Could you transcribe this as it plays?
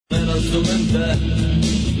razumem te,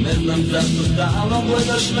 ne znam zašto stalno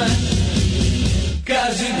gledaš me.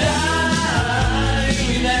 Kaži da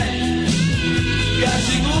ili ne,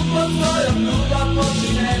 kaži glupo tvojom ljubav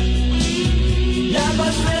počine. Ja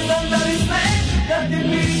baš ne znam da li sme, da ti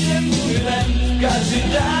pišem uvijem. Kaži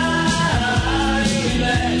da ili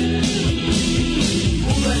ne,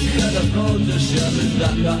 uvek kada prođeš ja bez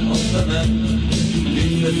daha ostanem. Ti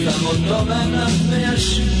se samo tome nasmeješ.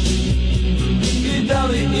 I da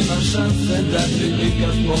li ima šanse da ti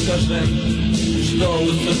nikad pokažem što u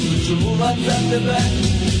srcu čuva za tebe.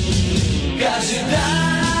 Kaži da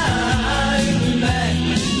ili ne,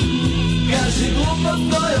 kaži glupo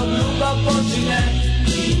tvojom ljubav počinje.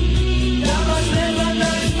 Ja baš ne znam da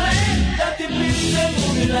li sme, da ti pišem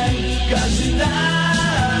uvijem. Kaži da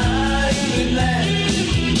ili ne.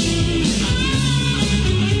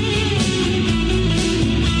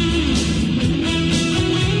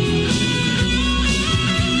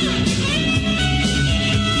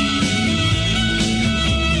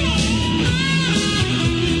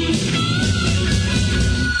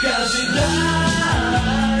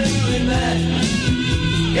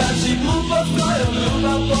 Kaži glupost kojom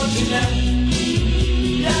ljubav počinje.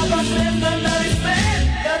 Ja baš ne znam da li sme,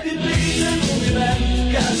 da ti pišem uvijem.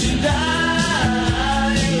 Kaži da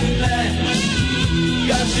ili ne,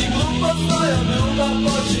 kaži glupost kojom ljubav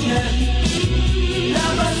počinje. Ja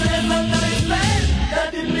baš ne znam da li sme, da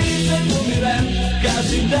ti pišem uvijem.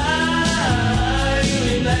 Kaži da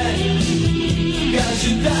ili ne,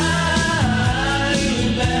 kaži da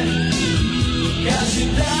ili ne, kaži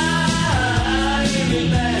da. Kaži da ili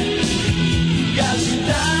ne, kaži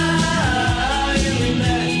da ili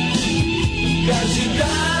ne, kaži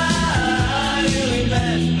da ili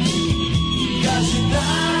ne, kaži da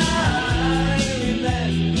ili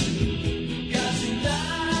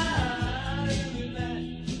ne,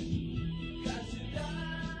 kaži da.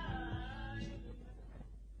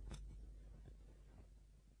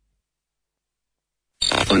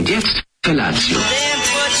 Und jetzt Felatio. Then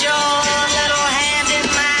put your little hand in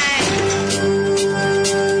mine.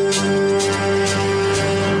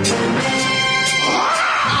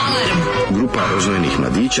 Grupa rozvojenih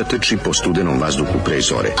mladića trči po studenom vazduhu pre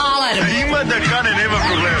zore. Alarm. Ima da kane, nema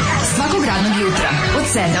problema. Svakog radnog jutra od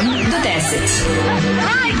 7 do 10.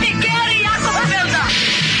 Hajde, Geri, jako se velda.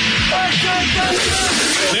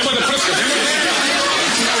 Nema da prska, nema da prska.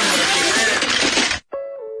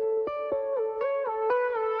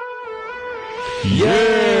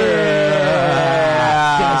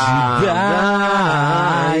 Kaži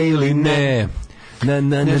da ili ne.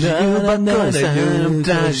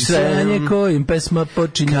 Sranje kojim pesma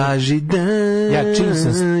počinje. Kaži da. Ja čim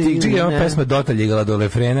sam čekaj, ova pesma dotaljigala do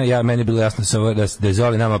refrena, meni je bilo jasno da je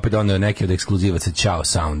Zoli nama opet doneo neki od ekskluzivaca Ćao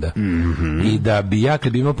sounda. I da bi ja,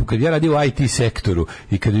 kad ja radio u IT sektoru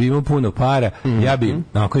i kad bi imao puno para, ja bi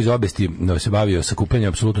onako iz obesti se bavio sakupljanjem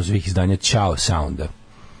apsolutno svih izdanja Ćao sounda.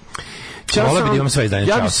 Volio bih da imam sva izdanja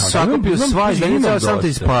Ćao sounda. Ja bih sakupio sva izdanja, sam te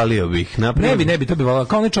ispalio bih. Ne bi, to bi volao.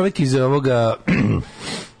 Kao onaj čovjek iz ovoga,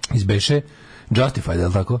 iz Beše, Justified, je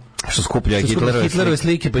li tako? Što skuplja Hitlerove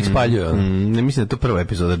slike pa ih spaljuje. Ne mislim da je to prva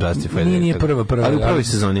epizoda Justified. Nije prva. Ali u prvoj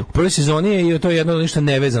sezoni. U prvoj sezoni je to jedno ništa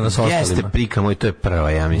nevezano sa ostalima. Jeste, prika moj, to je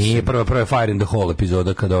prva, ja mislim. Nije prva je Fire in the Hall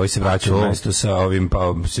epizoda kada ovaj se vraća u mesto sa ovim,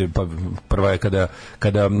 pa prva je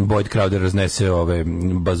kada Boyd Crowder raznese ove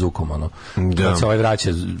bazukom, ono. Kad se ovaj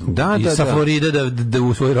vraća sa Floride da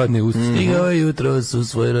u svoj rodni stigao je jutros u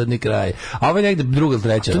svoj rodni kraj. A ovo je negde druga ili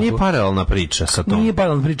treća. To nije paralelna priča sa tom. Nije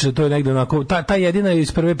paralelna priča, to je negde onako, ta jedina je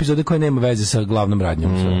iz prve epizode koja nema veze sa glavnom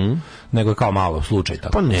radnjom, nego je kao malo slučaj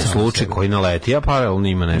tako. Pa ne, slučaj koji naleti, a paralelno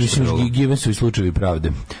ima nešto drugo. Mislim, given su i slučajevi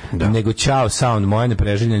pravde. Nego Ćao sound, moja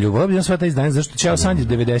nepreželjena ljubav. Ja sva ta izdanja, zašto Ćao sound je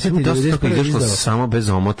 90 i 95 izdao. Samo bez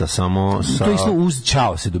omota, samo sa... To je išlo uz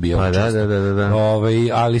Ćao se dobijalo. Da.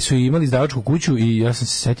 Ali su imali izdavačku kuću i ja sam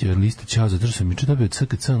se setio liste Ćao, zato što sam juče dobio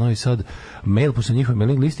CKC Novi Sad mail posle njihove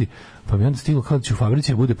mailing listi, pa mi onda stiglo kao da će u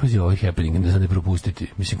fabrici bude, pazi, ovaj happening, da za ne propustiti.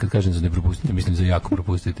 Mislim, kad kažem za ne propustiti, mislim za jako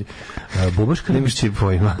propustiti. Boba Škrbić,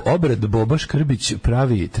 obred Boba Škrbić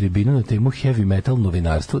pravi tribinu na temu heavy metal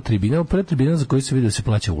novinarstvo. Tribina za koju se vidi da se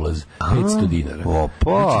plaća ulaz. 500 dinara.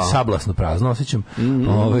 Znači, sablasno prazno, osjećam.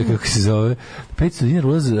 Kako se zove? 500 dinara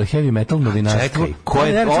ulaz heavy metal novinarstvo. Čekaj, ko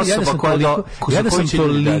je osoba koja... Ja da sam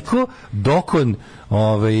toliko dokon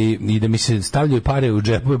i da mi se stavljaju pare u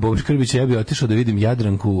džepove Boba Škrbića, ja bih otišao da vidim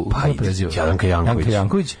Jadranku, Jadranka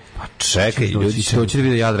Janković. Pa čekaj, ljudi će doći da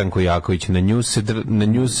vide Jadranku Janković, na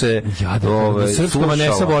nju se srpska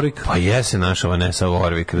Vanessa Vorvik. Pa jese naša Vanessa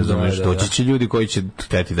Vorvik, razumeš, doći će ljudi koji će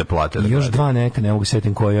hteti da plate. Još dva neka, ne mogu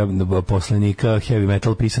setim koja poslenika heavy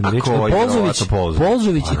metal pisana reč.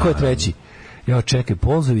 Polzović i ko je treći? Ja čekaj,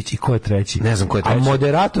 Polzović i ko je treći? Ne znam ko je treći. A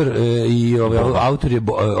moderator i autor je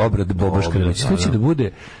Obrad Boboškarić. Sve će da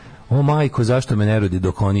bude o majko, zašto me ne rodi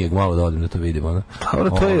dok on je malo da odem da to vidimo, ne?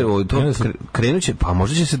 Krenuće, pa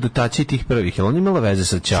možda će se dotaći tih prvih, jer on imala veze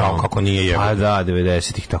sa Ćaom. Kako nije jebeno. Pa da,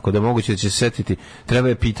 90-ih, tako da moguće da će se setiti. Treba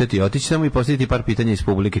je pitati, otići tamo i postaviti par pitanja iz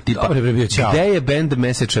publike, tipa, gde je bend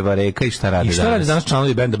Mesečeva reka i šta radi danas? I šta radi danas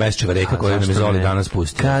članovi benda Mesečeva reka koje nam je Zoli danas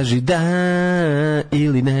pustio? Kaži da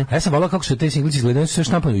ili ne. Ja sam volao kako su te singlici izgledaju, su sve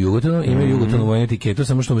štampani u Jugotonu, imaju Jugotonu vojnu etiketu,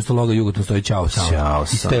 samo što umjesto loga Jugoton stoji Ćao sam.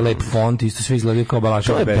 Isto je lep font, isto sve izgledaju kao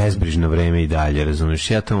Balašova benda. Brižno vreme i dalje,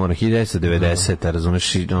 razumeš, ja to moram 1990,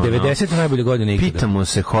 razumeš, 90 najbolje godine ikada. Pitamo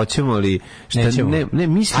se, hoćemo li, ne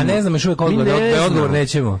mislimo. A ne znam još uvijek odgovor,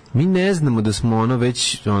 nećemo. Mi ne znamo da smo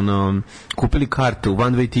već kupili kartu,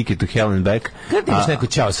 one way ticket to hell and back. Kada ti imaš neko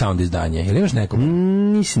Ćao sound izdanje, ili imaš neko?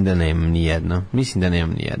 Mislim da nemam ni jedno.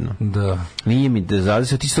 Da. Nije mi da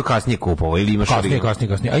zavisi, ti isto kasnije kupovao ili imaš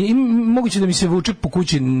kasnije. A moguće da mi se vuče po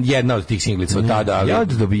kući jedna od tih singlica od tada, ali... Ja od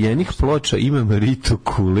dobijenih ploča imam Ritu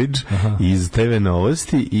Coolidge iz TV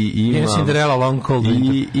Novosti i imam Cinderella Long Cold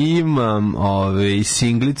Winter. I imam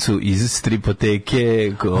singlicu iz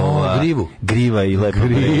Stripoteke, Griva i Lepa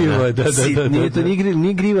Brena. Da.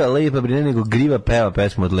 Nije Griva Lepa Brena, nego Griva peva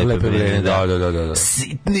pesmu od Lepe Brene. Da.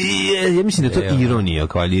 Ja mislim da to ironija,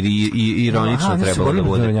 ironično trebalo da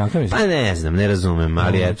bude. Pa ne znam, ne razumem,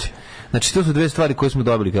 ali eto. Znači, to su dve stvari koje smo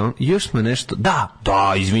dobili. Još smo nešto...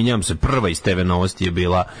 Da, izvinjam se, prva iz TV Novosti je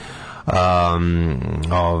bila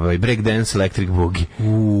Breakdance Electric Boogie.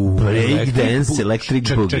 Breakdance Electric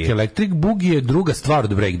Boogie. Čekaj, Electric Boogie je druga stvar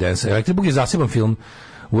od Breakdance. Electric Boogie je zaseban film.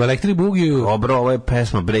 U Electric Boogie... Dobro, ovo je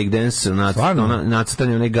pesma Breakdance,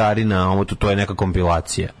 nacrtanje one gari na ovo, to je neka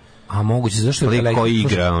kompilacija. A moguće, zašto je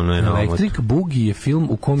Electric Boogie je film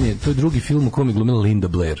u kom je, to je drugi film u kom je glumila Linda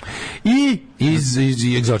Blair. I iz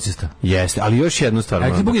Egzorcista. Jeste, ali još jednu stvar.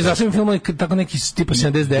 Electric Boogie je zašto film tako neki tipa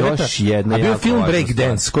 79. Još jedna. A bio film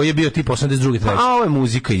Breakdance koji je bio tipa 82. treći. A ovo je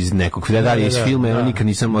muzika iz nekog, da li iz filma, ja nikad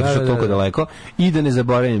nisam otišao toliko daleko. I da ne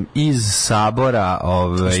zaboravim, iz Sabora,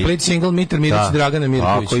 Split single Mitar Mirić Dragana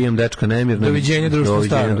Mirković. Ako imam dečka nemirno. Doviđenje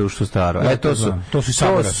društvo staro. To su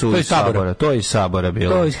Sabora. To je iz Sabora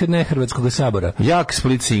bilo. To je Hrvatskog Sabora. Jak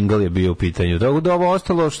Split single je bio u pitanju. Da ovo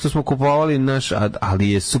ostalo što smo kupovali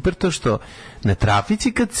ali je super to što na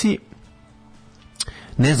trafici kad si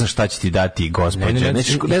ne znaš šta će ti dati gospođa,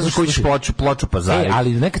 ne znaš koju ćeš ploču pazariti.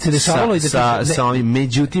 Ali nekad se dešavalo i da sa ovim,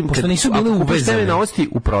 međutim, pošto nisu bile uvezane Novosti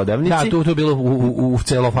u prodavnici. Da, tu je bilo u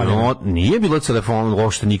celofanu. No, nije bilo celofan,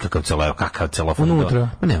 uopšte nikakav celofan. Unutra.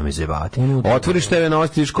 Nema mi zajebati. Otvoriš TV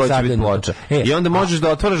Novosti, vidiš koja će biti ploča. I onda možeš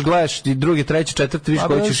da otvoriš, gledaš i drugi, treći, četvrti, vidiš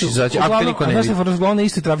koji ćeš izaći. Ako niko ne vidi. Na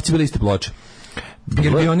isti trafici bile iste ploče.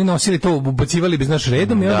 Jer bi oni nosili to, ubacivali bi znaš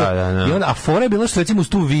redom i onda, a fora je bila što recimo uz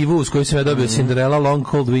tu Vivu s kojoj sam ja dobio Cinderella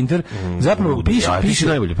Long Cold Winter, zapravo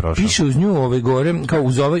piše uz nju gore, kao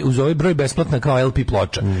uz ovaj broj besplatna kao LP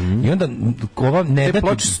ploča. I onda ova ne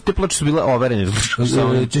te ploče su bile overene.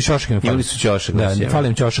 Ćošak. Ili su ćošak. Da,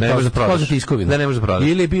 falim ćošak. Kao za tiskovinu. Da, ne možeš da prodaš.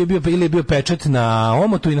 Ili je bio pečat na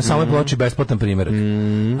omotu i na samoj ploči besplatan primjerak.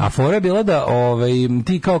 A fora je bila da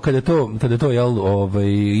ti kao kada to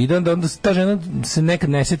ide, onda ta žena se nekad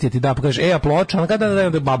ne seti ti da pokaže ja ploča, a kada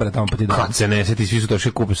da babra tamo pa ti da. Kad se ne seti, svi su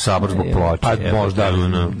došli kupe Sabor zbog ploče. Pa možda.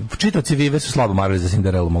 Čitaoci Vive su slabo marili za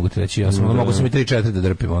Cinderelu, mogu ti reći. Ja sam mogu sam i 3-4 da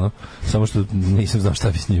drpim, samo što nisam znao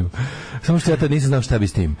šta bi s njim. Samo što ja tad nisam znao šta bi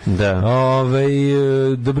s tim. Da.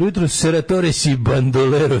 Dobro jutro, seratoresi,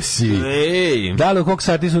 bandolerosi. Da li u kog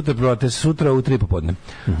sati sutra protest? Sutra u 3 popodne.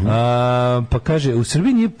 Pa kaže, u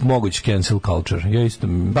Srbiji nije moguć cancel culture. Ja isto,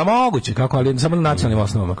 pa moguće, kako, ali samo na nacionalnim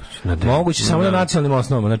osnovama. Moguće samo na nacionalnim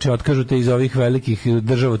osnovama. Znači, otkažu te iz ovih velikih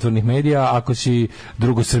državotvornih medija ako si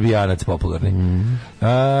drugosrbijanac popularni.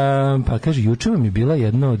 Pa kaže, juče vam je bila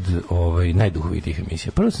jedna od najduhovitih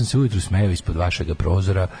emisija. Prvo sam se ujutru smejao ispod vašega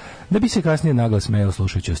prozora, da bi se kasnije naglas smejao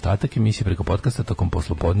slušajući ostatak emisije preko podcasta tokom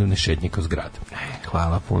poslopodnevne šetnje kroz grad.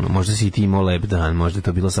 Hvala puno. Možda si i ti imao lep dan, možda je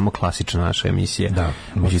to bilo samo klasična naša emisija. Da.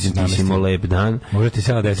 Međutim, ti si imao lep dan. Možda ti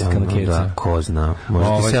sela 10 na keca. Da, ko zna.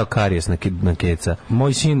 Možda ti seo karijes na keca.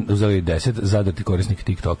 Moj sin uzeli 10, zadati korisnik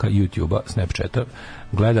TikToka, YouTubea, Snapchata,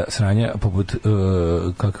 gleda sranja poput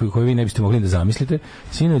koje vi ne biste mogli da zamislite.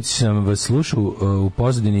 Sinoć sam vas slušao u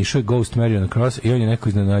pozadini, išao je Ghost Marion Cross i on je neko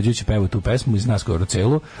iznenađujući pevao tu pesmu iz nas skoro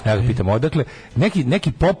celu. Ja ga pitam odakle.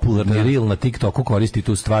 Neki popularni reel na TikToku koristi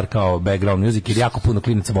tu stvar kao background music jer jako puno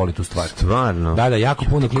klinaca voli tu stvar. Stvarno? Da, jako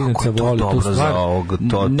puno klinaca voli tu stvar.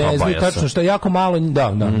 Ne znam tačno šta, jako malo,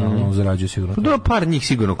 da, zarađuje sigurno. Da, par njih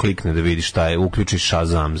sigurno klikne da vidi šta je, uključiš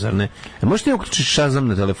Shazam, zar ne? Možete uključiš Shazam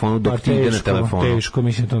na telefonu dok ti ide na telefonu? Teško,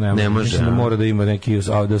 mislim to ne može. Mislim da mora da ima neki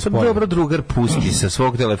audio spoj. Dobro, drugar pusti sa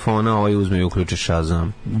svog telefona, uzme i uključi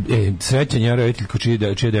Shazam. Srećan je roditelj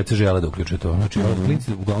čije deca žele da uključe to. Znači,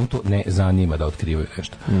 klinci uglavnom to ne zanima da otkrivaju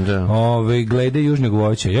nešto. Da. Glede južnog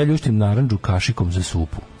voća. Ja ljuštim narandžu kašikom za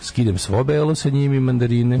supu. Skidem svo belo sa njim i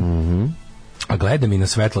mandarine. A gledam i na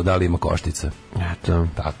svetlo da li ima koštica. Eto,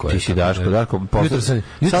 tako ti si Daško,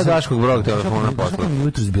 sad Daškog brog telefona posla.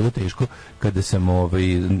 Jutros bilo teško kada sam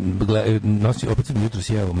nosio, opet sam jutros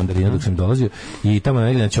jeo mandarina dok sam dolazio i tamo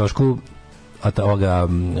negdje na ćošku ovoga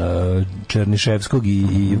Černiševskog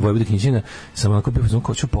i Vojvode Knjićina sam onako bio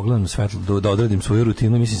kao ću pogledam na svetlo da odradim svoju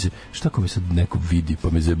rutinu, mislim se šta ako mi sad neko vidi pa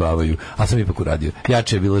me zabavaju, a sam ipak uradio.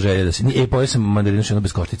 Jače je bilo želja da se pojeo sam mandarinu što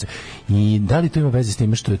bez koštice. I da li to ima veze s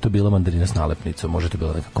time što je to bila mandarina s nalepnicom, može to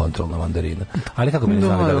bila neka kontrolna mandarina, ali kako bi ne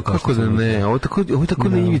znali da li kako da ne, ovo tako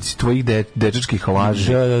na ivici tvojih dečačkih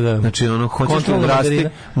laži. Da. Znači hoćeš da odrasti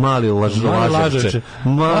mali lažovče.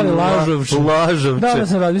 Da,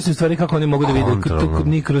 sam razmislio stvari kako oni mogu da vide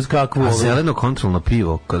ni kroz kakvu... A zeleno kontrolno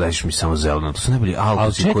pivo, kada daješ mi samo zeleno, to su najbolji alkosi.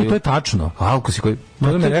 Ali čekaj, to je tačno. Alkosi koji...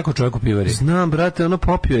 To mi je rekao čovjek u pivari. Znam, brate, ono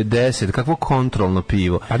popio je 10, kakvo kontrolno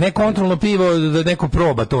pivo. A ne kontrolno pivo da neko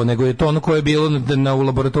proba to, nego je to ono koje je bilo u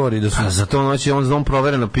laboratoriji. A za to noći on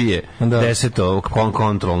provereno pije 10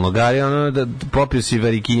 kontrolno. Gari, ono, da popio si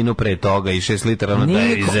varikinu pre toga i 6 litara, ono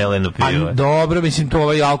daje i zeleno pivo. A dobro, mislim, to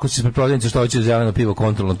ovaj alkos iz preprodaljnice što hoće zeleno pivo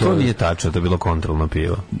kontrolno. To nije tačno, to je bilo kontrolno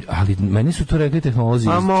pivo. Ali meni su to rekli tehnolozi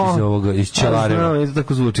iz Čelareva. Znam, to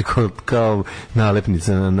tako zvuči kao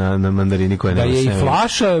nalepnica na mandarini koja nema sve.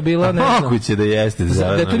 Flaša je bila moguće da jeste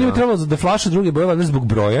zeleno. Da to nije trebalo da flaša druge boje, ne zbog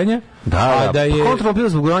brojanja. Da je kontrolno bilo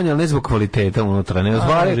zbog brojanja, ali ne zbog kvaliteta unutra. Ne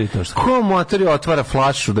zbari. Ko motor otvara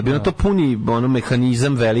flašu da bi to puni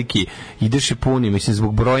mehanizam veliki. Ideš i puni, mislim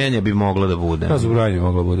zbog brojanja bi moglo da bude. Da, zbog brojanja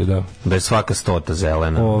moglo bude, da. Da je svaka 100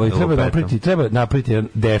 zelena. Treba napraviti jedan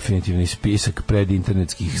definitivni spisak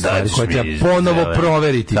predinternetskih stvari koje treba ponovo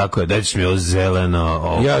proveriti. Tako je, daćeš mi ovo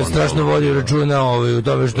zeleno. Ja strašno vodim računa u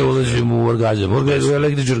tome što ulazim u orgazam. U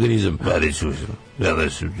električni organizam.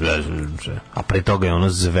 A pre toga je ono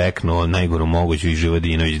zveknuo najgoru moguću i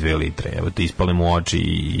Živadinović 2 litre. Evo te ispale mu oči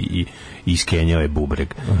i iskenjao je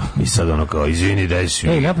bubreg. I sad ono kao, izvini, daj si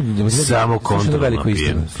mi samo kontrolno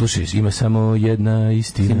pijem. Slušaj, ima samo jedna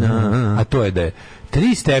istina, a to je da je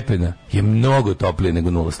 3 stepena je mnogo toplije nego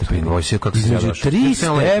 0 stepeni. Između 3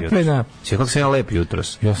 stepena. Kako se ja lep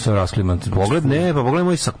jutros. Ja sam raskliman. Pogledaj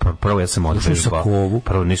moj sak. Prvo ja sam odbio.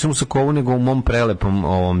 Prvo nisam u sakovu, nego u mom prelepom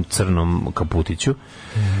ovom crnom kaputiću.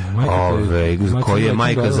 Koji je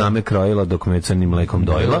majka zame krojila dok me crnim mlekom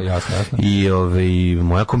dojila. I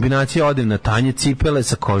moja kombinacija ode na tanje cipele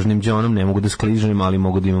sa kožnim džonom, ne mogu da skližem, ali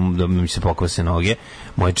mogu da mi se pokvase noge.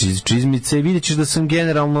 Moje čizmice i vidjet ćeš da sam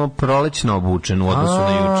generalno prolećno obučen u odnosu na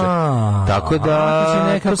juče. Tako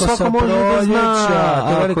da to svako može da zna.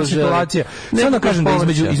 To je velika situacija. Samo da kažem da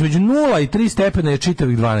između 0 i 3 stepena je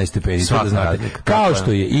čitavih 12 stepeni. Kao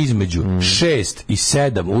što je između 6 i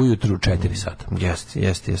 7 ujutru 4 sata.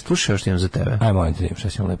 Jeste. Slušaj, još imam za tebe. Aj, molim te, šta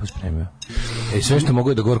si vam lepo spremio. Sve što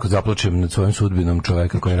mogu da gorko zaplačem nad svojim sudbinom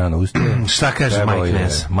čoveka koji je rano ustaje. Šta kaže Mike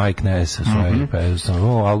Ness? Mike Ness sa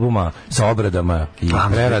svojim albuma sa obradama i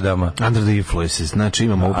preradama. Under the Influences, znači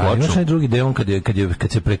imamo ovu ploču. Imaš drugi deo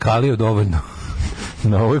kad se prekalio dovoljno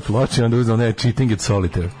na ovoj ploči, onda uzeo Cheating at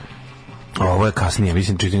Solitaire. Ovo je kasnije,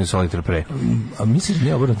 mislim Cheating at Solitaire pre. A misliš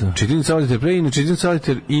nije obrnuto? Cheating at Solitaire pre i Cheating at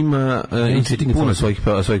Solitaire ima puno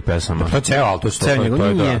svojih pesama. To je ceo, ali to je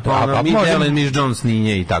Devlin Miss Jones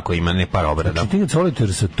nije i tako ima ne par obrada. Cheating at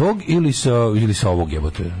Solitaire sa tog ili sa ovog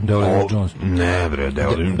jebote? Devlin Miss Jones? Ne bre,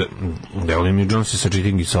 Devlin Miss Jones je sa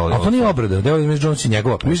Cheating at Solitaire. A to nije obrada, Devlin Miss Jones je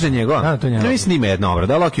njegova. Mislim da je njegova? Ne mislim ima jedna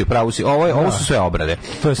obrada, ali okej, pravo si. Ovo su sve obrade.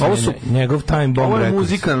 Ovo su njegov Time Bomb Records. Ovo je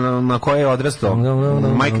muzika na kojoj je odrastao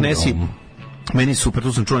Mike Ness. Meni super,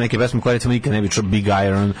 tu sam čuo neke pesme koje recimo nikad ne bi čuo, Big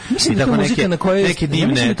Iron. Mislim da je to muzika na koje neke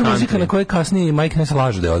divne muzika na koje kasnije Mike Ness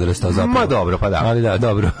laže da je odrastao zapravo. Ma dobro, pa da. Ali da,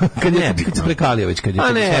 dobro. Kad se prekalio već, kad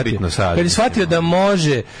je shvatio da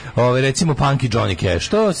može, recimo Punky Johnny Cash,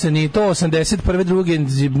 to se ni to 81. druge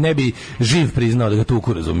ne bi živ priznao da ga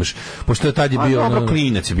tuku, razumeš. Pošto tad je bio ono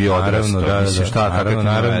klinac je bio odrastao, mislim šta kako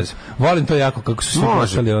naravno. Volim to jako kako su se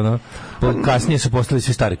postali ono. Kasnije su postali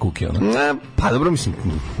svi stare kuke, ono. Pa dobro, mislim,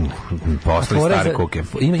 postali stare kuke.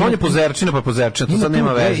 On je pozerčina, to sad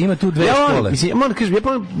nema veze. Ima tu dve škole. Mislim, moram da kažem,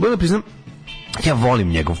 ja priznam, Ja volim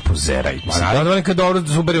njegov pozeraj. Naravno, nekad dobro,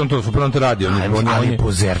 super on to radi. Ali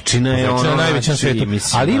pozerčina je ono najveća na svetu.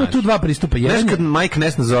 Ali ima tu dva pristupa. Znaš kad Mike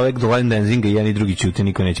Ness nazove do line dancinga, jedan i drugi ćute,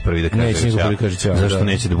 niko neće prvi da kaže. Neće niko prvi kaže ćao. Zašto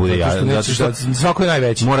neće da bude ja? Zato što svako je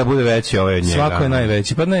najveći. Mora bude veći ovaj od njega. Svako je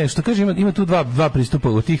najveći. Pa ne, što kaže, ima tu dva pristupa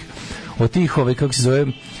od tih kako se zove,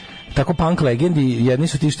 tako punk legendi. Jedni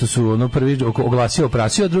su ti što su ono prvi oglasio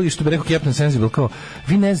operaciju, a drugi što bi rekao Captain Sensible, kao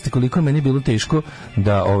vi ne znate koliko je meni bilo teško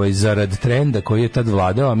da zarad trenda koji je tad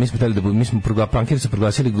vladao, a mi smo hteli da mi smo punkeri su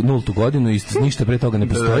proglasili 0. godinu i ništa pre toga ne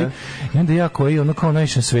postoji. I onda ja koji ono kao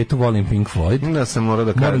najviše na svetu volim Pink Floyd. Da sam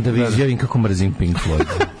moram da vi izjavim kako mrzim Pink Floyd.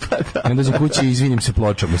 I onda za kući izvinim se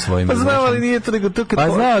pločama svojim. Pa znam, ali nije to nego to kad... Pa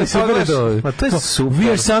znali, super to. Pa to je super. We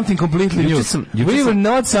are something completely new. We were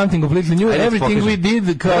not something completely new. Everything we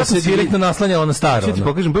did kao se direktno naslanjalo na staro. Što ti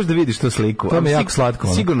pokažem, baš da vidiš tu sliku. To mi je jako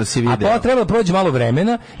slatko. Sigurno si video. A pa treba prođe malo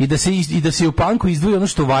vremena i da se u punku izdvoji ono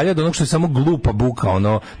što valja, do onog što je samo glupa buka,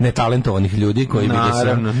 ono netalentovanih ljudi koji bi da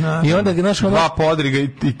se... I onda, znaš, dva podriga i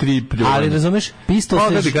 3 pljuvanja. Ali razumeš, Pistol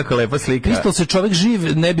se čovek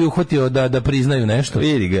živ ne bi uhvatio da priznaju nešto.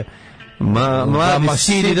 Vidi ga. Mladi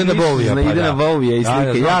ide na Bovija. Ide na Bovija i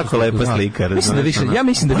slika, jako lepa slika. Ja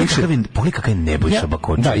mislim da više... Pogledaj kakav je Nebojša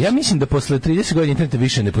Bakočević. Da, ja mislim da posle 30 godina interneta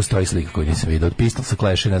više ne postoji slika koju nisam vidio. Od Pistolsa,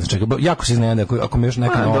 Clash i ne znam čega. Jako se iznenada ako mi još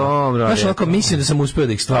neka nova. Znaš, onako mislim da sam uspio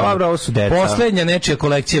da ih stvarno. Dobro, ovo su deca. Poslednja nečija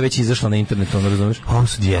kolekcija već izašla na internetu, ono razumeš? Ovo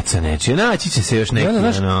su djeca nečije. Naći će se još neki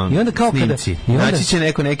snimci. Naći će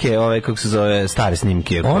neke, kako se zove, stare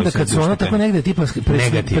snimke. Onda kad su ono tako negde, tipa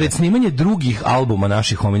pred snimanje drugih albuma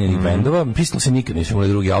naših omiljenih bendova, Pistol se nikad nisu imali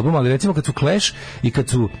drugi album, ali recimo kad su Clash i kad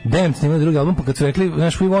su Damned snimali drugi album, pa kad su rekli,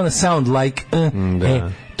 znaš, we wanna sound like,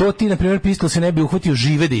 to ti, na primjer, Pistol se ne bi uhvatio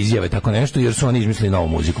žive da izjave tako nešto, jer su oni izmislili novu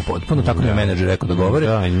muziku potpuno, tako je menadžer rekao da govore.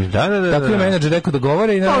 Tako je menadžer rekao da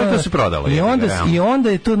govore i to se prodalo. I onda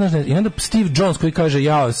je to, znaš, i onda Steve Jones koji kaže,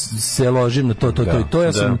 ja se ložim na to i to,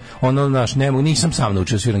 ja sam, ono, znaš, nisam sam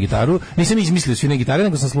naučio sviram gitaru, nisam izmislio sviram gitare,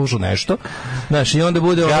 nego sam slušao nešto, znaš, i onda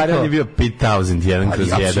bude ono... Garen je bio 5001/1,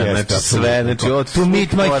 znači sve, znači, to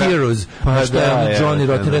meet my heroes, pa što je Johnny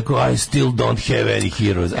Rotten rekao, I still don't have any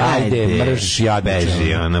heroes, ajde, mrš,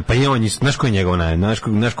 jadniče. Pa i on je, znaš ko je njegov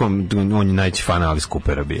znaš ko on je najveći fan Alice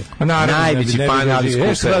Coopera bio. Najveći fan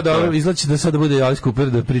Alice Coopera. Izlači da sada bude Alice Cooper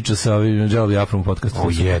da priča sa ovim Jelly Afrom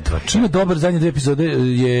podcastom. Ima dobar, zadnje 2 epizode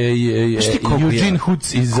je Eugene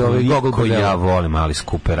Hoods iz Gogol koji ja volim Alice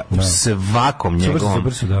Coopera. U svakom njegovom,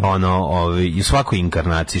 u svakoj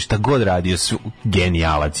inkarnaciji, šta god radio, su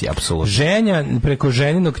genijalac, apsolutno. Ženja preko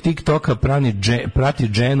ženinog TikToka prati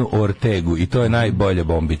Jenu Ortegu i to je najbolja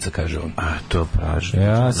bombica, kaže on. A, to praži.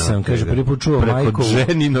 Ja sam, kaže, prvi put čuo preko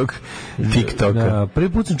ženinog TikToka. Da, prvi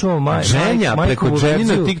put sam čuo Ženja preko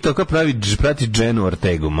ženinog TikToka prati Jenu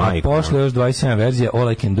Ortegu, majku. Pošle još 27 verzija,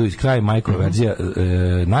 All I Can Do Is Cry, Majkova verzija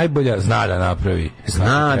najbolja, zna da napravi.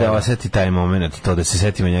 Zna da oseti taj moment, to da se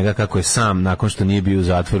setimo njega kako je sam, nakon što nije bio u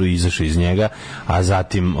zatvoru, izašao iz njega, a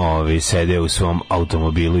zatim sedeo u svom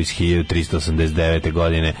automobilu iz 1389.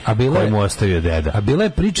 godine, koji mu ostavio deda. A bila je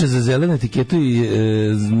priča za zelenu etiketu i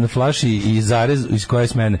na flaši i zarez iz koje je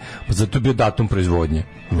smene, pa zato je bio datum proizvodnje.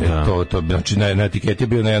 To znači na etiketi je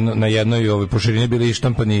bio na jednoj po širini bili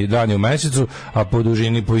štampani dani u mesecu, a po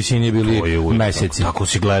dužini, po visini bili meseci. Tako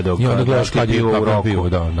si gledao kad je u roku.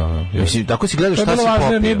 Mislim, tako si gledao šta si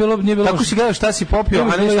popio. Tako si gledao šta si popio,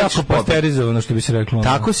 a ne šta ćeš popiti. Što bi se reklo.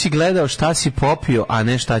 Tako si gledao šta si popio, a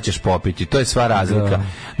ne šta ćeš popiti. To je sva razlika.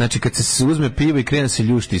 Znači, kad se uzme pivo i krene se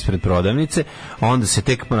ljušti ispred prodavnice, onda se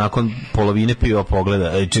tek nakon polovine piva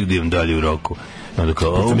pogleda, ček da imam dalje u roku. Onda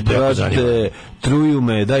kao, brate, truju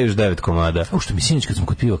me, daj još 9 komada. Što mi sinoć kad sam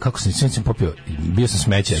kod piva, kako sam popio, bio sam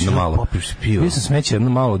smeće jedno malo. Bio sam smeće jedno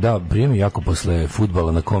malo, da, vrijeme jako posle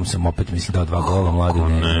fudbala na kom sam opet, mislim, dao 2 gola,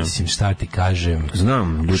 Mladine, mislim, šta ti kažem.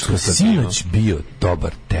 Znam, što sinoć bio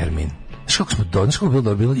dobar termin. Znaš kako bilo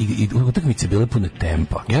dobro, i utakmice bile pune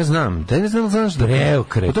tempa. Ja znam, da ne znaš da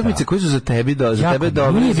utakmice koje su za tebe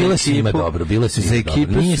dobre. Nije bile svima dobro, bile su za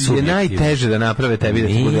ekipu je najteže da naprave tebi da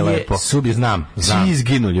ti bude lepo. Znam. Svi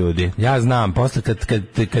izginu ljudi. Ja znam, posle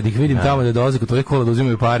kad ih vidim tamo da dolaze kod tvojih kola da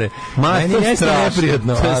uzimaju pare, meni jeste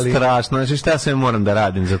neprijatno. To je strašno, znači šta sve moram da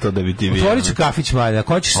radim za to da bi ti vidio. Otvorit ću kafić, Mladja,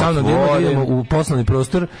 ako hoćeš sa mnom da idemo u poslovni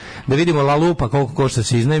prostor, da vidimo La Lupa koliko košta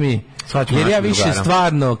se iznajmi, jer ja više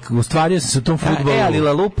stvarno Ostvario sam se u tom fudbalu. Ali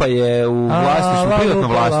La Lupa je u vlasništvu, privatno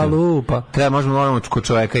vlasništvu. Treba možemo kod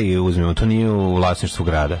čoveka i uzmemo. To nije u vlasništvu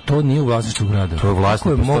grada. To nije u vlasništvu grada. To je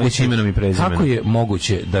vlasništvo, postoji imenom i prezimenom. Kako je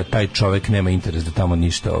moguće da taj čovek nema interes da tamo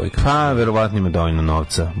ništa Pa, verovatno ima dovoljno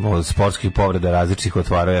novca. Od sportskih povreda različitih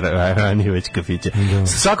otvarao ranije već kafiće.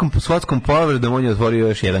 Sa svakom sportskom povredom on je otvorio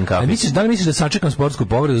još jedan kafić. Da li misliš da sačekam sportsku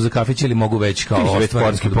povredu za kafić ili mogu već kao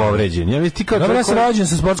sportski povređen? Ja sam rođen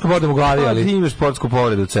sa sportskom povredom u glavi, ali ti imaš sportsku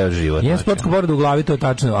povredu ceo život. Ja sportsku povredu u glavi, to je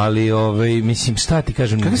tačno, ali mislim šta ti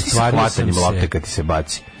kažem, kako si hvatanjem lopte kad ti se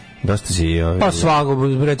baci? Dosta si pa svako,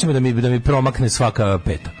 recimo da mi promakne svaka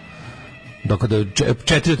peta. Dok da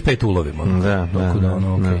 4 od 5 ulovimo. Da.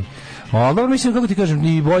 Ali dobro, mislim, kako ti kažem,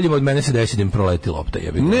 i bolje od mene se desi da im proleti lopta.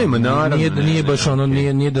 Nema, naravno. Nije baš ono,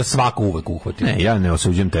 nije da svako uvek uhvati. Ne, ja ne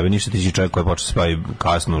osuđujem tebe, ništa, ti si čovjek koji je počeo se bavi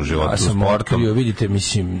kasno u životu, u sportom. Ja sam otkrio, vidite,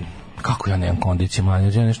 mislim, kako ja nemam kondicije,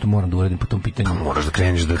 manje, ja nešto moram da uradim po tom pitanju. Pa moraš da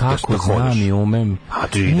kreneš da kako znam i umem.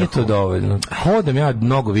 Nije to dovoljno. Hodam ja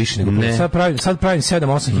mnogo više nego sad pravim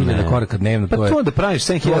 7-8 hiljada koraka dnevno. Pa to da praviš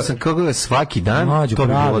 7 hiljada svaki dan, to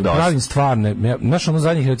bi bilo dosta. Pravim stvarne, znaš ono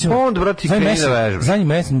zadnjih recimo. Onda brati kreni da vežbaš. Zadnji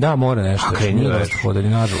mesec da mora nešto. Kreni da vežbaš. Hodali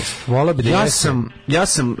nažalost. Vola bi da ja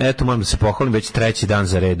sam eto moram da se pohvalim već 3. dan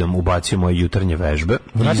za redom ubacio moje jutarnje vežbe.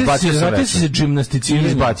 Vratite se džimnasticiranje.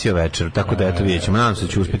 Izbacio večer, tako da eto vidjećemo. Nadam se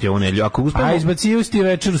da ću uspeti ovu nedelju. Ako uspemo. A izbacio si ti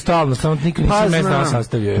večeru stalno, samo nikad nisam mesec dana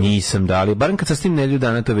sastavio. Nisam dali, barem kad sam s tim nedelju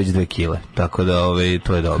dana to je već 2 kile. Tako da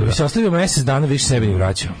to je dobro. Bi se ostavio mesec dana više sebi ni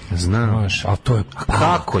vraćao. Znam. Ali to je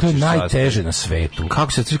to je najteže na svetu.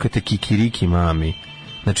 Kako se otriškate kikiriki mami?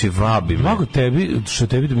 Znači, vabi me. Mogu tebi, što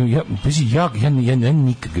tebi da mi, ja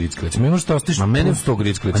nikad grickalic. Me možete ostiš mene 100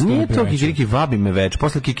 grickalic. A nije to kikiriki, vabi me već.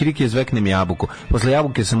 Posle kikiriki je zveknem jabuku. Posle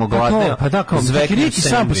jabuke sam ogladneo. Pa da, kao kikiriki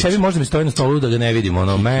sam po sebi možda mi stoji na stolu da ga ne vidim.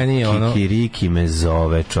 Meni kikiriki me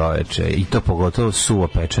zove, čoveče. I to pogotovo suvo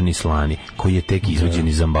pečeni slani, koji je tek izvađen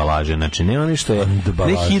iz ambalaže. Znači, ne oni što je,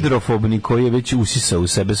 ne hidrofobni koji je već usisao u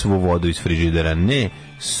sebe svu vodu iz frižidera. Ne,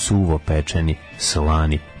 suvo pečeni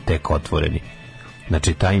slani, tek otvoreni.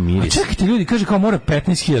 Znači, taj miris. A čekajte, ljudi, kaže kao mora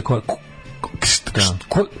 15.000 koraka.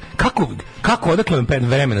 Kako odakle vam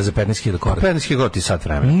vremena za 15.000 koraka? 15.000 koraka ti sat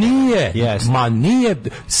vremena. Nije. Yes. Ma nije.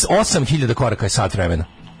 8.000 koraka je sat vremena.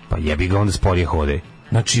 Pa jebi ga, onda sporije hode.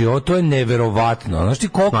 Znači, to je neverovatno. Znaš ti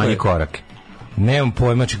koliko je? Manji korake. Nemam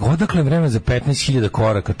pojma, odakle vremena za 15.000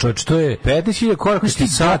 koraka, čovječ, to je 15.000 koraka ti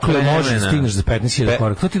sat vremena. Možeš da stigneš za 15.000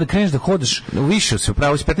 koraka, to ti da kreneš da hodeš više, se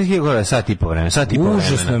upravo s 15.000 koraka sat i po vremena,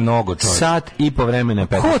 užasno je mnogo, čovječ. Sat i po vremena je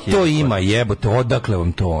 15.000. Ko to ima, jebote, odakle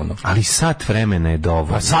vam to ono? Ali sat vremena je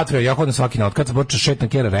dovoljno. A sat vremena, ja hodam svaki dan, od kad sam počeo šetam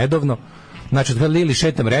kjera redovno. Znači, kad Lili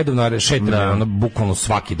šetam redovno, šetam bukvalno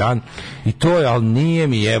svaki dan. I to je, ali nije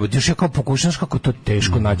mi jebote. Još ja kao pokušaš kako to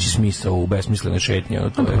teško naći smisao u besmislene šetnje.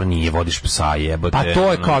 Dobro, nije, vodiš psa jebote. Pa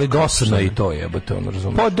to je kao, ali dosadno i to jebote,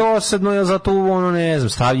 razumiješ. Pa dosadno je, zato ne znam,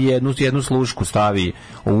 stavi jednu slušku, stavi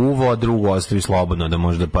u uvo, a drugu ostavi slobodno, da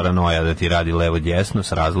možda paranoja da ti radi levo desno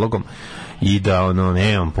s razlogom. I da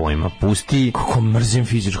nemam pojma, pusti. Kako mrzim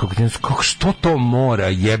fizičko, kako što to mora,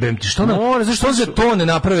 jebem ti, što mora, zašto za to ne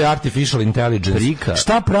naprave artificial intelligence? Prika.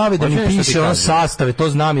 Šta pravi da mi piše on sastave, to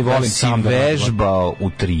znam i volim sam da vežbao u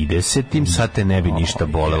 30-im, sad te ne bi ništa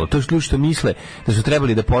bolelo. To je ljudi što misle da su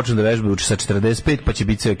trebali da počnu da vežbaju sa 45, pa će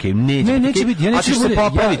biti sve okej. Neće biti, ja neću se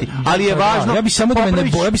popraviti, ali je važno. Ja bih samo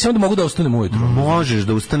da mogu da ustanem ujutro. Možeš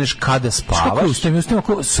da ustaneš kada spavaš. Kako ustanem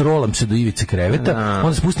ako srolam se do ivice kreveta,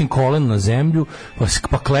 onda spustim koleno na zemlju,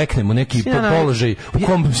 pa kleknem u neki položaj u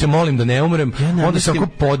kom se molim da ne umrem, onda se ako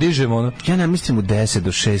podižem. Ja ne mislim u 10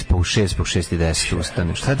 do 6, pa u 6, po 6 i 10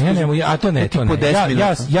 ustaneš. A to ne.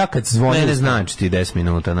 Ja kad zvonim... Ne znači ti 10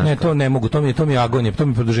 minuta. Ne, to ne mogu, to mi je agonija, to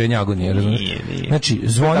mi je produženje agonije. Nije. Znači,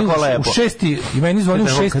 zvoni u 6 i meni zvoni u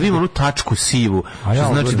 6. Kad imam onu tačku sivu,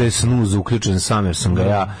 što znači da je snuz uključen sam, jer sam ga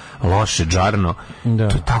ja loše džarno. To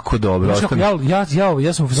je tako dobro.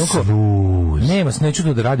 Ja sam u fazonu nema, neću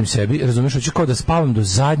to da radim sebi, razumiješ, hoću kao da spavam do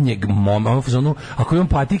zadnjeg momenta, ako imam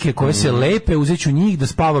patike koje se lepe, uzeću njih da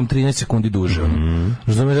spavam 13 sekundi duže.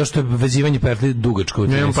 Razumiješ, zašto je vezivanje pertli dugačko.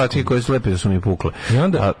 Ja imam patike koje su lepe da su mi pukle.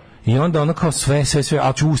 I onda ono kao sve,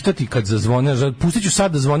 ali ću ustati kad zazvone, pustit ću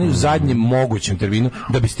sad da zvoni u zadnjem mogućem terminu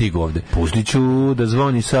da bi stigao ovde. Pustit ću da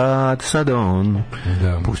zvoni sad on.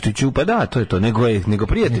 Pustit ću, pa da, to je to, nego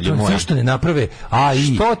prijatelju moj. Zašto ne naprave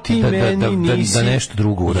AI što ti meni nisi da nešto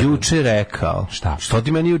drugo uradi? Juče rekao. Šta? Što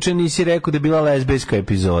ti meni juče nisi rekao da je bila lezbijska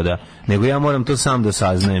epizoda? Nego ja moram to sam da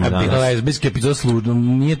saznajem danas. Bila lezbijska epizoda,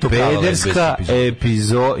 nije to kao lezbijska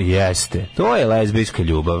epizoda. Jeste. To je lezbijska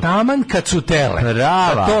ljubav. Taman kad su tele.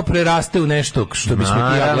 Prava. To preraste u nešto što bismo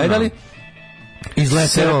ti ja gledali.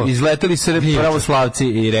 Izleteli se pravoslavci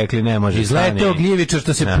i rekli ne može. Izleteo gljivičar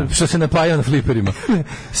što se napajao na fliperima.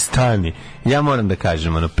 Stani. Ja moram da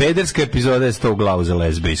kažem, pederska epizoda je 100 u glavu za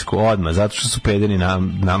lezbijsku, odmah, zato što su pederi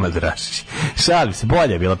nama draži. Šalim se,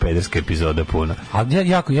 bolja je bila pederska epizoda puno. Ali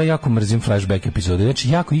ja jako mrzim flashback epizode. Znači,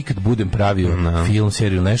 jako ikad budem pravio film,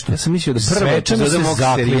 seriju, nešto. Ja sam mislio da prva epizoda mog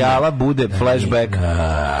serijala bude flashback.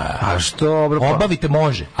 A što? Obavite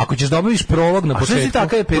može. Ako ćeš da obaviš prolog na početku. A što si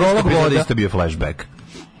takav je pederska epizoda isto bio flashback?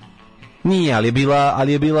 Nije, ali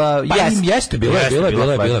je bila jeste bila.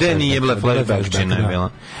 Gde nije bila flashbackčina je bila.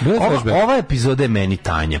 Ova epizoda je meni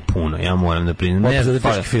tanja puno, ja moram da priznam. Ova epizoda je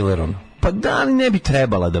teški filer, Pa da, ali ne bi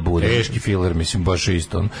trebala da bude. Teški filer, mislim, baš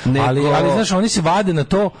isto. Ali znaš, oni se vade na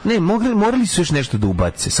to... Ne, morali su još nešto da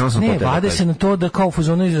ubace. Ne, vade se na to da kao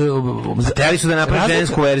fuzonu... Hteli su da napravi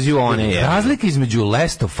žensku verziju one. Razlika između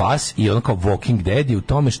Last of Us i ono kao Walking Dead je u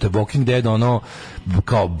tome što je Walking Dead ono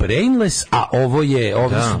kao brainless, a ovdje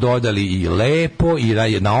su dodali i lepo,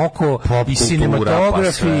 i na oko, i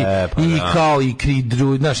cinematografi, i kao i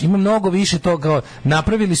kridru, znaš, ima mnogo više toga,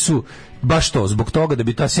 napravili su baš to, zbog toga da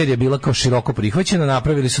bi ta serija bila kao široko prihvaćena,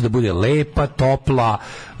 napravili su da bude lepa, topla,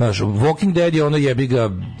 znaš, Walking Dead je ono jebiga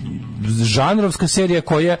žanrovska serija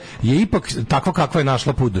koja je ipak takva kakva je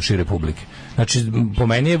našla put do šire publike. Znači, po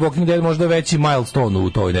meni je Walking Dead možda veći milestone u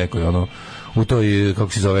toj nekoj, ono, u toj,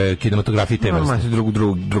 kako se zove, kinematografiji te vrste.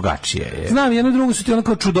 Drugačije je. Znam, jedno drugo su ti ono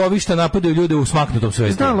kao čudovišta, napadaju ljude u smaknutom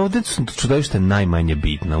svetu. Znam, ovdje su čudovište najmanje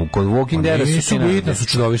bitna. Kod Walking Dead nisu bitne, su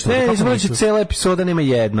čudovišta. Ne, znači cela epizoda nema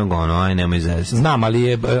jednog, nemoj izvesti. Znam, ali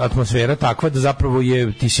je atmosfera takva da zapravo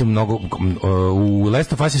ti si mnogo, u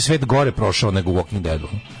Last of Us je svet gore prošao nego u Walking Deadu.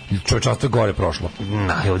 Čovječanstvo je gore prošlo.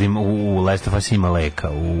 U Last of Us ima leka,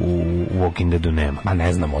 u Walking Deadu nema. Ma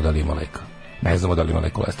ne znamo da li ima leka. Ne znamo da li ima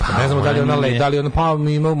leko lesta. Ne znamo da li ona lek, da li ona pa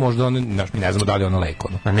ima možda ona, ne znamo da li ona leko.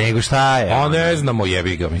 A nego šta je? A ne znamo,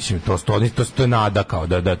 jebi ga, mislim, to je nada kao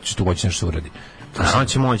da će tu moći nešto uradi. On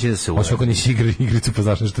će moći da se uradi. Osim ako nisi igricu, pa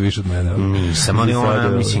znaš nešto više od mene. Nisam, ali ona,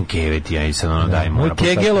 mislim, keveti, ja i sad ono daj mora.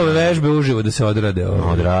 Kegelove vežbe uživo da se odrade.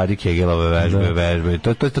 Odradi Kegelove vežbe.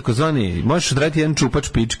 To je takozvani, možeš odraditi jedan čupač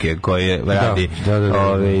pičke koji radi,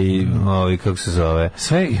 kako se zove.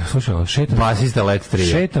 Sve, slušaj,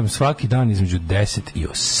 šetam svaki dan između 10 i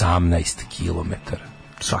 18 kilometara.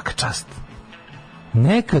 Svaka čast.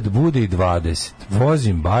 Nekad bude i 20.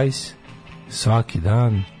 Vozim bajs svaki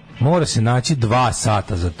dan. Mora se naći 2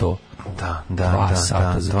 sata za to. Da. 2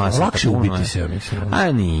 sata za to. Lakše ubiti se, ja mislim.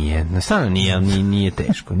 A nije, stvarno nije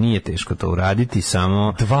teško. Nije teško to uraditi,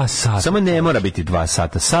 samo 2 sata. Samo ne mora biti 2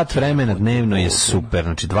 sata. Sat vremena dnevno je super.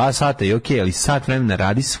 Znači 2 sata je okej, ali sat vremena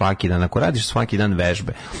radi svaki dan. Ako radiš svaki dan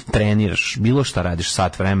vežbe, treniraš, bilo šta radiš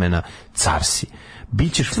sat vremena, car si.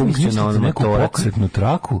 Bićeš funkcionalan neku pokretnu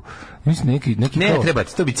traku. Mislim ne treba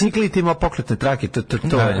ti to bicikli, ti ima pokretne trake, to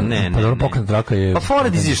ne. Pa dobro, pokretna traka je. Pa fora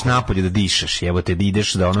da izađeš napolje da dišeš, jebote, da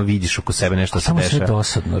ideš da ono vidiš oko sebe nešto se dešava. Samo sve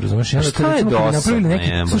dosadno, razumeš? Ja šta je dosadno?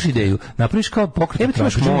 Slušaj ideju, napraviš kao pokretnu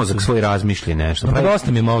traku. Imaš mozak svoj razmišlji nešto. Pa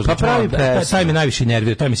dosta mi mozak. Pa pravi taj mi najviše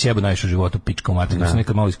nervira, taj mi sjeba najviše u životu, pička mater. Da sam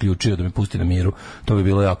nekad malo isključio da me pusti na miru. To bi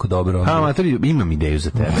bilo jako dobro. A mater, imam ideju za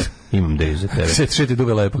tebe. Šeti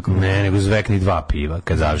duga lepa. Ne, nego zvekni 2 piva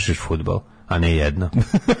kad završiš fudbal, a ne jedno.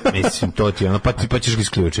 Mislim, to ti ono, pa ćeš ga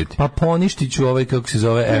isključiti. Pa poništit ću kako se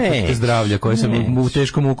zove, efekte zdravlja, koje sam u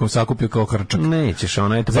teškom mukom sakupio kao hrčak. Nećeš,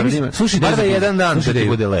 eto, slušaj, da jedan dan da ti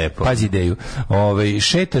bude lepo. Pazi ideju.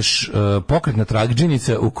 Šetaš pokretna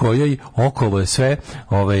trakdžinica u kojoj okolo je sve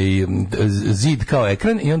zid kao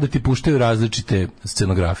ekran i onda ti puštaju različite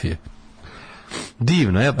scenografije.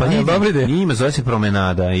 Divno, pa ima, zove se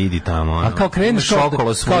promenada, idi tamo. A kao kreneš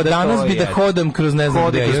kao danas bi da hodam kroz ne znam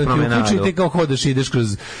gdje, i ti kao hodaš, ideš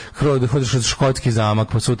kroz škotski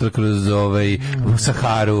zamak, pa sutra kroz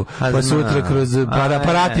Saharu, pa sutra kroz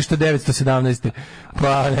paratište 917.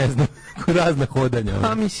 Pa ne znam, razna hodanja.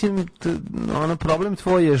 Pa mislim, problem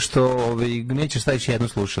tvoj je što nećeš staviti jednu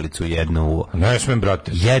slušalicu, jedno uvo. Ne smem,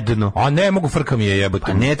 brate. Jedno. A ne mogu, frka mi je jebote.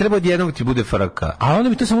 Pa ne treba od jednog ti bude frka. A onda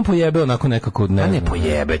bi to samo pojebeo onako nekako. Ne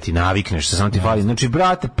pojebe ti, navikneš se, samo ti fali. Znači,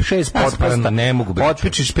 brate, 6 podcasta. Ne mogu biti.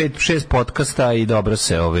 Otpičiš 6 podcasta i dobro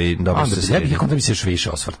se ja bih onda bi se još više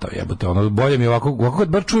osvrtao, jebote. Bolje mi ovako kad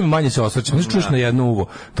bar čujem, manje se osvrćem. Ne čuješ na jedno uvo.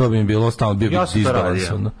 To bi mi bilo stalno bio disbalans.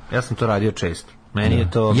 Ja sam to radio često. Meni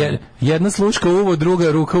je to... Jedna sluška u uvo,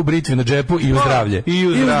 druga ruka u britvi na džepu i u zdravlje. I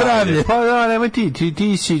u zdravlje. Pa da, nemoj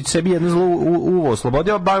ti si sebi jedno zlo uvo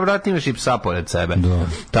oslobodio, bar vrat imaš i psa pored sebe. Da.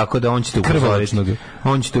 Tako da on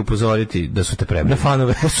će te upozoriti da su te prebili. Na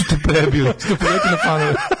fanove. Da su te prebili. Da su te prebili na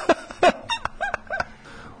fanove.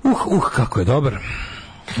 Kako je dobar.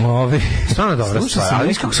 Stvarno dobra stvar.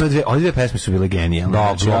 Ali kako su ove dve pesme su bile genijalne.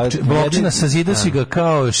 Da, Blokčina sazida si ga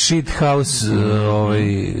kao shit house,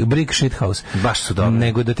 brick shit house. Baš su dobre.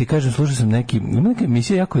 Nego da ti kažem, slušao sam neka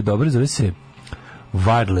emisija jako je dobra, zove se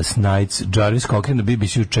Wireless Nights, Jarvis Cocker na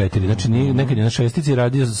BBC 4. Znači, nekad je na šestici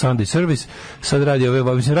radio Sunday Service, sad radi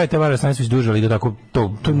radi te Wireless Nights već duže, ali da tako,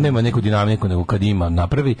 to nema neku dinamiku, nego kad ima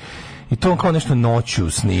napravi. I to on kao nešto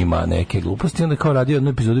noću snima neke gluposti. Onda kao radio jednu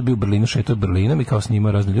epizodu, bio u Berlinu, šetao Berlinom i kao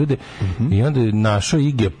snima razne ljude. I onda je našao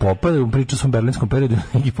Iggy Popa, pričao sam o berlinskom periodu,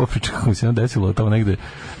 Iggy Pop priča kako se onda desilo tamo negde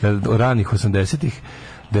ranih 80-ih,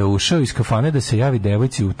 da je ušao iz kafane da se javi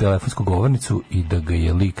devojci u telefonsku govornicu i da ga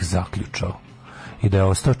je lik zaključao. I da je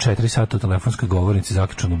ostao 4 sata u telefonskoj govornici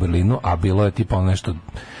zaključan u Berlinu, a bilo je tipa nešto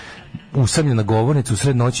usamljena govornica u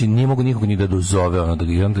sred noći, nije mogu nikog ni da dozove,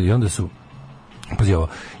 i onda su pazi ovo,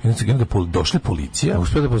 i onda došla policija.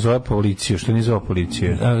 Uspio da pozove policiju, što nije zvao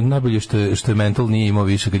policiju? Najbolje što je mental nije imao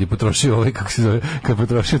više kad je potrošio kako se zove, kad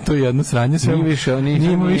potrošio to jedno sranje,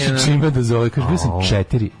 nije imao više čime da zove. Kaže, bio sam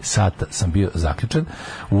 4 sata sam bio zaključan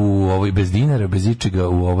u bez dinara, bez ičega,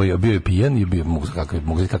 bio je pijan i bio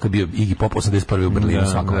kakav bio Iggy Pop 81. u Berlinu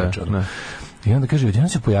svako večer. I onda kaže, odjednom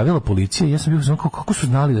se pojavila policija i ja sam bio kako su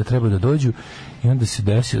znali da treba da dođu, i onda se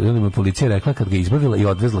desilo, onda mu je policija rekla kad ga izbavila i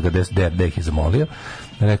odvezla ga da ih je zamolio,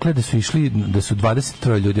 rekla da su išli, da su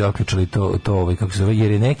 23 ljudi otključali to kako se zove,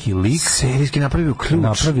 jer je neki lik serijski napravio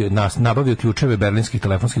ključ, nabavio ključeve berlinskih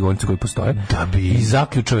telefonskih govornica koji postoje i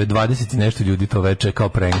zaključove 20 i nešto ljudi to veče kao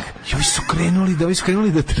prank. I ovi su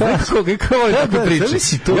krenuli da treba kako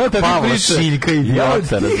priče. Ja tako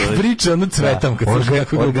priča ono cvetam kad se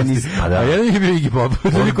kako organizam. A jedan je bio Iggy Pop,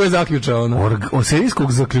 koji je zaključao ono.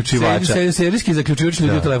 Serijskog zaključivača. Serijski zaključivač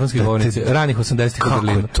ljudi u telefonske govornice. Ranih 80-ih u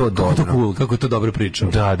Berlinu. Kako to dobro priča.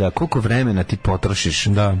 Da, koliko vremena ti potrošiš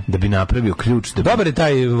da bi napravio ključ. Dobar je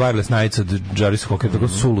taj Wireless Nights od Jarvis Cocker, tako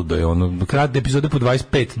suludo je ono. Kratke epizode po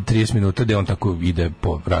 25-30 minuta gde on tako ide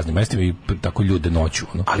po raznim mestima i tako ljude noću.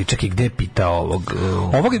 Ali čekaj, gde je pitao ovog?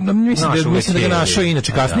 Mislim da ga našao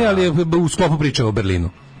inače kasnije, ali je u sklopu pričao o Berlinu.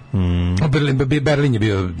 Berlin je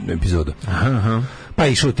bio epizoda. Pa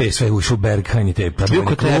išao te sve u Berghain i te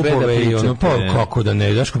klubove i ono, kako da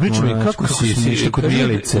ne, Daško, priča mi kako si išli kod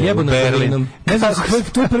Mijelice u Berlin. Ne znam,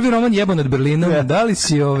 tvoj prvi roman Jebo nad Berlinom, da li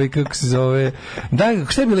si kako se zove,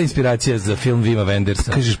 šta je bila inspiracija za film Wima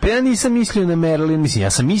Wendersa? Kažeš, pa ja nisam mislio na Berlin, mislim, ja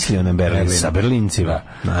sam mislio na Berlin sa Berlincima,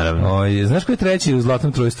 naravno. Znaš ko je treći u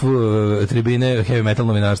zlatnom trojstvu tribine heavy metal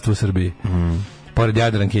novinarstva u Srbiji? Pored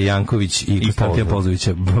Jadranke Janković i Konstantina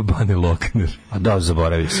Polzovića, Bane Lokner. A da,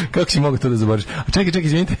 zaboravi se. Kako si mogu to da zaboraviš? A čekaj,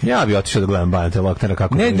 izvinite. Ja bi otišao da gledam Baneta Loknera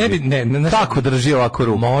kako kako drži ovako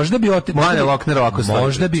ruku. Bane Lokner ovako stavi.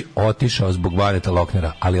 Možda bi otišao zbog Baneta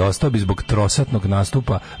Loknera, ali ostao bi zbog trosatnog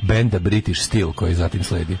nastupa benda British Steel koji zatim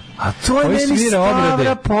sledi. A to je meni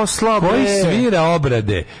stavlja posla. Koji svira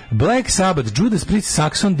obrade? Black Sabbath, Judas Priest,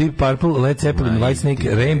 Saxon, Deep Purple, Led Zeppelin,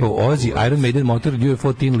 Whitesnake, Rainbow, Ozzy, Iron Maiden, Motorhead,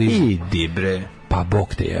 UFO, Tin Lizzy. Idi bre. Pa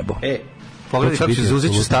Bog te jebo. Pogledaj kako će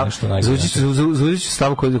zauzeću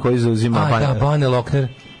stav koji zauzima Bane. Da, Bane Lokner.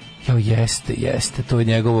 Jeste, to je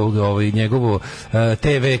njegovo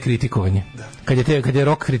TV kritikovanje. Kad je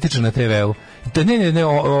rock kritičan na TV-u. Ne,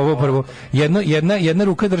 ovo prvo. Jedna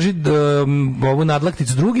ruka drži ovu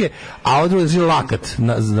nadlakticu druge, a ova druga drži lakat.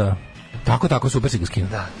 Tako, super si ga skinuo.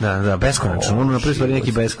 Da, beskonačno. Ono napravi stvari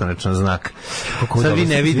neki beskonačan znak. Sad vi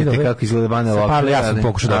ne vidite kako izgleda Bane Lokner. Ja sam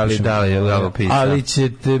pokušao da opišem. Ali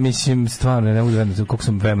ćete, mislim, stvarno, ne mogu da koliko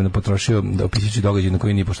sam vremena potrošio da opisujući događaj na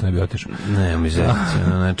koji nipošto ne bi otišao. Ne, mi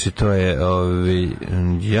znači, to je,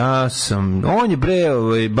 on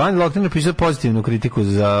je Bane Lokner napisao pozitivnu kritiku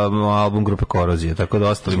za album grupe Korozija, tako da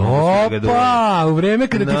ostali mogu ga dovoljiti. Opa, u vreme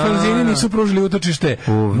kada ti fanzini nisu pružili utočište,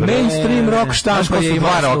 mainstream rock štampa je i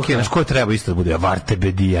Varok, treba isto da bude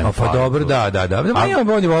Vartebedijan. Pa dobro, da. Ma ja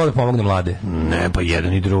bolje volao da pomogne mlade. Ne, pa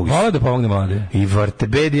jedan i drugi. Volao da pomogne mlade. I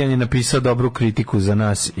Vartebedijan je napisao dobru kritiku za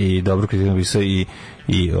nas i dobru kritiku napisao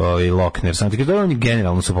i Lokner. Samo tako da oni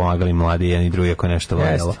generalno su pomagali mladi jedan i drugi ako nešto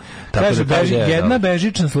valjalo. Kaže, jedna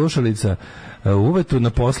bežična slušalica uvetu na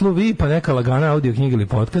poslu, vi pa neka lagana audio knjiga ili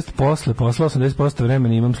podcast, posle posla 80%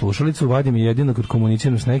 vremena imam slušalicu, vadim je jedino kad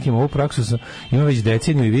komuniciram s nekim, ovu praksu imam već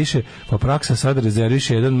deceniju i više, pa praksa sad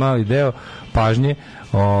rezerviše jedan mali deo pažnje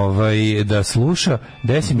da sluša,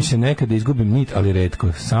 desi mi se nekad da izgubim nit, ali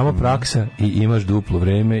retko, samo praksa i imaš duplo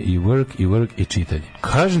vreme i work i čitanje.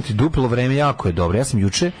 Kažem ti, duplo vreme jako je dobro, ja sam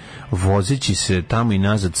juče vozeći se tamo i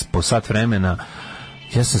nazad po sat vremena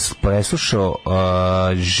Ja sam preslušao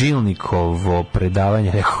Žilnikovo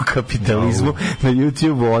predavanje o kapitalizmu na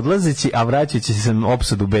YouTube odlazeći, a vraćajući se sam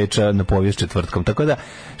opsadu Beča na povijest četvrtkom. Tako da,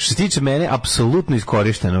 što se tiče mene, apsolutno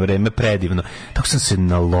iskorišteno vreme, predivno. Tako sam se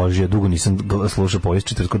naložio, dugo nisam slušao povijest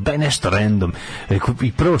četvrtkom. Daj nešto random. Rekao,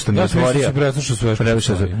 i prvo što mi je otvorio... Ja preslušao sve što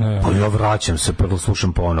stvari. Pa ja vraćam se, prvo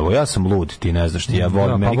slušam ponovo. Ja sam lud, ti ne znaš, ti ja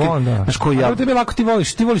volim. Znaš ko ja... Tebi lako, ti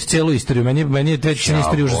voliš celu istoriju. Meni je treća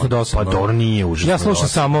istorija užasno dosadno. Pa dobro, nije užasno. Ja slušam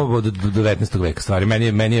samo od 19. veka stvari.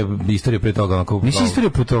 Meni je istorija pre toga onako... Nisi istorija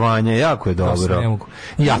putovanja, jako je dobro. Ne mogu.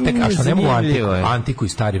 Ja tek, a što ne mogu antiku i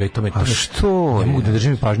stari vek, to me... A što? Ne mogu da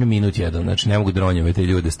držim pažnju minut jedan, znači ne mogu dronjeve te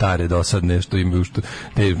ljude stare, dosadne, što imaju,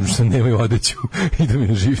 što nemaju odeću i da mi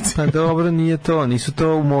na živci. Pa dobro, nije to, nisu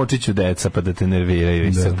to u Močiću deca, pa da te nerviraju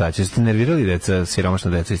i crtače. Jeste nervirali deca,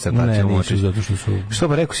 siromašna deca i crtače u Močiću? Ne, nisu, zato što su... Što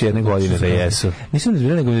pa rekao si jedne godine da jesu? Nisam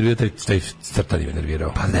nervirao, nego nervirao taj crtani me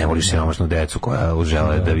nervirao. Pa ne voliš siromašnu decu koja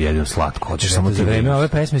žele da jedem slatko, hoćeš samo ti... Za vreme ove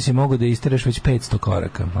pesme si mogu da istereš već 500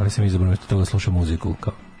 koraka, ali sam izabrao mesto toga slušam muziku.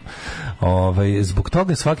 Zbog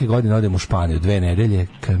toga svake godine odem u Španiju 2 nedelje,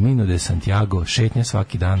 Camino de Santiago, šetnja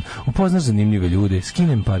svaki dan, upoznaš zanimljive ljude,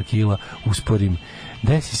 skinem par kila, usporim,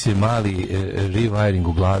 desi se mali rewiring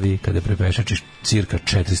u glavi kada prepešačiš cirka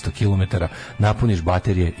 400 km, napuniš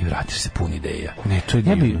baterije i vratiš se pun ideja. Ne, to je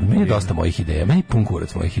divno. Meni je dosta mojih ideja, meni je pun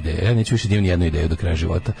kurac mojih ideja. Ja neću više da imam nijednu ideju do kraja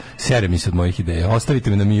života. Sere mi se od mojih ideja. Ostavite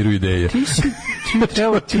me na miru ideje.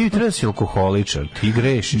 Ti treba si alkoholičar, ti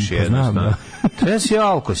grešiš jednostavno. Treba si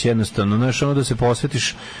alkos jednostavno, znaš, ono da se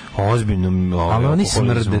posvetiš ozbiljnom ali oni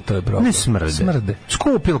smrde, to je problem. Ne smrde.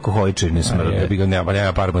 Skupi alkoholičari ne smrde. Ja bih ga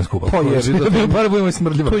nema par ban skupa. Pa je, par budemo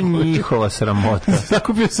smrdljiva. To je njihova sramota.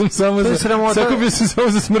 Sakupio sam samo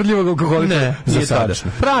za smrdljivog alkoholičara. Ne, nije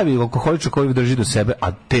tačno. Pravi alkoholičar koji drži do sebe,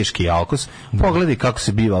 a teški je alkos, pogledaj kako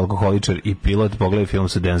se biva alkoholičar i pilot, pogledaj film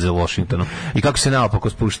sa Denzel Washingtonom i kako se naopako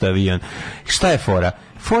spušta avion. Šta je fora?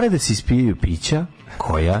 Fora je da se ispijaju pića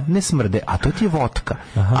koja ne smrde, a to ti je vodka.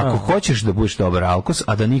 Aha. Ako hoćeš da budeš dobar alkos,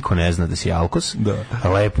 a da niko ne zna da si alkos,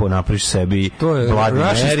 lepo napraviš sebi Bloody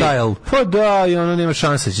Mary. Pa da, i ono nema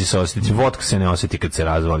šanse da će se osjetiti. Vodka se ne osjeti kad se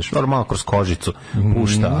razvališ. Normalno kroz kožicu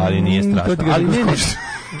pušta, ali nije strašno.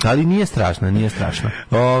 Ali nije strašno.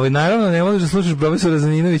 Naravno, ne voliš da slušaš profesora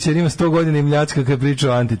Zaninovića jer ima 100 godina i Mljacka kad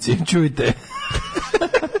priča o antici. Čujte.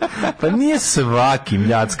 Pa nije svaki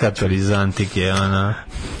Mljackator iz antike, ona...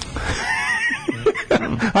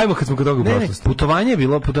 Ajmo kad smo kod toga u prošlosti.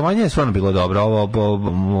 Putovanje je stvarno bilo dobro.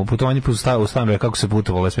 Ovo putovanje u stanu kako se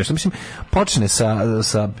putovalo je smiješno. Mislim, počne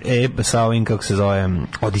sa ovim, kako se zove,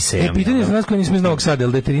 Odisejom. Pitanje je za nas koji nismo iz Novog Sada, je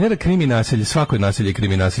li detelinara krimi naselje? Svako je naselje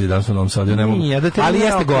krimi naselje danas u Novom Sadu. Ali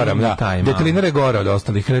jeste goram, da. Detelinara je gora od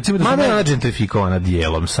ostalih. Mada je ona gentrifikovana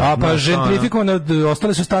dijelom. Pa gentrifikovana,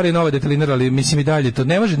 ostale su stare i nove detelinare, ali mislim i dalje to.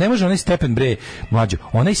 Ne može onaj stepen, bre, Mlađo,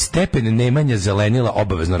 onaj stepen nemanja zelenila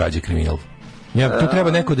obavezno rađe kriminal. Ja, tu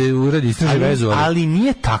treba neko da uradi istraži vezu. Ali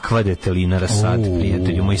nije takva detelinara sad,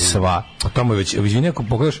 prijatelju moj, sva. A tamo je već, izvini, ako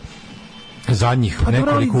pogledaš zadnjih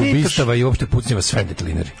nekoliko ubistava i uopšte pucnjeva sve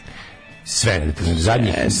detelinari. Sve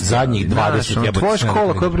detelinari. Zadnjih 20 jebote. Tvoja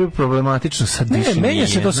škola koja je problematična sad više nije. Ne, menja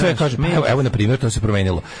se to sve, kažem. Evo, na primjer, to se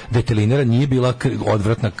promenilo. Detelinara nije bila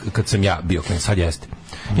odvratna kad sam ja bio, sad jeste.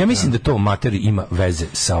 Ja mislim da to materi ima veze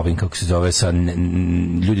sa ovim, kako se zove, sa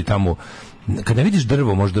ljudi tamo. Kad ne vidiš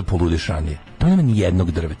drvo, možda poludiš ranije. To nema ni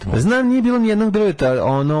jednog drveta. Znam, nije bilo ni jednog drveta,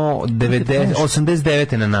 ono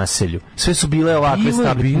 89. na naselju. Sve su bile ovakve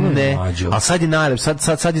stabilne, a sad je najlep,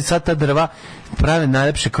 sad ta drva prave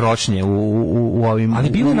najlepše krošnje u ovim. Ali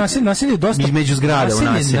bilo naselje dosta između zgrada u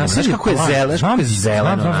naselju. Znaš kako je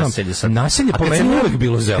zeleno naselje sad. Naselje po meni uvek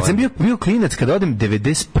bilo zeleno. Kad sam bio klinac, kada odem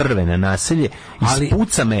 91. na naselje,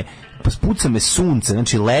 spuca me sunce,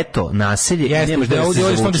 znači leto, naselje, nemaš gde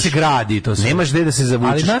da se gradi, to sve. Nemaš gde da se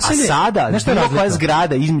zavučeš. A sada, bilo koja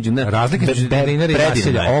zgrada između razlike između detelinara i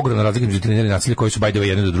naselja, ogromna razlika između detelinara i naselja koji su by the way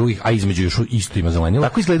jedni do drugih, a između još isto ima zelenila.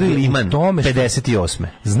 Tako izgleda i Liman 58.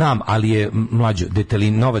 Znam, ali je Mlađo,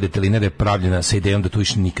 nova detelinara je pravljena sa idejom da tu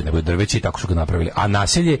više nikad ne bude drveće i tako su ga napravili. A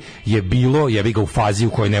naselje je bilo, jebi ga, u fazi u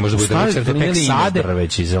kojoj ne može da bude drveće, to tek sade.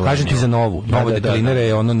 Kažem ti za nova detelinara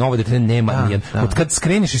je ono, nova detelinara nema nijedan. Od kad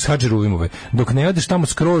skreniš iz Hadžeruvimove, dok ne odeš tamo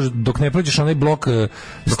skroz, dok ne prođeš onaj blok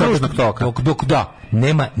skrožnog toka, dok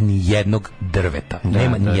nema ni jednog drveta.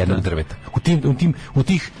 Nema ni jednog drveta. U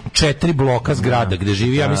tih 4 bloka zgrada gde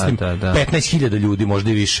živi, ja mislim, 15.000 ljudi,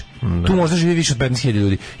 možda i više. Tu možda živi više od 15.000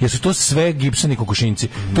 ljudi. Jer su to sve gipsani kokošinci.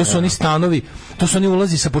 To su oni stanovi, to su oni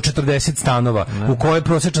ulazi sa po 40 stanova, u koje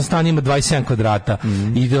prosječan stan ima 27 kvadrata.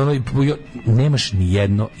 I nemaš ni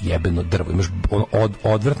jedno jebeno drvo. Imaš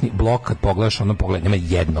odvratni blok, kad pogledaš, nema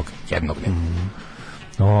jednog nema.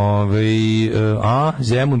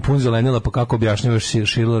 Zemun pun zelenila, pa kako objašnjavaš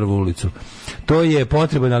Šilerovu ulicu? To je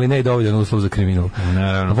potreban, ali ne i dovoljan uslov za kriminal.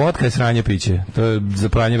 Vodka je sranje piće, to je za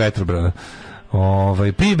pranje vetrobrana.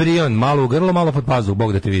 Pi Brion, malo u grlo, malo pod pazu,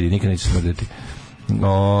 Bog da te vidi, nikad neće smrditi.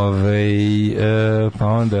 Pa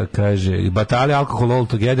onda kaže batali alkohol all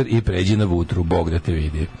together i pređi na vutru, Bog da te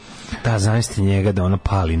vidi. Da, zamislite njega da ona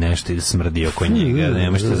pali nešto i da smrdi oko njega, da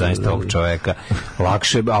ne možete zamisliti ovog čoveka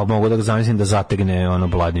lakše, ali mogu da ga zamislim da zategne ono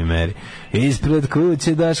Bladnji Meri. Ispred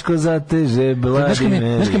kuće Daško zateže Bladnji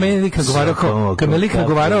Meri. Znaš kad meni lik nagovarao, kad me lik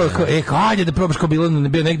nagovarao, ajde da probaš, kao bilo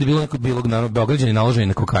negde bilo Beograđani naloženi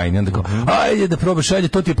na kokain, onda kao, ajde da probaš, ajde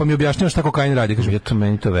to ti, pa mi objašnjavaš šta kokain radi. Kažem,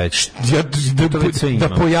 meni to već. Da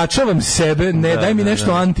pojačavam sebe, ne, daj mi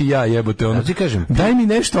nešto anti-ja, jebote ono. Daj mi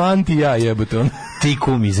nešto anti-ja, jebote ono. Ti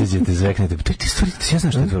kum izađete, zveknete. Ti stvari, ja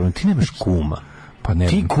znam šta je to, ti nemaš kuma. Pa ne,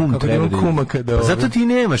 ti kum treba da kuma kada... Pa zato ti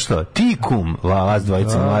nemaš to. Ti kum, vas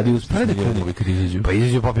dvojica mladi uspjeli. Kumovi kad izađu. Pa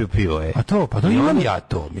izađu popiju pivo, A to, pa imam ja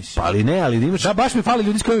to, mislim. Pa ali ne, ali imaš... Da, baš mi fali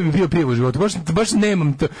ljudi s kojima bi pio pivo u životu. Baš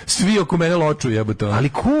nemam to. Svi oko mene loču, jebote. Ali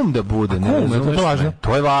kum da bude, ne razumeš. To važno.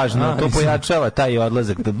 To je važno, to pojačava taj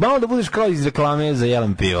odlazak. Malo da budeš kao iz reklame za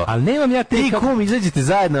jedan pivo. Ali nemam ja te... Ti kum, izađete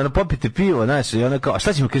zajedno, popite pivo, znaš, i ona kao,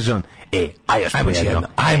 šta će mu kaže on?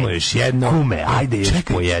 Ajmo još jedno. Kume, ajde još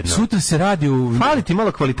po jedno. Sutra se radi u... Fali ti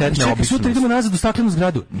malo kvalitetne običnosti. Sutra idemo nazad u staklenu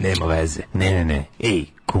zgradu. Nema veze. Ne. Ej,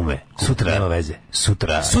 kume, sutra nema veze.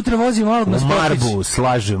 Sutra vozi malog na sportić. U Marbu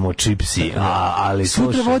slažemo čipsi, ali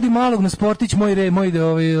sutra vodi malog na sportić,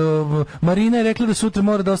 Marina je rekla da sutra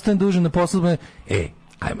mora da ostane duže na poslu.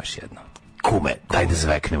 Ajmaš jedno. Kume, daj da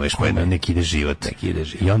zveknemo još jedno, neki ide život.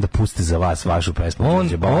 I onda puste za vas vašu pesmu. On,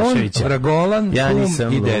 Vragolan,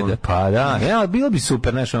 kum i deda. Pa da, bilo bi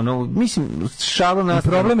super, znaš, ono, mislim, šalo nas...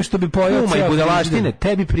 Problem je što bi pojao kuma i budalaštine,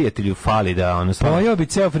 tebi prijatelju fali da ono... Pojao bi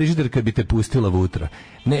ceo frižider kad bi te pustila vutra.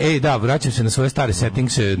 Ne, vraćam se na svoje stare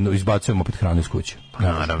settingse, izbacujem opet hranu iz kuće.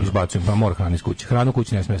 Naravno. Izbacujem, pa mora hranu iz kuće. Hranu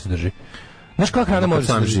kuće ne smije se drži. Znaš kako hrana može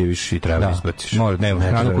sam živiš i treba izbaciš.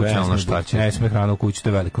 Hranu kući ne smije hranu kući, to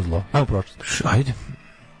je veliko zlo. Ajmo prošlost. Ajde.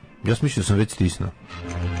 Ja sam mislio da sam već stisnuo.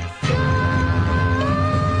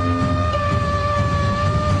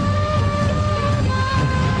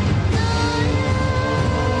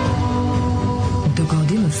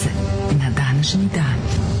 Dogodilo se na današnji dan.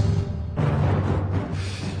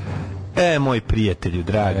 Moj prijatelju,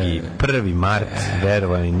 dragi, 1. mart,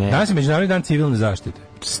 verovani ne. Danas je Međunarodni dan civilne zaštite.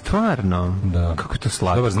 Stvarno? Da. Kako je to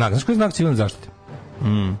slatko? Dobar znak. Znaš koji je znak civilne zaštite?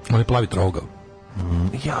 On je plavi trougao.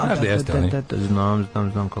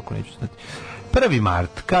 Znam kako neću znati. 1.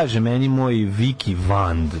 mart, kaže meni moj Viki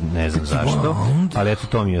Vand, ne znam zašto, ali eto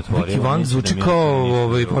to mi je otvorio. Viki Vand zvuči kao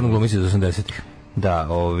porno glumice iz 80-ih. Da,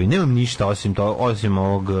 nemam ništa osim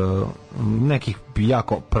ovog nekih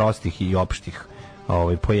jako prostih i opštih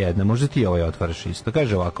po jedna. Možda ti otvaraš isto.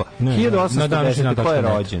 Kaže ovako, 1810. ko je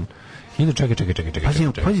rođen? Čekaj.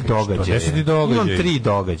 Pazi događaje. Imam 3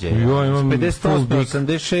 događaje. Imam 58,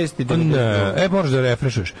 86 i 90. Moraš da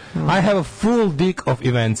refreshuješ. I have a full dick of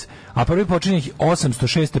events. A prvi počinje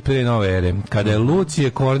 806. prije nove ere, kada je Lucije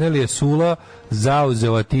Kornelije Sula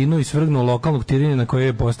zauzeo Atinu i svrgnuo lokalnog tiranja na koje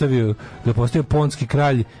je postavio ponski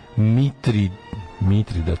kralj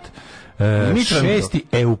Mitridat. Šesti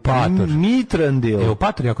Eupator.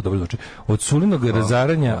 Eupator jako dobro zvuči. Od Sulinog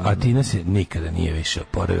razaranja Atina se nikada nije više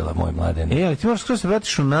oporavila, moj mladen. Ali ti moraš skoro se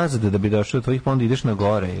vratiš unazad da bi došao do tvojih, pa onda ideš na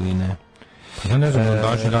gore ili ne? Ja ne znam,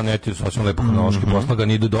 današnji dan je sasvim lepo hronološki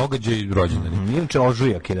poslagan, idu događaj i rođendani. Inače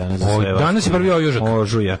ožujak je danas za sve. Danas je prvi ojužak.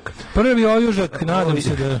 Prvi ojužak, nadam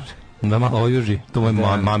se da malo ojuži. To je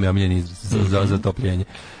mami omiljen izraz za zatopljenje.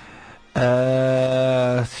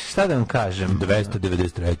 Šta da vam kažem?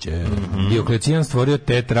 293. Dioklecijan stvorio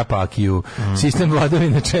tetrapakiju, sistem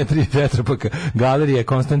vladavine 4 tetrapaka, galerije,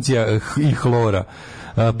 Konstancija i Hlora.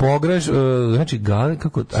 Pogreš, znači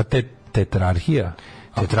tetrarhija.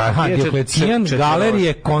 Dioklecijan,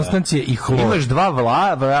 galerije, Konstancije i Hlor. Imaš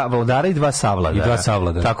 2 vladara i 2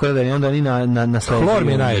 savladara. Tako da onda oni na sledu. Hlor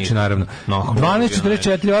mi je najjači, naravno.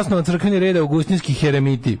 1244 osnova crkveni red augustinski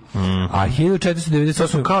heremiti. A 1498... To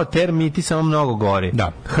su kao termiti, samo mnogo gori.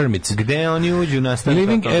 Da, hermits. Gde oni uđu na stavljaju?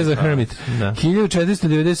 Living as a hermit.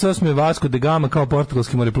 1498. Vasco da Gama kao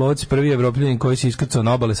portugalski moreplovac, prvi evropljanin koji se iskrcao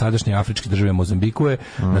na obale sadašnje afričke države Mozambikue,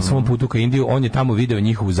 na svom putu ka Indiju. On je tamo video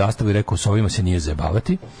njihovu zastavu i rekao, s ovima se nije zajebavati.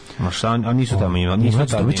 Ma šta, a nisu tamo imali.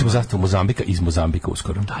 Mi ćemo zastavu Mozambika iz Mozambika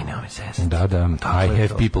uskoro. Daj, nemoj se. Da, I have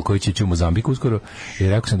people koji će u Mozambiku uskoro. I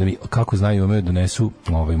rekao sam da mi, kako znaju, umeju donesu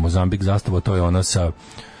Mozambik zastavu, to je ona sa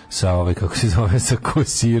sa kako se zove, sa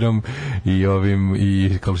kosirom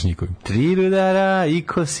i kalušnjikovim. 3 rudara i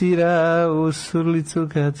kosira u surlicu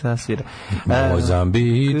kad zasvira.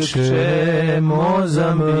 Mozambiče.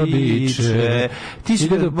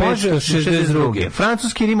 1562.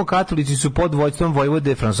 Francuski rimokatolici su pod vođstvom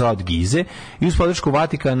vojvode François od Gize i uz podršku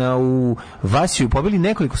Vatikana u Vasiju pobili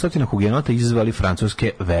nekoliko stotina hugenota i izazvali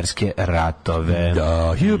francuske verske ratove.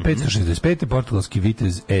 Da, 1565. portugalski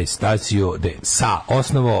vitez Estácio de Sá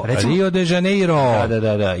osnovo Rio de Janeiro.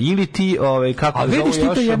 Da. Ili ti, kako zovu još,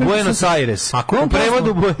 Buenos Aires. U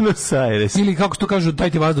prevodu Buenos Aires. Ili kako to kažu, taj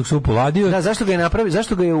ti vazduh se upoladio. Da, zašto ga je napravio?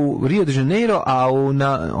 Zašto ga je u Rio de Janeiro, a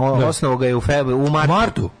osnovo ga je u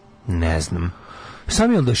martu? Ne znam.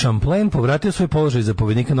 Samuel de Champlain povratio svoj položaj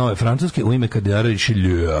zapovjednika Nove Francuske u ime kardinala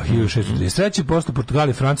Richelieu. 1633. Posto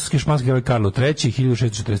Portugali francuski španski heroj Karlo III.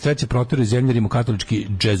 1643. proterao iz zemlje rimokatolički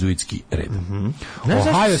džezuitski red.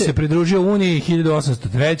 Ohio se pridružio Uniji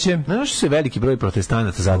 1803. Znaš što se veliki broj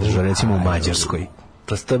protestanata zadržao recimo u Mađarskoj?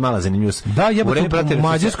 To je mala zanimljivost. Da, u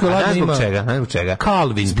Mađarskoj ladno ima... Znaš zbog čega?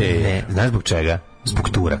 Calvin Day. Ne, znaš zbog čega? Zbog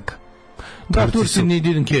Turaka. Da, Turci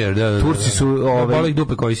didn't care. Da. Turci su boli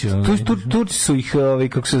dupe koji su. Turci su ih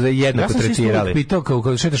kako se zove jednako tretirali. Ja sam pitao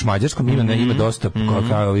kao šetaš Mađarskom ima dosta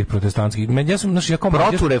kao ovih protestantskih. Ja sam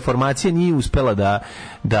protureformacija nije uspela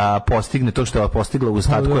da postigne to što je postigla u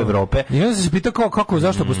ostatku Evrope. Ja sam se pitao kako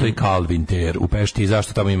zašto postoji Calvin Ter u Pešti i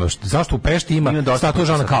zašto u Pešti ima statu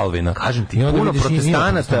Žana Calvina. Kažem ti, puno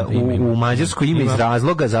protestanata u Mađarskoj ima iz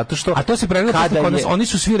razloga zato što a to se pregleda kod nas, oni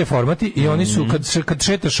su svi reformati i oni su kad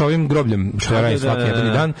šetaš ovim grobljem što je svaki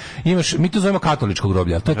jedan dan, mi to zovemo katoličko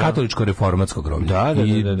groblje, ali to je katoličko-reformatsko groblje.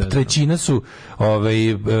 I trećina su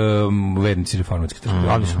vernici reformatski,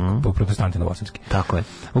 ali su protestanti novosadski. Tako je.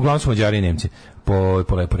 Uglavnom su Mađari i Nemci.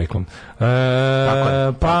 Po lepo reklom.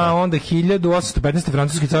 Pa onda 1815.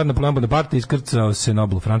 francuski car Napoleon Bonaparte iskrcao se na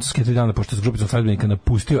oblu Francuske 3 dana pošto je s grupicom sledbenika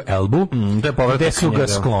napustio Elbu, gde su ga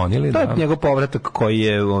sklonili. To je njegov povratak koji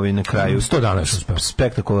je na kraju 100 dana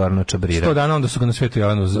spektakularno čabrirao. 100 dana onda su ga na Svetu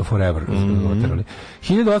Jelenu za forever oterali.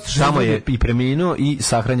 1860. Samo je i preminuo i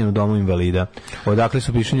sahranjen u domu invalida. Odakle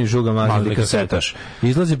su pišanje žuga Magli Kasetaš.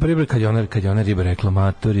 Izlazi prvi kad je ona riba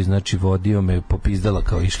reklamatori, znači vodio me popizdala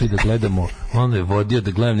kao išli da gledamo. On je vodio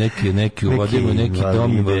da gledam neki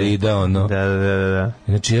dom invalida, ono. Da.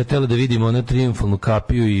 Znači ja tela da vidim ono triumfalnu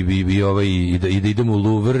kapiju i da idem u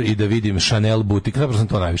Louvre i da vidim Chanel butik, zapravo sam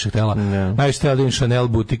to najviše htjela. Najviše htjela da vidim Chanel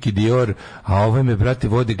butik i Dior, a ovaj me, brate,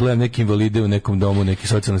 vodi, gledam neke invalide u nekom domu, neki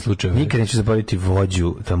socijalni slučaj. Nikad neću zaboraviti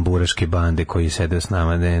vođu tamburaške bande koji je sedeo s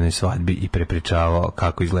nama na jednoj svadbi i prepričavao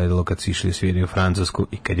kako izgledalo kad su išli svirati u Francusku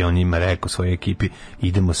i kad je on njima rekao svojoj ekipi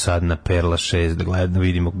idemo sad na Perla 6 da gledamo,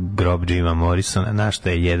 vidimo grob Jima Morrisona, na što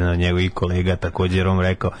je jedan od njegovih kolega također on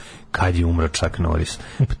rekao kad je umro Chuck Norris.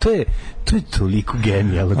 Pa to je toliko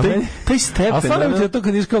genijalno. Taj stepen. A stvarno ti je to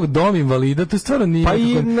kad iš kao dom invalida, to stvarno nije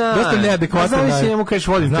dosta neadekvatno. Pa znaš njemu kažeš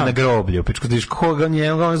vodim te na groblju, pičko ti iš koga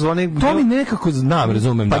njega zvoni. To mi nekako znam,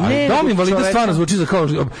 razumem. Pa dom invalida stvarno zvuči za kao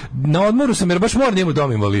na odmoru sam jer baš moram da imam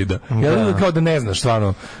dom invalida. Ja kao da ne znaš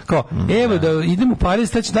stvarno. Kao evo da idemo u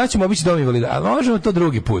Pariz, da ćemo obići dom invalida. A možemo to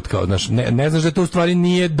drugi put kao znaš, ne znaš da to u stvari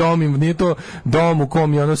nije nije to dom u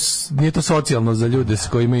kom je ono, nije to socijalno za ljude s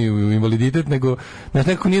koji imaju invaliditet, nego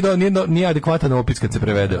nekako nije adekvatan opis kad se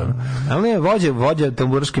prevede. Ali ne, vođa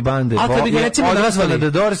tamburaške bande. A kad bi ga recimo nazvali The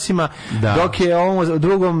Doorsima, dok je ovom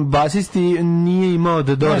drugom basisti nije imao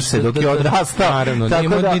The Doorse, dok je odrastao. Naravno, nije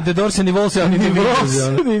imao ni The Doorse, ni Volse, ni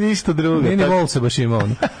Volse, ni ništa drugo. Ni Volse baš imao.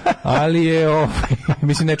 Ali je,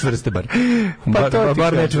 mislim, nečvrste bar.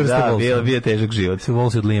 Bar nečvrste Volse. Da, bio težak život.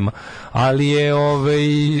 Volse od Lima. Ali je,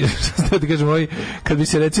 što da kažem, kad bi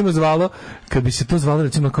se recimo zvalo,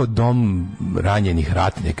 recimo kao dom ranjenih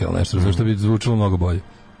ratnika ili nešto, zato što bi zvučalo mnogo bolje.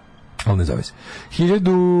 Ali ne zove se.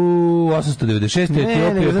 1896.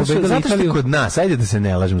 Etiopija pobedila Italiju. Zato što kod nas, ajde da se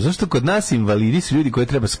ne lažemo, zašto kod nas invalidi su ljudi koje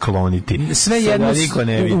treba skloniti. Sve jedno,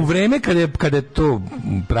 u vreme kada je to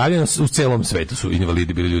pravljeno, u celom svetu su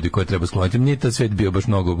invalidi bili ljudi koje treba skloniti. Nije ta svet bio baš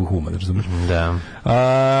mnogo human, razumiješ? Da.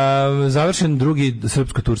 Završen drugi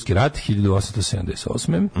srpsko-turski rat,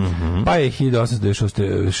 1878. Pa je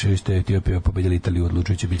 1896. Etiopija pobedila Italiju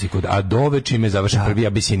odlučujući bici kod Adove, čime je završen prvi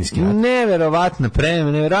abisinijski rat. Neverovatno,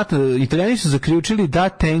 Italijani su zaključili da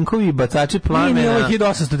tenkovi i bacači plamena... Nije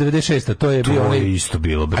 1896. To je isto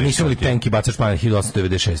bilo. A nisu imali tenki i bacač plamena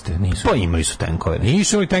 1896. Nisu. Pa imali su tenkove.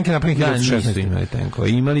 Nisu imali tenke napravljeni 1816. Nisu imali tenkove.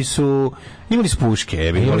 Imali su puške.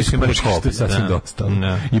 Imali su kopi. Sasvim dosta.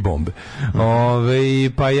 I bombe.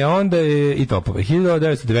 Pa je onda i topove.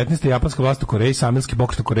 1919. japanska vlast u Koreji, samirski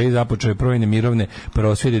pokret u Koreji započeo je brojne mirovne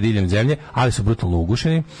prosvjede diljem zemlje, ali su brutalno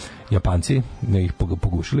ugušeni. Japanci, ne ih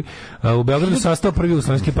pogušili. U Beogradu sastao prvi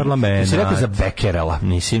jugoslovenski parlament. Si rekao za Bekerela,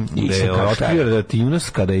 nisi? Da je otkrio radioaktivnost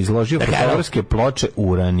kada je izložio fotografske ploče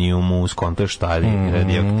uranijumu uz konto šta je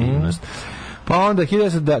radioaktivnost. Pa onda,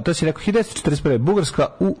 to si rekao, 1941. Bugarska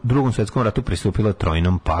u Drugom svjetskom ratu pristupila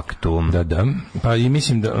Trojnom paktu. Da. Pa i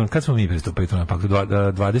mislim da, kad smo mi pristupili Trojnom paktu?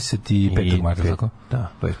 25. marta, tako?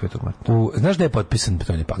 Da, 25. marta. Znaš da je potpisan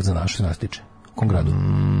Trojni pakt za našu nastiče? U kom gradu?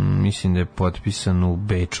 Mislim da je potpisan u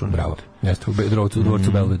Beču. Bravo. Jeste, u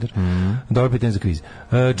dvorcu Belvedere. Dobro pitanje za kviz.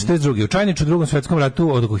 42. U Čajniču u Drugom svjetskom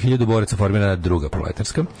ratu od oko 1000 boraca formirana druga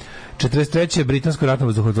proletarska. 43. Britansko ratno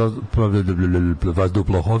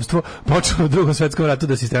vazduhoplovstvo počelo u Drugom svjetskom ratu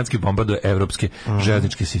da sistematski bombarduje evropske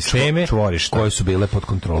železničke sisteme koje su bile pod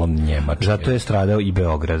kontrolom Njemačke. Zato je stradao i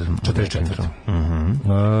Beograd. 44.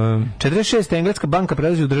 46. Engleska banka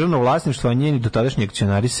prelazi u državno vlasništvo, a njeni dotadašnji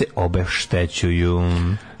akcionari se obeštećuju.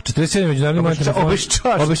 47. međunarodni monetarni fond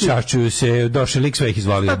obeščašćuju se, došli lik sve ih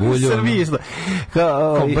izvalio bulju.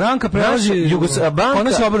 Kao banka prelazi,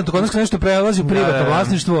 ona se obrnuto, kod nas nešto prelazi u privatno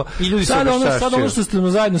vlasništvo. Sad ono što ste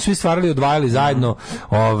zajedno svi stvarali, odvajali zajedno,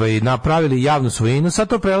 napravili javnu svojinu, sad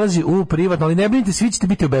to prelazi u privatno, ali ne brinite, svi ćete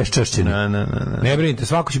biti obeščašćeni. Ne brinite,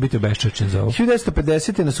 svako će biti obeščašćen za ovo.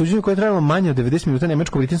 1950. na suđenju koje je trajalo manje od 90 minuta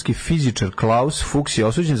nemačko-britanski fizičar Klaus Fuchs je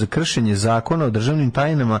osuđen za kršenje zakona o državnim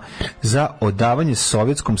tajnama za odavanje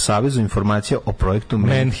Sovjetskom savezu informacija o projektu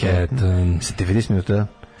Manhattan. 90 minuta.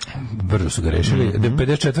 Brzo su ga rešili.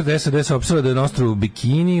 54. SREDA se opsala da je na ostrvu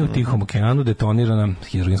Bikini u Tihom okeanu detonirana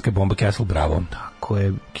hidrogenska bomba Castle Bravo. Tako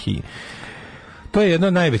je. To je jedna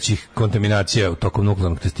od najvećih kontaminacija u tokom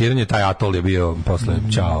nuklearnog testiranja. Taj atol je bio posle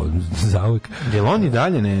ćao zauvek. Je li on i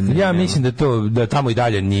dalje ja mislim da tamo i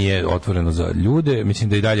dalje nije otvoreno za ljude. Mislim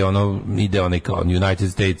da i dalje ide onaj kao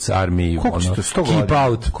United States Army keep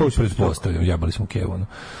out. Koliko se pretpostavljam, jabali smo Kevu.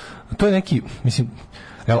 To je neki, mislim,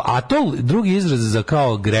 atol, drugi izraz za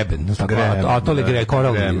kao greben. Atol je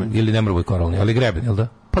koralni, ili ne mora biti koralni, ali greben, jel da?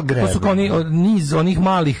 Pa greben. To su kao niz onih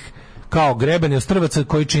malih kao grebeni ostrvaca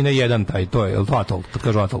koji čine jedan taj, to je atol, kad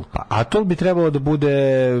kažu atol. Pa atol bi trebalo da bude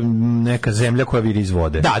neka zemlja koja viri iz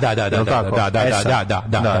vode. Da.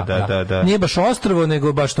 Nije baš ostrvo,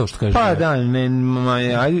 nego baš to što kaže. Pa da,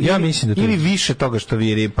 ja mislim da ili više toga što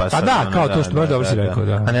viri, pa sad. Pa da, kao to što baš dobro si rekao,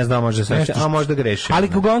 da. A ne znam, možda se, a možda grešim. Ali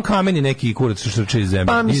uglavnom kameni neki kurac što trče iz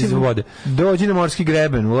zemlje, iz vode. Dođi na morski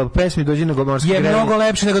greben, u pesmi dođi na morski greben. Je mnogo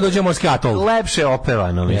lepše nego dođe morski atol. Lepše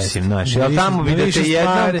opevano, mislim, znaš. Tamo bi da te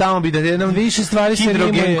jednom, tamo bi da jednom više stvari se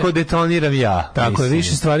hidrogen ko detoniram ja. Tako je,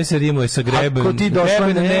 više stvari se rimuje sa greben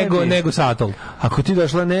nego sa atol. Ako ti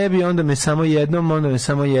došla nebi, onda me samo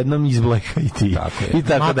jednom izbleka i ti. I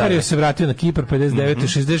tako Makario se vratio na Kipar 59.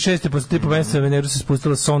 66. Posle 3 meseca na Veneru se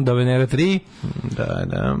spustila sonda Venera 3.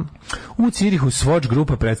 Da. U Cirihu Swatch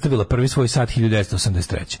grupa predstavila prvi svoj sat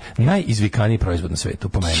 1983. Najizvikaniji proizvod na svetu,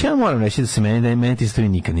 po meni. Ja moram reći da se meni ti stvari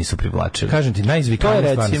nikad nisu privlačili. Kažem ti,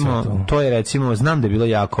 najizvikaniji stvar na svetu. To je recimo, znam da je bilo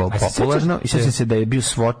jako popularno i sjećam se da je bio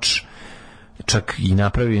Swatch čak i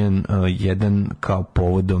napravljen jedan kao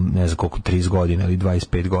povodom, ne znam koliko, 30 godina ili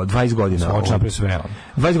 25 godina, 20 godina. Swatch napravio sve.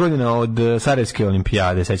 20 godina od Sarajevske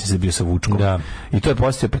olimpijade, sećam se da bio sa Vučkom. Da. I to je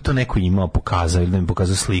postavio, pa to neko imao, pokazao ili da mi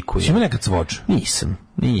pokazao sliku. Ima nekad Swatch?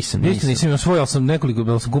 Nisam imao svoj, ali sam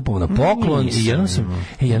nekoliko sam kupovao na poklon i jednom sam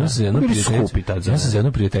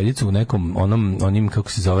jednu prijateljicu u nekom onim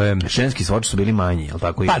kako se zove, ženski Swatch su bili manji, al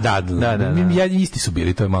tako? Pa da. Ja isti su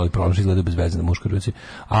bili, to je malo problem, što izgleda bez veze na muškoj ruci.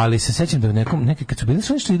 Ali se sećam da neke kad su bili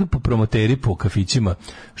nešto idu po promoteri po kafićima,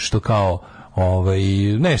 što kao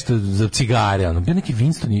nešto za cigare, bio neki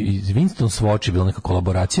Winston Swatch je bila neka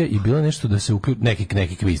kolaboracija i bilo nešto da se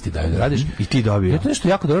neki kviz ti daju da radiš i ti dobio. Je to nešto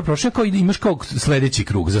jako dobro prošlo, kao imaš kao sledeći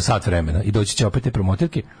krug za sat vremena i doći će opet te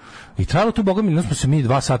promoterke. I trajalo to, boga mi, smo se mi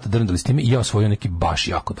 2 sata drndali s time i ja osvojio neki baš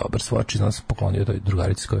jako dobar Swatch, znam sam poklonio toj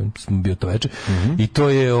drugarici s kojom sam bio to veče. I to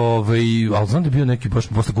je, ali znam da je bio neki, baš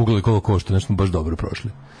posle googlali koliko košta, nešto baš dobro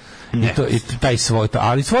prošli. I taj svoj,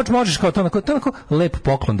 ali Swatch možeš kao to onako lep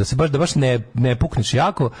poklon, da baš ne pukneš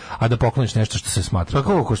jako, a da pokloniš nešto što se smatra. Pa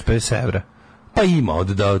koliko košta 50 evra? Pa ima od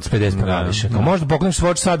 50 pa naviše. Možda pokloniš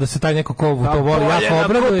Swatch sad da se taj neko ko to voli jako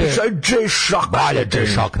obraduje.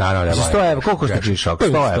 G-Shock, naravno. 100 evra, koliko košta G-Shock?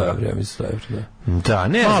 100 evra. Ja mislim 100 evra, da,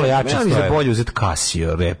 ne, malo jače, ja mislim da bolje uzeti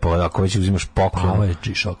Casio repo, ako već uzimaš poklon. Ovo je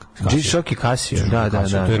G-Shock. G-Shock i Casio, da.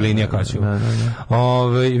 To je linija Casio.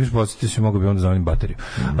 I viš podsjetiti se, mogu bi onda zameniti bateriju.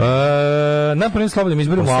 Na prvim slobodnim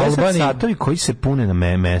izborima u Albaniji. Satovi koji se pune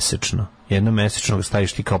na mesečno. Jedno mesečno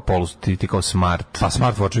staviš ti kao ti kao smart. Pa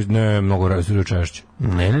smartwatch ne mnogo češće.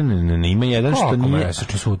 Ne, ima jedan što nije.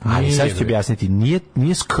 Ali sad ću objasniti,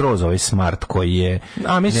 nije skroz ovaj smart koji je,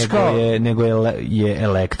 nego je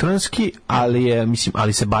elektronski, ali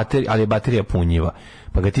ali je baterija punjiva.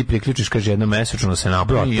 Pa ga ti priključiš, kaže, jednom mesečno se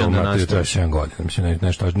napuni i onda nastaviš. 7 godina. Mislim, ne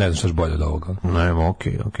znam šta je bolje od ovoga. Ne,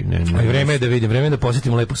 okej. A vreme je da vidim, vreme je da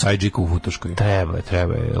posjetimo lepu Sajđiku u Futoškoj. Treba je.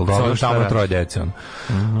 Tamo 3 dece.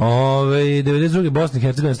 92. Bosna i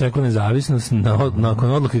Hercegovina stekla nezavisnost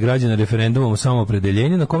nakon odluke građana referendumom o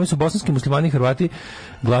samoopredeljenju, na kome su bosanski muslimani i Hrvati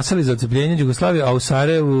glasali za odcepljenje Jugoslavije, a u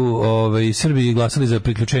Sarajevu i Srbiji glasali za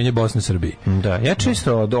priključenje Bosne Srbiji. Da, ja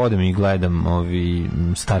često odem i gledam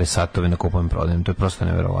stare satove na kupujem prodajem, to je prosto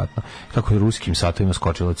neverovatno. Kako je ruskim satovima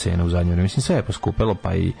skočila cena u zadnje vreme. Mislim, sve je poskupelo,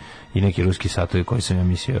 pa i neki ruski satovi koji sam ja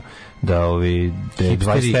mislio da je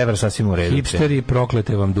 20 evra sasvim u redu. Hipsteri,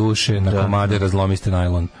 proklete vam duše, na komade razlomiste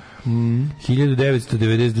najlon.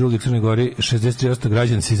 1992. u Crnoj Gori 63%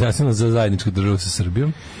 građana se izjasnilo za zajedničku državu sa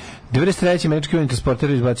Srbijom. 93. američki vojni transporter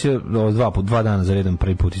izbacio 2 dana za redom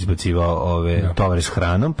prvi put izbacivao tovare s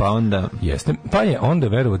hranom, pa onda... Jeste, pa je onda,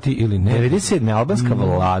 verovati ili ne... 97. albanska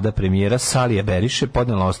vlada premijera Salija Beriše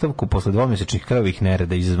podnela ostavku posle 2-mesečnih krvavih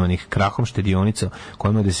nereda izazvanih krahom štedionica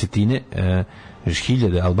kojima desetine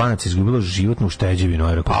hiljade Albanaca izgubilo životnu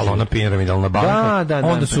ušteđevinu. Palo ona piramidalna banka. Da,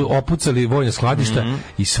 onda su opucali vojne skladišta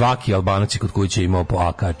i svaki Albanac kod kuće imao po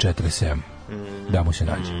AK-47. Da mu se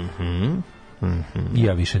nađe.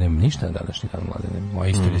 Ja više nemam ništa na današnji dan, Mladene. Moja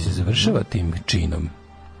istorija se završava tim činom.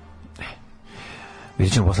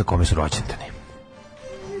 Vidjet ćemo posle kome su rođendani.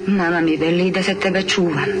 Mama mi veli da se tebe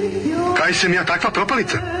čuvam. Kaj sam ja takva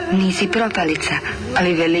propalica? Nisi propalica,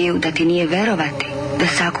 ali veliju da ti nije verovati, da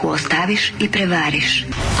saku ostaviš i prevariš.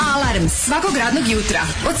 Alarm svakog radnog jutra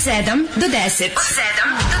od 7 do 10. Od 7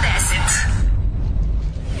 do 10.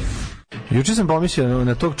 Juče sam pomislio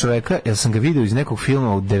na tog čoveka, jer sam ga vidio iz nekog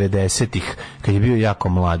filma u 90-ih, kad je bio jako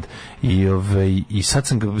mlad. I sad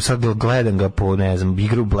gledam ga po, ne znam,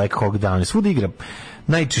 igru Black Hawk Down. Svud igra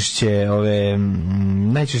najčešće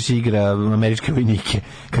igra američke vojnike.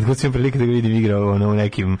 Kad god sam prilike da ga vidim igra u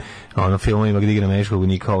nekim filmovima gdje igra američkog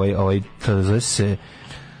vojnika, zove se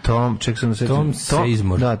Tom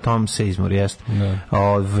Sizemore. Da, Tom Sizemore, jeste.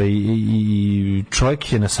 I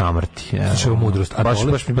čovjek je na samrti. Slušao mudrost.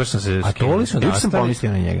 Baš sam se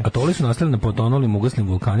pomislio na njega. Atoli su nastali na potonulim ugasnim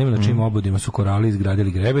vulkanima, na čijim obodima su korali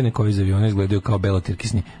izgradili grebene koji iz aviona izgledaju kao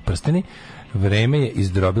belotirkisni prsteni. Vreme je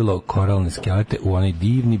izdrobilo koralne skelete u onaj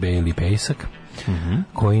divni beli pesak,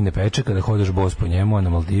 koji ne peče kada hodaš bos po njemu, a na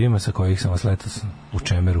Maldivima sa kojih sam vas letos u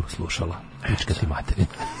čemeru slušala. Pička ti materina.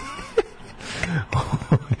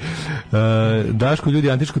 Daško,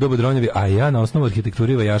 ljudi antičko doba dronjevi, a ja na osnovu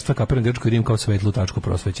arhitekture i vajarstva kapiram grčku i Rim kao svetlu tačku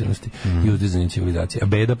prosvećenosti i uzdizanje civilizacije. A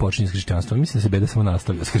beda počinje s hrišćanstvom. Mislim da se beda samo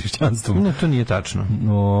nastavlja s hrišćanstvom. Ne, to nije tačno.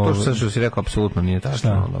 To što si rekao apsolutno nije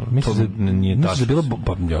tačno. Mislim da nije tačno.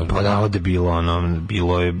 Pa da, ovde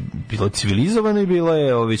bilo je civilizovano i bilo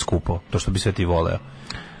je skupo. To što bi sve ti voleo.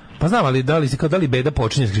 Pa znam, ali da li beda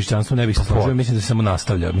počinje s hrišćanstvom, ne bih se složio, mislim da se samo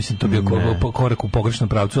nastavlja. Mislim, to bi bio korak u pogrešnom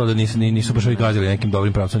pravcu, ali da nisu baš gazili nekim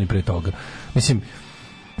dobrim pravcom ni pre toga. Mislim,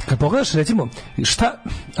 kad pogledaš, recimo,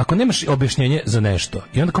 ako nemaš objašnjenje za nešto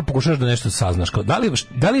i onda kao pokušaš da nešto saznaš,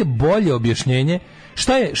 da li je bolje objašnjenje,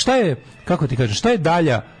 šta je, kako ti kažem, šta je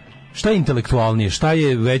dalja, šta je intelektualnije, šta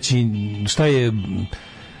je veći, šta je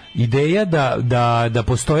ideja da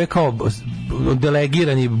postoje kao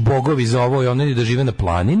delegirani bogovi za ovo i oni da žive na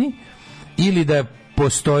planini, ili da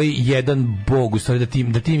postoji jedan bog, u stvari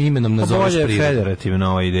da tim imenom nazoveš prirodu. Bolje je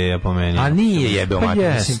federativna ova ideja po meni. A nije jebe o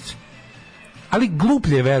mater. Ali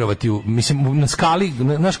gluplje je verovati na skali,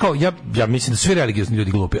 znaš kao, ja mislim da svi religiozni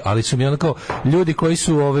ljudi glupi, ali su mi onako ljudi koji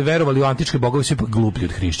su verovali u antičke bogove su ipak gluplji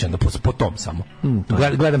od hrišćana, po tom samo.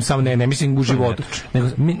 Gledam samo, ne mislim u životu. Nego,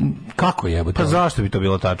 kako jebote? Pa zašto bi to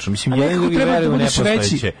bilo tačno? Mislim,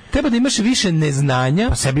 treba da imaš više neznanja.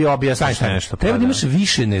 Pa sebi objasniš nešto. Treba da imaš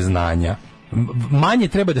više neznanja. Manje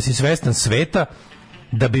treba da si svestan sveta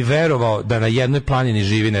da bi verovao da na jednoj planini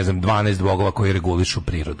živi, ne znam, 12 bogova koji regulišu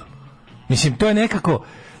prirodu. Mislim, to je nekako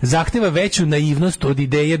zahteva veću naivnost od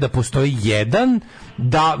ideje da postoji jedan,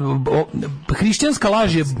 da hrišćanska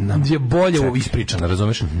laž je bolje ispričana,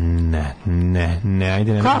 razumeš? Ne,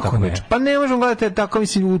 ajde, ne možemo tako pričati. Pa ne možemo gledati tako,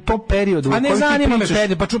 mislim, u tom periodu. A ne zanima me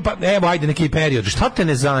period, evo, ajde, neki period. Šta te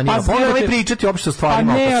ne zanima? Pa nemoj pričati uopšte o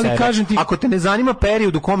stvarima oko sebe. Kažem ti, ako te ne zanima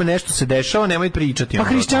period u kome nešto se dešava, nemoj pričati. Pa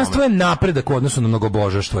hrišćanstvo je napredak u odnosu na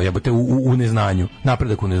mnogobožaštvo, jebote, u neznanju.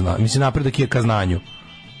 Napredak u neznanju. Mislim, napredak je ka znanju.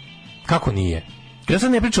 Kako nije? Ja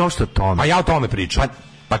sad ne pričam uopšte o tome. A ja o tome pričam.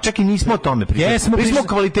 Pa čak i nismo o tome pričali. Pričamo o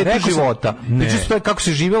kvalitetu života. Pričali smo kako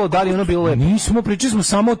se živelo, da li je ono bilo lepo. Pričali smo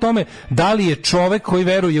samo o tome da li je čovek koji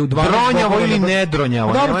veruje u 12 dronjavo ili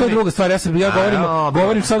nedronjavo. Dobro, to je druga stvar. Ja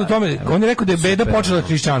govorim sad o tome. On je rekao da je beda počela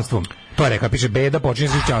hrišćanstvom. To je rekao, piše beda počinje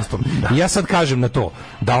s hrišćanstvom. I ja sad kažem na to,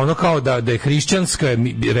 da ono kao da je hrišćanska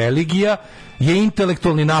religija je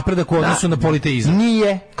intelektualni napredak u odnosu na politeizam.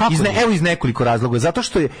 Nije. Kako evo iz nekoliko razloga. Zato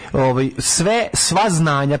što je sva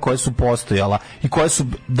znanja koja su postojala i koja su,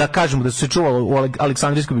 da kažemo, da su se čuvala u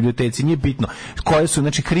Aleksandrijskoj biblioteci, nije bitno, koje su,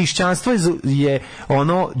 znači, hrišćanstvo je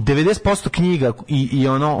ono 90% knjiga i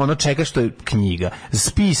ono čega što je knjiga,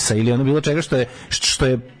 spisa ili ono bilo čega što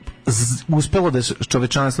je uspelo da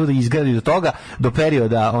čovečanstvo da izgradi do toga, do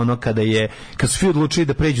perioda ono kad su svi odlučili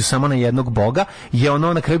da pređu samo na jednog boga, je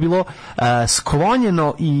ono na kraju bilo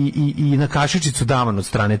sklonjeno i na kašičicu davano od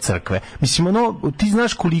strane crkve. Mislim, ono, ti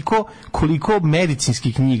znaš koliko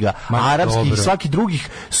medicinskih knjiga, arapskih i svaki drugih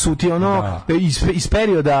su ti ono iz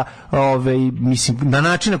perioda mislim, na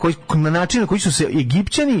način na koji su se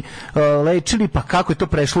Egipćani lečili, pa kako je to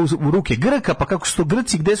prešlo u ruke Grka, pa kako su to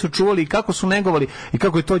Grci gde su čuvali i kako su negovali i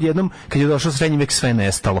kako je to jednom kad je došao srednji vek sve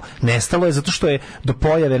nestalo. Nestalo je zato što je do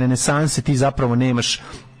pojave renesanse ti zapravo nemaš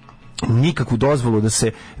nikakvu dozvolu da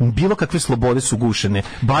se bilo kakve slobode su gušene.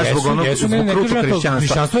 Baš zbog onog krutog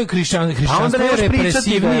hrišćanstva. Hrišćanstvo je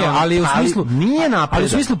represivnije, ali u smislu nije napred. Ali u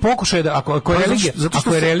smislu pokušaja da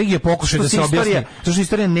ako je religija pokušaj da se objasni, zato što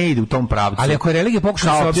istorija ne ide u tom pravcu. Ali ako je religija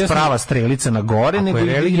pokušaj da se objasni prava strelica na gore, nego je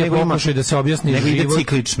religija pokušaj da se objasni život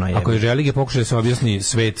ciklično je. Ako je religija pokušaj da se objasni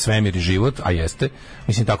svet, svemir i život, a jeste,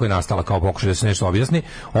 mislim tako je nastala kao pokušaj da se nešto objasni,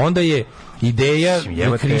 onda je ideja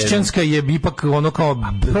hrišćanska je ipak ono kao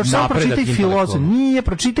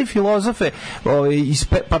pročitaj filozofe,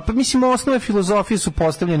 pa mislim osnove filozofije su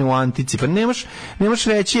postavljene u antici, pa nemaš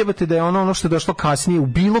reći jebate da je ono što je došlo kasnije u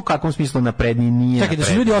bilo kakvom smislu naprednije, nije. Čekaj, da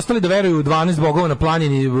su ljudi ostali da veruju u 12 bogova na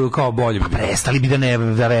planini kao bolje bi. Pa prestali bi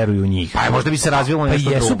da veruju u njih. Pa možda bi se razvilo nešto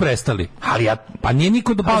drugo. Pa jesu prestali. Ali pa nije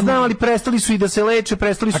niko dopadno. Znam, ali prestali su i da se leče,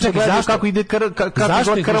 prestali su da gledaju kako ide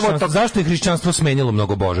krvotok. Zašto je hrišćanstvo smenilo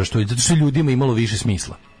mnogo boža? Zato što ljudima imalo više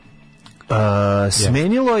smisla.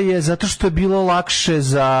 Smenilo je zato što je bilo lakše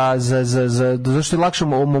zato što je lakše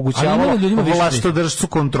omogućavalo vlastodržcu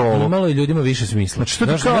kontrolu. Imalo je ljudima više smisla.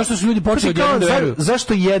 Znači, zašto su ljudi počeli da veruju?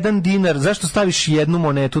 Zašto $1, zašto staviš jednu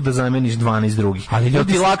monetu da zameniš 12 drugih? Ali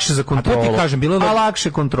ljudi lakše za kontrolu. A to ti kažem, bilo da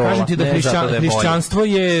lakše kontrola. Kažem ti da hrišćanstvo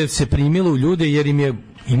je se primilo u ljude jer im je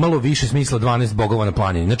imalo više smisla 12 bogova na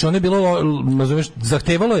planini. Znači ono je bilo, razumeš,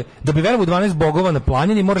 zahtevalo je da bi verovao u 12 bogova na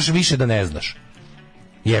planini moraš više da ne znaš.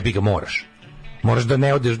 Jebi ga, moraš. Moraš da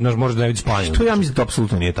ne odeš, možeš da ne vidiš planinu. Što ja mislim da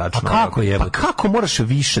apsolutno nije tačno. A kako je? Pa kako moraš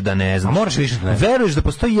više da ne znaš? Moraš više da ne znaš. Veruješ da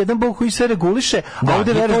postoji jedan bog koji sve reguliše, a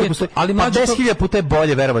ovdje veruješ da postoji. Ali 10.000 puta je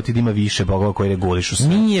bolje verovati da ima više bogova koji regulišu sve.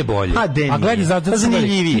 Nije bolje. A gledaj,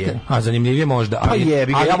 zanimljivije. A zanimljivije možda. Pa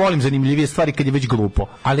jebi ga, ja volim zanimljivije stvari kad je već glupo.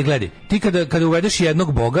 Ali gledaj, ti kada uvedeš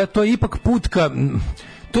jednog boga, to je ipak put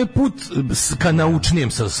ka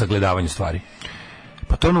naučnijem sagledavanju stvari.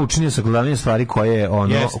 Pa to naučenje sagledavanje stvari koje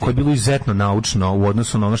je bilo izuzetno naučno u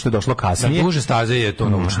odnosu na ono što je došlo kasnije. Na duže staze je to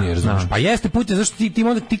naučnije, razumiješ. Pa jeste put, zašto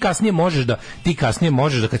ti kasnije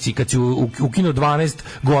možeš da kad si ukinuo 12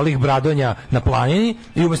 golih bradonja na planini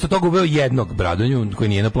i umjesto toga uveo jednog bradonju koji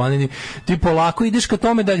nije na planini, ti polako ideš ka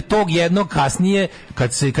tome da tog jednog kasnije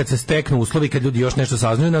kad se steknu uslovi, kad ljudi još nešto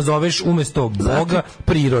saznaju, nazoveš umjesto Boga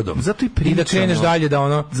prirodom. Zato i pričamo, i da kreneš dalje da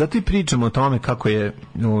ono. Zato i pričamo o tome kako je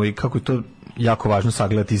to jako važno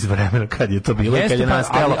sagledati iz vremena kad je to bilo i kad je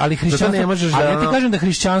nastajalo. Ali ja ti kažem da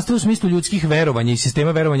hrišćanstvo u smislu ljudskih verovanja i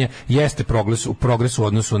sistema verovanja jeste progres u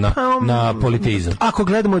odnosu na politeizam. Ako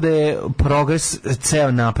gledamo da je progres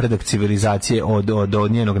ceo napredak civilizacije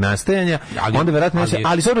od njenog nastajanja, onda verovatno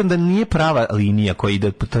ali s obzirom da nije prava linija koja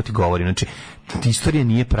ide, to ti govori, znači istorija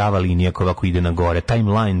nije prava linija koja ovako ide na gore.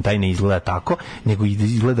 Timeline, taj ne izgleda tako, nego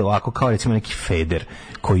izgleda ovako kao recimo neki feder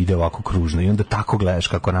koji ide ovako kružno i onda tako gledaš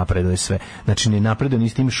kako napreduje sve. Znači ne napreduje,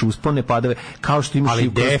 nisi imaš uspone, padove, kao što imaš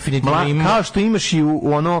kao što imaš i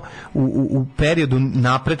u periodu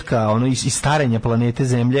napretka, i starenja planete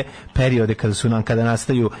Zemlje, periode kada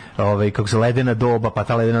nastaju kako se ledena doba, pa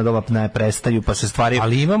ta ledena doba prestaju, pa se stvari.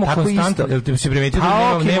 Ali imamo konstantno, jel ti se primetio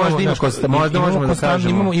da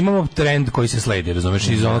imamo trend koji se sledi, razumeš,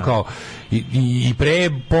 iz ono kao i pre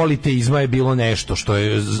politeizma je bilo nešto što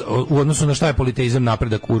je u odnosu na šta je politeizam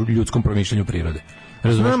napredak u ljudskom promišljanju prirode.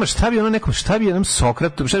 Razumeš? Šta bi jednom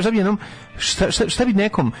Sokratu, šta bi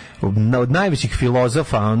nekom od najvećih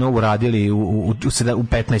filozofa uradili u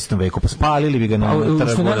 15. veku, pa spalili bi ga na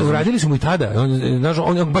trgu. Uradili su mu i tada.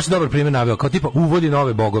 On baš dobar primjer naveo, kao tipa uvodi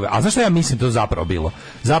nove bogove. A znaš šta ja mislim to zapravo bilo?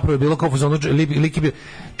 Zapravo je bilo kao lik je bio.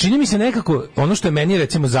 Čini mi se nekako, ono što je meni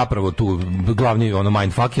recimo zapravo tu glavni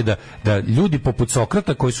mindfuck je da ljudi poput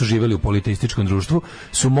Sokrata koji su živjeli u politeističkom društvu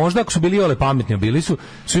su možda, ako su bili pametni,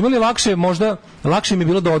 su imali lakše lakše mi je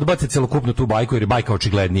bilo da odbace celokupnu tu bajku, jer je bajka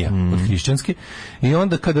očiglednija od hrišćanske. I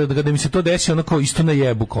onda kada mi se to desi, ono kao isto na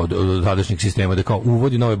jebu kao od tadašnjeg sistema, da kao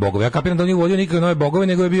uvodi nove bogove. Ja kapiram da on nije uvodio nikakve nove bogove,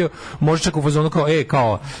 nego je bio može čak u fazonu kao,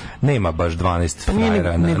 kao nema baš 12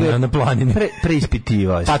 frajera na planini.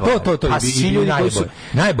 Preispitivao. Pa to. Pa svi ljudi koji su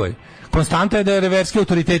najbolje. Konstanta je da reverski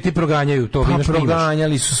autoriteti proganjaju to. Pa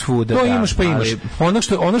proganjali su svuda. To imaš pa imaš.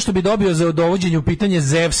 Ono što bi dobio za dovođenje u pitanje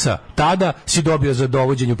Zevsa, tada si dobio za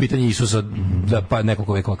dovođenje u pitanje Isusa pa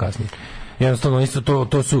nekoliko vekova kasnije. Jednostavno isto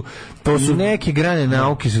to su neke grane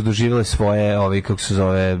nauke su doživjele svoje kako se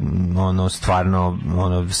zove stvarno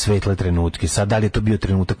svetle trenutke. Sad da li je to bio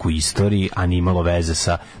trenutak u istoriji, a nije imalo veze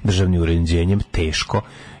sa državnim uređenjem, teško,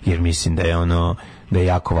 jer mislim da je da je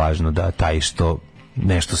jako važno da taj što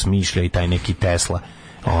nešto smišlja i taj neki Tesla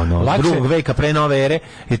drugog veka pre nove ere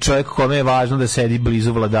je čovjek kome je važno da sedi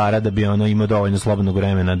blizu vladara da bi imao dovoljno slobodnog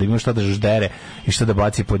vremena, da ima šta da ždere i šta da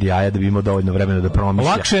baci pod jaja, da bi imao dovoljno vremena da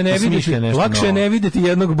promišlja. Lakše je ne videti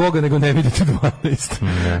jednog boga nego ne videti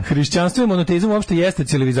 12. Hrišćanstvo i monoteizam uopšte jeste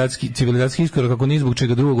civilizacijski iskorak, kako ni zbog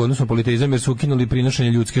čega drugog, odnosno politeizam, jer su ukinuli prinošenje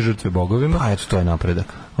ljudske žrtve bogovima. Pa eto, to je napredak.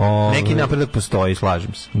 Neki napredak postoji,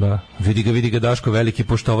 slažem se. Da. Vidi ga Daško, veliki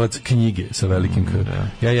poštovalac knjige sa velikim K.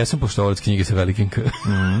 Ja sam poštovalac knjige sa velikim K.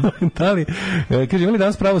 Da li, kaže, imali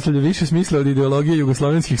danas pravoslavlje više smisla od ideologije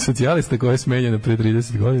jugoslovenskih socijalista koja je smenjena pre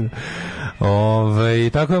 30 godina.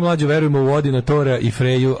 Tako je, Mlađo, verujemo u Odina, Tora i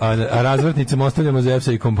Freju, a razvrtnicama ostavljamo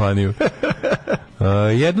Zevsa i kompaniju.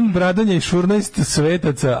 Jedan bradanje i 14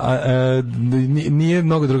 svetaca nije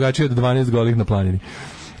mnogo drugačije od 12 golih na planini.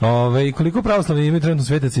 Koliko pravoslavni imaju trenutno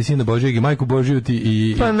svetaca i Sina Božijeg i Majku Božiju ti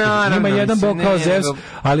i ima jedan bog kao Zevs,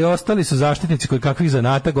 ali ostali su zaštitnici koji kakvih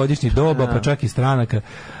zanata, godišnjih doba, pa čak i stranaka.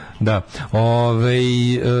 Da.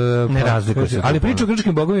 Ne razlikuje se. Ali priče o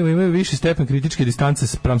grčkim bogovima imaju viši stepen kritičke distance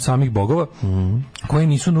spram samih bogova, koji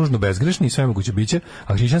nisu nužno bezgrešni i sve moguće biće,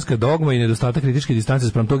 a hrišćanska dogma i nedostatak kritičke distance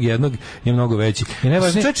spram tog jednog je mnogo veći. I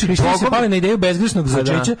najvažnije, hrišćani se pali na ideju bezgrešnog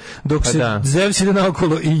začeća, dok se Zevs ide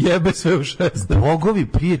naokolo i jebe sve u šest. Bogovi,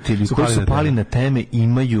 prijatelji koji su pali na teme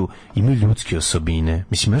imaju ljudske osobine.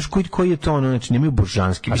 Mislim, znaš koji je to znači nemaju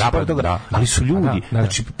božanski, ali su ljudi.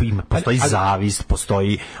 Znači, postoji zavist,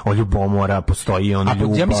 postoji ljubomora, postoji ljubav.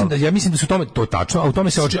 Ja mislim da su tome to tačno,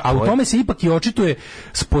 a u tome se ipak i očituje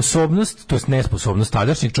sposobnost, to jest nesposobnost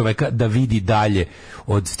tadašnjeg čoveka da vidi dalje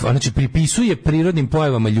od stvari. Znači, pripisuje prirodnim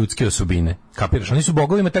pojavama ljudske osobine. Kapiraš? Oni su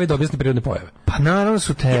bogovima hteli da objasne prirodne pojave. Pa naravno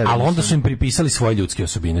su te. Ali onda su im pripisali svoje ljudske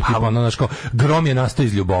osobine. Tipa kao grom je nastao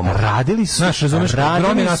iz ljubomora. Radili su. Znaš, razumeš?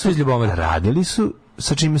 Grom je nastao iz ljubomora. Radili su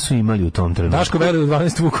sa čime su imali u tom trenutku. Daško veli u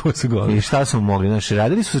 12 vukova su goli. I šta su mogli? Znači,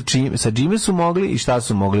 radili su sa čime su mogli i šta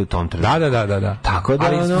su mogli u tom trenutku. Da. Tako da,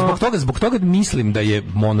 ali zbog toga mislim da je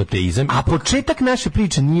monoteizam. A početak naše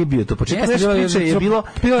priče nije bio to. Početak naše priče je bilo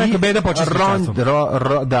neka beda početak.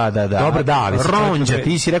 Da. Dobro, da, ali ronđa,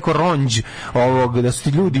 ti si rekao ronđ ovog, da su ti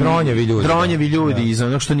ljudi, dronjevi ljudi iz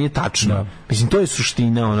onog što nije tačno. Mislim, to je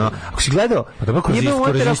suština, Ako si gledao,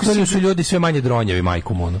 su ljudi sve manje dronjevi,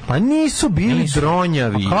 majku mono. Pa nisu bili dronjevi.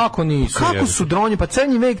 Kako nisu? Kako su dronjevi? Pa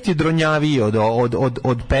srednji vek ti je dronjaviji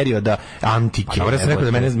od perioda antike. Dobro, ja sam rekao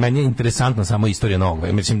da meni je interesantna samo istorija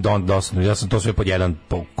novog. Mislim, ja sam to sve pod jedan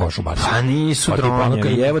koš ubacio. Pa nisu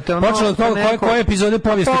dronjevi. Počelo od toga koje epizode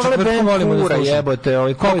povijesti četvrtkom volimo da slušamo.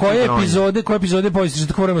 Koje epizode povijesti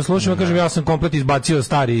četvrtkom volimo da slušamo. Kažem, ja sam komplet izbacio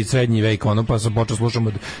stari i srednji vek, pa sam počeo slušati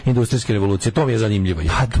od industrijske revolucije. To mi je zanimljivo.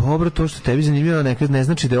 Pa dobro, to što tebi zanimljivo nekad ne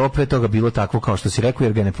znači da je opet toga bilo takvo kao što si rekao,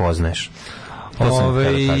 jer ga ne poznaješ.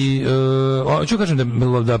 Hoću kažem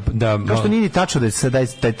da kao što nije ni tačno da se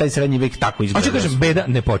taj srednji vek tako izgleda. Hoću kažem, beda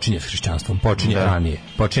ne počinje s hrišćanstvom,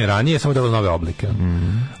 počinje ranije, samo da nove oblike.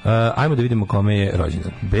 Ajmo da vidimo kome je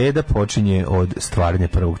rođendan. Beda počinje od stvaranja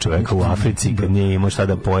prvog čoveka u Africi, kad nije imao šta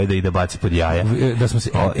da pojede i da baci pod jaja. Da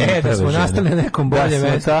smo nastali na nekom boljem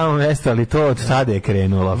mestu. Da smo tamo mesto, ali to od tada je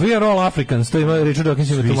krenulo. We are all Africans, to ima Richard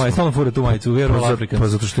Dawkins ima tu majicu, stalno fura tu majicu, we are all Africans. Pa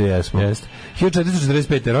zato što jesmo.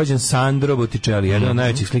 1445. rođen Sandro Botticelli, jedan od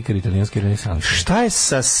najvećih slikara italijanske renesanse. Šta je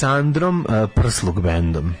sa Sandrom Prsluk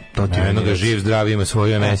bandom? To ti je živ, zdrav, ima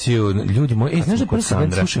svoju emisiju. Ljudi moji, znaš da Prsluk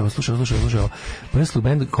band, slušaj. Prsluk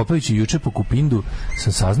band, kopajući juče po Kupindu,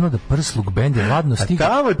 sam saznao da Prsluk band je ladno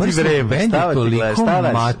stigao. Prsluk band je toliko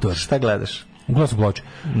mator. Šta gledaš? Uglavnom ploče.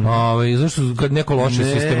 Zašto kad neko loše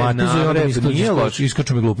sistematizuje, onda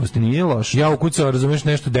iskaču mi gluposti. Nije loš. Ja ukucao, razumeš,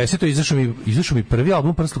 nešto 10. Izašao mi prvi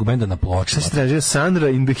album Prslog benda na ploči. Šta si tražio? Sandra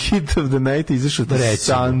in the hit of the night izašao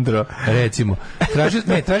Sandro. Recimo.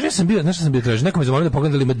 Tražio sam bio, znaš šta sam bio tražio? Neko me zamolio da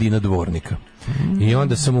pogledam da li ima Dina Dvornika. I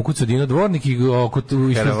onda sam ukucao Dino Dvornik i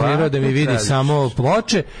isfiltrirao da mi vidi samo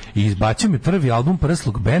ploče i izbacio mi prvi album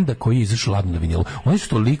Prslog benda koji je izašao ladno na vinilu. Oni su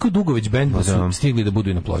toliko dugo već bend da su stigli da budu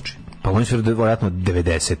i na ploči. Pa oni su vjerojatno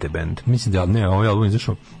 90. bend. Mislim da ne, ovaj album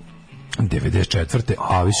izašao 94.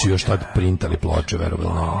 a vi su još tad printali ploče,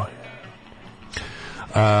 verovatno.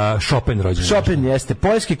 Chopin rođen. Chopin jeste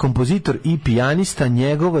poljski kompozitor i pijanista,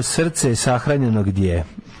 njegovo srce je sahranjeno gdje?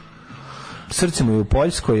 Srce mu je u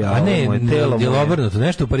Poljskoj, a ne, mu je telo mu je... obrnuto,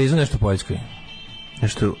 nešto u Parizu, nešto u Poljskoj.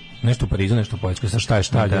 Nešto u Parizu, nešto u Poljskoj. Sa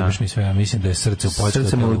šta ljubiš mi sve, ja mislim da je srce u Poljskoj.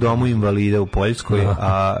 Srce mu u domu invalida u Poljskoj,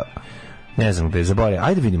 a ne znam gde je zaboravio.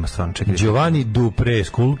 Ajde vidimo stvarno, čekaj. Giovanni Dupré,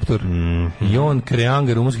 skulptor, Jon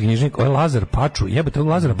Kreanger, rumunski knjižnik, ovaj Lazar Paču, jebate,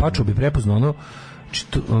 ovog Lazara Paču bi prepoznao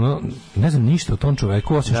ne znam ništa o tom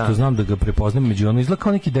čoveku, osim što znam da ga prepoznam među ono, izgleda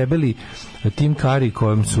kao neki debeli Tim Curry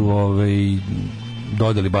kojem su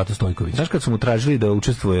dodali Bata Stojković. Znaš kad su mu tražili da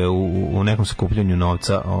učestvuje u nekom sakupljanju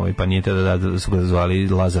novca, pa nije te da su ga zvali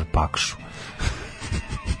Lazar Pakšu.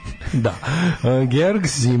 Da. Georg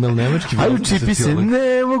Simmel, nemački... Aj učipi se,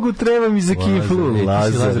 ne mogu, treba mi za kiflu.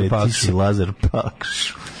 Lazar, ti si Lazar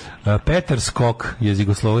Pakšu. Petar Skok,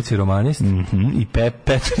 jezikoslovac i romanist. I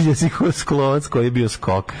Petar jezikoslovac koji je bio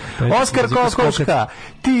Skok. Oskar Kokoška,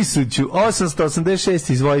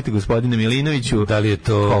 1886, izvolite gospodine Milinoviću. Da li je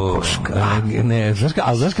to... Kokoška. Ne, znaš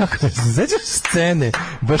kako, sećaš scene,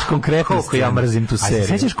 baš konkretne koliko scene. Ja mrzim tu seriju.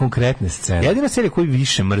 Sećaš konkretne scene. Jedina serija koju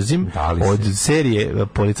više mrzim od serije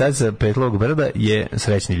Policajca Petlovog brda je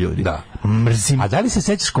Srećni ljudi. Da. Mrzim. A da li se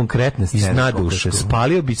sećaš konkretne scene? Iz naduše.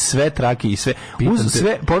 Spalio bi sve trake i sve...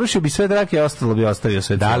 Porušio bi sve trake, a ostalo bi ostavio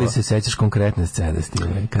sve. Da li se sećaš konkretne scene,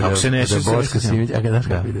 Stine? Kako se neće Boško Simić, a kada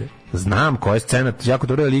kako ide? Znam koja je scena, jako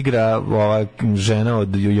dobro igra ova žena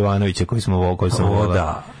od Jovanovića koju sam volila.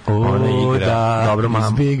 Da. Ona igra. Dobro,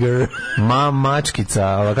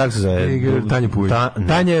 mačkica, kako se zove? Tanja Pujić.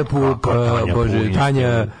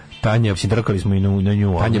 Tanja. Drkali smo i na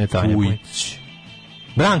nju. Tanja Pujić.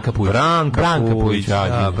 Branka Pujić.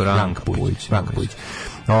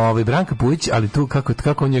 Branka Pujić, ali tu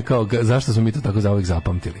kako on je kao, zašto smo mi to tako zauvek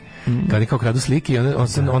zapamtili? Kad je kao kradu slike,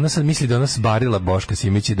 ona sad misli da ona sbarila Boška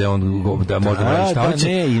Simića, da on da možda radi šta hoće,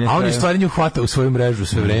 a on je u stvari nju hvata u svoju mrežu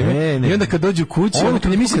sve vreme. I onda kad dođe u kuću, on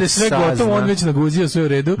kad ne misli da je sve gotovo, on već naguzio sve u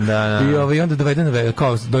redu. I onda dovede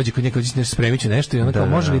kao dođe kod nje kao nešto spremiće nešto i ona kao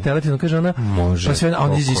može li telefonom, kaže ona, pa sve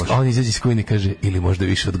on izađe iz kujne, kaže ili možda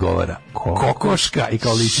više odgovara kokoška i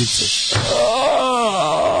kao lisica.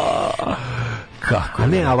 Kako?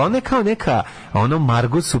 Ne, ali ona je kao neka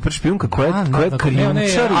Margot super špijunka koja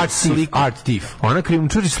krijumčari sliku. Art thief. Ona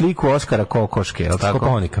krijumčari sliku Oskara Kokoške, je li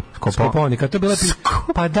tako? Skoponika. To je bila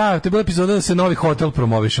pa da, to je bila epizoda da se novi hotel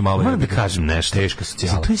promoviše malo. Moram da kažem nešto. Teška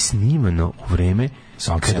socijala. To je snimano u vreme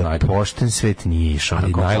kada pošten svet nije išao.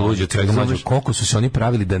 Ali najluđe od svega mlađe, koliko su se oni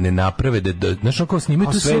pravili da ne naprave, znaš kako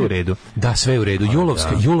snimaju tu sve u redu. Da, sve u redu.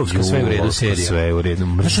 Julovska sve u redu serija. Sve u redu.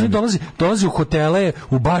 Znaš, oni dolazi u hotele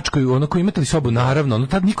u Bačkoj, onako imate li sobu, naravno,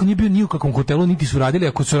 tad niko nije bio ni u kakvom hotelu, niti su radili,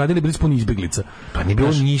 ako su radili, bili sponi izbeglica. Pa nije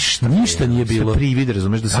bilo ništa. Ništa nije bilo. Sve privid,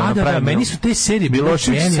 razumeš da se ono pravi. Meni su te serije bilo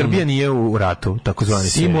Srbija nije u ratu, takozvani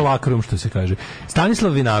serije. Simulakrum, što se kaže.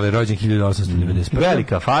 Stanislav Vinave, rođen 1891.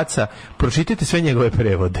 Velika faca, pročitajte sve njegove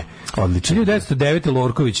prevode. Odlično. 1909.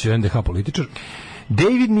 Lorković, NDH političar.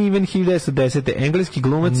 David Niven, 1910. engleski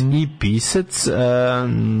glumac i pisac,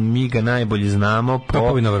 mi ga najbolje znamo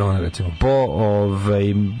po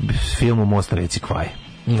filmu Most na reci Kvaj.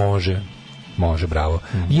 Može, bravo.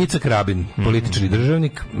 Jicak Rabin, politički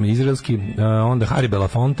državnik, izraelski, onda Harry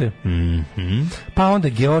Belafonte, pa onda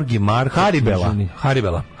Georgi Mark,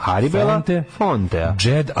 Harry Belafonte,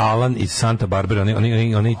 Jed Allen iz Santa Barbara,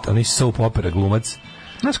 oni soap opera glumac.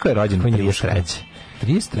 Znaš ko je rođen 33?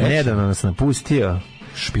 Nedavno nas napustio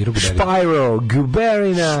Špiro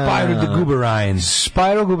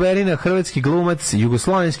Guberina, hrvatski glumac,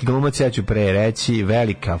 jugoslovenski glumac, ja ću pre reći,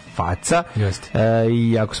 velika faca.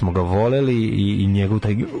 I jako smo ga voleli i njegov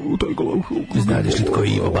taj znaš li tko je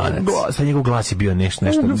Ivo Banac? Taj njegov glas je bio nešto.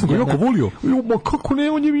 Ja sam ga jako volio. Kako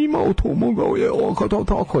ne, on je imao to, mogao je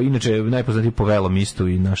tako. Inače, najpoznatiji po Velom istu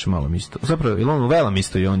i naše malom istu. Zapravo, ili on u Velom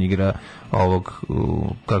istu i on igra ovog,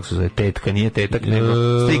 kako se zove, tetka, nije tetak, nego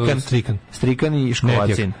Strikan i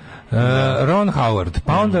Škovacin. Ron Howard,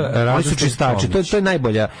 pa onda oni su čistači, to je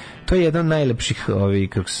To je jedan od najlepših,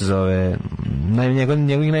 kako se zove,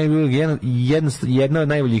 jedna od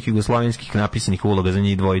najboljih jugoslovenskih napisanih uloga za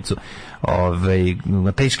njih dvojicu.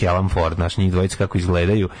 Teški Alan Ford, naš njih dvojica kako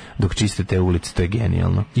izgledaju dok čiste te ulice, to je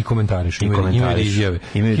genijalno. I komentariš, imaju izjave.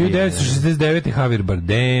 1969. Javier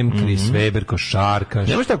Bardem, Chris Weber, košarkaš.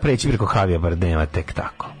 Ne može tako preći preko Javiera Bardema tek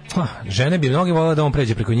tako. Žene bi mnogi volele da on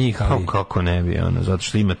pređe preko njih, ali... Kako ne bi, zato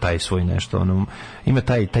što ima taj svoj nešto, ima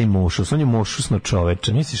taj mošus, on je mošusno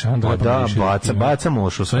čoveče. Misliš, da, baca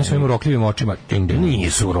mošus. Oni svojim urokljivim očima.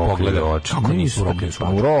 Nisu urokljivi oči. Kako nisu urokljivi?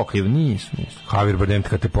 Urokljivi, nisu. Javier Bardem,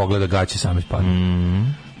 kad te pogleda, gaće same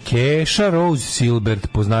spadne. Keša Rose Silbert,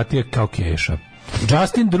 poznatija kao Keša.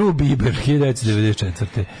 Justin Drew Bieber,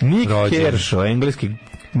 1994. Nick Kershaw, engleski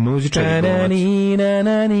muzičar i glumac.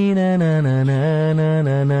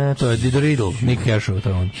 To je The Riddle, Nick Kershaw, to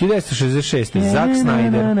je on. 1966.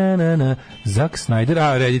 Zack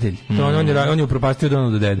Snyder, reditelj. On je upropastio Dawn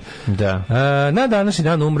of the Dead. Da. Na današnji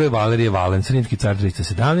dan umro je Valerije Valens, rimski car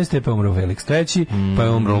 317. Pa je umro Felix III. Pa je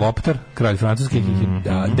umro Loptar, kralj francuski,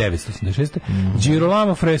 986.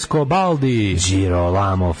 Girolamo Frescobaldi.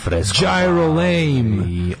 Girolame.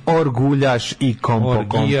 Orguljaš i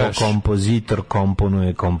kompozitor,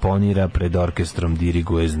 komponuje, komponira, pred orkestrom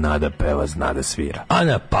diriguje, zna da peva, zna da svira.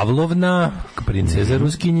 Ana Pavlovna, princeza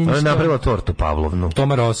Ruskinjenjšta. Ona je napravila tortu Pavlovnu.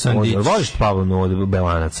 Toma Rosandić. Voliš Pavlovnu od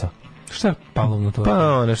Belanaca? Šta je Pavlovna torta?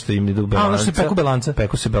 Pa ono što im ide u Belanca. Ono što se peku Belanca.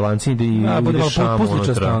 Peku se Belanci i ide šamu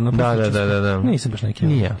unutra. Da. Nisam baš neki.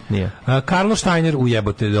 Nije. Karlo Steiner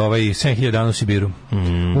ujebote, 7.000 dana u Sibiru.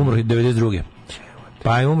 Umro 92.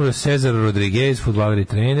 Pa je umro Cezar Rodriguez, fudbaler i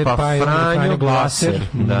trener, pa je Franjo Glaser.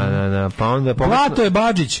 Da. Pa onda Blato je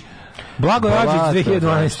Badžić. Blago je Badžić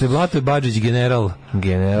 2012. Blato je Badžić general.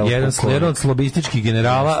 Jedan od slobističkih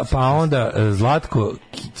generala, pa onda Zlatko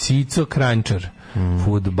Cico Krančar,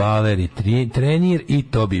 fudbaler i trener, i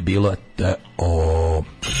to bi bilo to.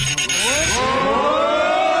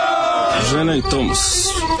 Žena i Tomas.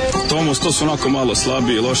 Tomos, to su onako malo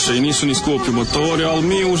slabiji, loše i nisu ni skupi motori, ali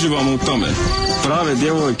mi uživamo u tome. Prave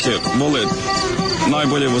djevojke vole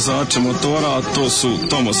najbolje vozače motora, a to su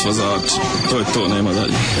Tomos vozači. To je to, nema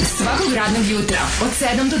dalje. Svakog radnog jutra od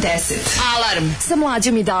 7 do 10. Alarm sa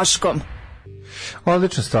Mlađom i Daškom.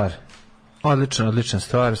 Odlična stvar. Odlična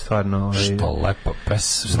stvar, stvarno. Što lepo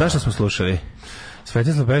pesma. Znaš što smo slušali?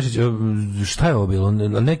 Svetislav Pešić, šta je ovo bilo?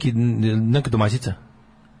 Neka domaćica?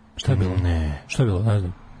 Šta je bilo? Ne. Šta je bilo? Ne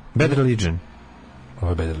znam. Bad Religion.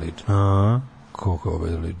 Ovo je Bad Religion. Koliko je ovo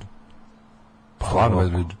Bad Religion?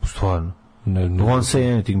 Stvarno. Won't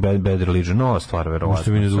say anything bad religion. Nova stvar, verovatno.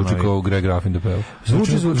 Možete mi ne zvuči kao Greg Graffin da peva.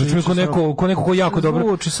 Zvuči mi kao neko ko jako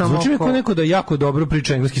dobro. Zvuči mi kao neko da jako dobro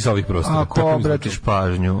priča engleski sa ovih prostora. Ako obratiš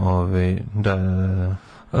pažnju, da.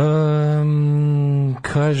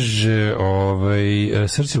 Kaže,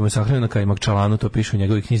 srce mu je sahranjeno kao i Makčalanu, to piše u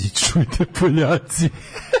njegovoj knjizi Čujte Poljaci.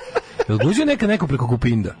 Je odluđio neko preko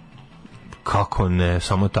Kupinda? Kako ne,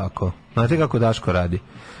 samo tako. Znate kako Daško radi?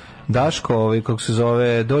 Daško, kako se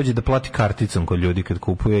zove, dođe da plati karticom kod ljudi kad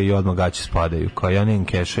kupuje i odmah gaće spadaju. Kao ja nemam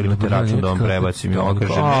keša, imate račun da vam prebacim. I on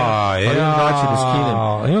kaže, imam gaće da skinem.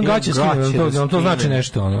 Imam gaće da skinem, to znači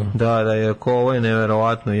nešto. Ono. Da, jer ko ovo je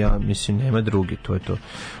neverovatno, ja mislim, nema drugi, to je to.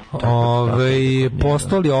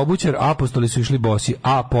 Postol je obućar, apostoli su išli bosi,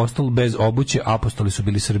 a apostol bez obuće, apostoli su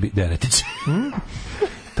bili Srbi deretići.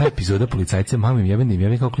 Ta epizoda policajca, mamim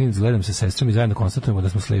jebim kao klinac, gledam sa sestrom i zajedno konstatujemo da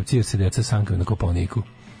smo slepci jer se deca sankaju na Kopaoniku.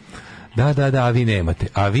 Da,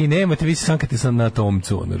 a vi nemate, vi se sankate na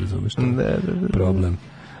Tomcu, ne razumeš to? Problem.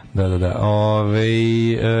 Da.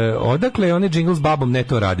 Odakle je onaj džingl s babom ne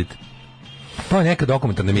to raditi? To je neka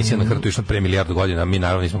dokumentarna emisija na Hrtu išla pre milijardu godina, mi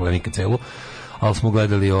naravno nismo gledali nikad celu, ali smo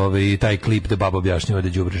gledali taj klip da baba objašnjava da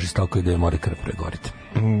đubre žestoko i da je more krv pregoriti.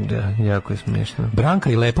 Da, jako je smiješno. Branka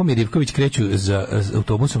i Lepomir Ivković kreću za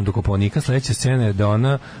autobusom do Kopaonika. Sledeća scena je da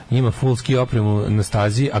ona ima full ski opremu na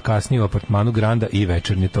stazi, a kasnije u apartmanu Granda i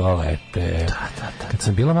večernje toalete. Da. Kad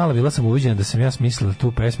sam bila mala, bila sam uviđena da sam ja smislila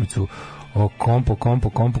tu pesmicu o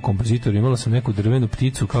kompozitoru. Imala sam neku drvenu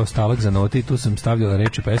pticu kao stalak za note i tu sam stavljala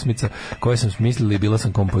reči pesmica koje sam smislila i bila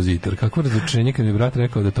sam kompozitor. Kakvo razlučenje kad mi brat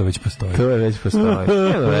rekao da to već postoji. To je već postoji.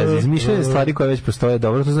 Izmišljanje stvari koje već postoje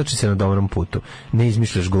dobro, to znači se na dobrom putu. Ne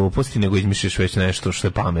izmišljaš gluposti, nego izmišljaš već nešto što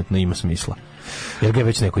je pametno i ima smisla. Jer ga je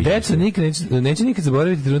već neko izmislio. Deca neće nikad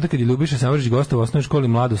zaboraviti trenutak kad je Ljubiša Samardžić gostao u osnovnoj školi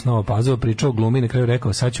Mladost Nova Pazova, pričao o glumi i na kraju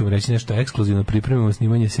rekao sad ću vam reći nešto ekskluzivno, pripremimo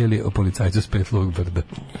snimanje serije o policajcu s Petlog brda.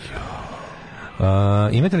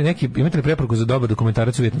 Imate li preporuku za dobar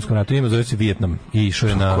dokumentarac u Vijetnamskom ratu? Ima, zove se Vijetnam i išao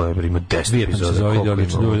je na... Ima 10 epizoda.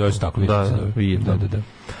 Da.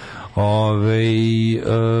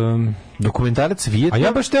 Dokumentarac Vijetnam. A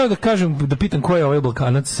ja baš teo da kažem, da pitam ko je ovaj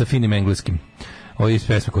Balkanac sa finim engleskim. Ovo je iz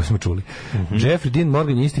pesme koje smo čuli. Jeffrey Dean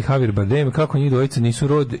Morgan je isti Javier Bardem, kako njih dvojica nisu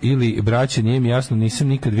rod ili braće, nije mi jasno, nisam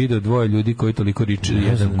nikad video dvoje ljudi koji toliko riče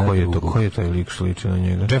jedan na drugu. Ko je taj lik što liči na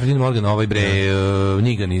njega? Jeffrey Dean Morgan, ovaj bre,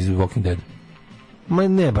 Negan iz Walking Dead. Ma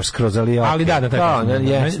ne baš skroz, ali ja. Ali da, tako.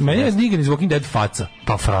 Meni je Negan iz Walking Dead faca.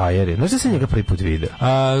 Pa frajer je. Znaš da sam njega prvi put video?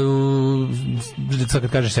 Sad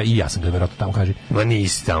kad kažeš i ja sam ga verovatno tamo kaži. Ma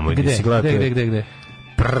nisi tamo. Gde?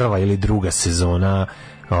 Prva ili druga sezona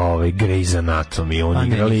Grey's Anatomy, on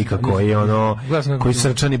igra lika koji koji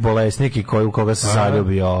srčani bolesnik i u koga se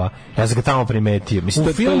zaljubi ova. Ja sam ga tamo primetio. Mislim,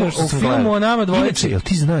 u filmu o nama dvojici. Jel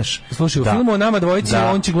ti znaš? Slušaj, u filmu o nama dvojici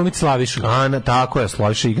on će glumiti Slavišu. Tako je,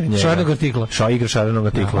 Slaviša igra njega. Šarenog artikla. Igra Šarenog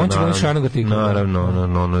artikla. On će glumiti Šarenog artikla.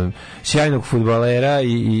 Naravno. Sjajnog fudbalera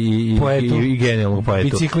i genijalnog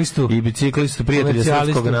poetu. Biciklistu, prijatelja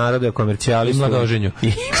srpskog naroda, komercijalistu. I mladoženju.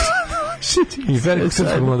 I velikog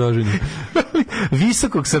srpskog mladoženja.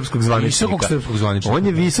 Visokog srpskog zvaničnika. On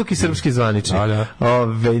je visoki srpski zvaničnik.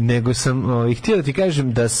 Nego sam htio da ti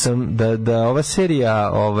kažem da ova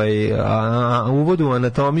serija uvod u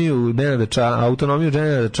autonomiju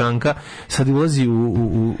Nenada Čanka sad ulazi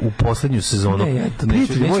u poslednju sezonu. Ne, ja to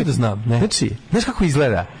neću da znam. Znači, znaš kako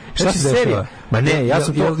izgleda? Šta se serija? Ma ne, ja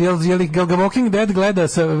sam to... Jel ga Walking Dead gleda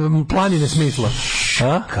sa planine smisla?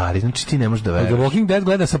 Kari, znači ti ne možeš da veruješ. Ga Walking Dead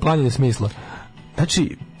gleda sa planine smisla.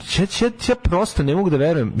 Znači, ja prosto ne mogu da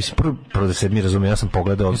verujem. Mislim, prvo da se mi razume, ja sam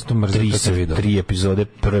pogledao 3 epizode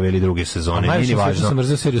prve ili druge sezone. Nije važno. Ja sam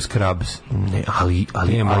mrzio seriju Scrubs. Ne, ali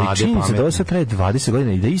činjenica da ovo sad traje 20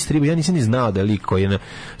 godina i da isti riba, ja nisam ni znao da je lik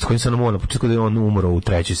s kojim sam na početku da je on umro u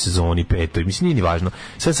 3. sezoni, 5. Mislim, nije ni važno.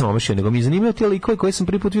 Sve sam omašio, nego mi je zanimljivo ti likovi koji sam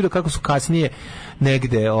prvi put vidio kako su kasnije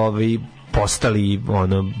negde postali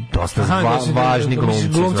dosta važni glumci.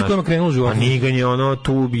 Glumci kojima krenulo život. A Negan je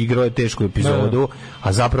tu igrao je tešku epizodu,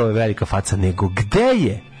 a zapravo je velika faca. Nego gde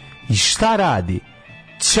je i šta radi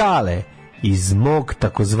Ćale iz mog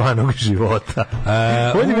takozvanog života?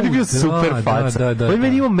 On je meni bio super faca. On je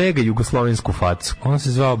meni imao mega jugoslovensku facu. On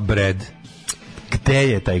se zvao Brad. Gde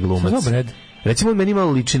je taj glumac? Recimo, on meni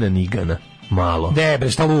imao liči na Negana. Malo. Ne, bre,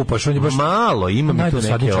 šta lupaš, on je baš... Malo, ima mi tu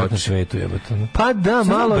neke oči. Na svetu, jebate. Pa da,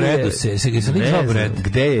 malo je... Bredu se lik zvao Brad.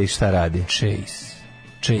 Gde je i šta radi?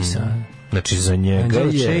 Chase, a? Znači, za njega je...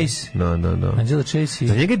 Angela Chase.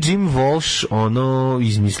 Za njega Jim Walsh,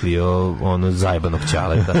 izmislio, zajebanog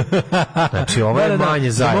Ćaleta. Znači, ovo je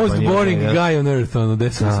manje zajeban. The most boring guy on earth,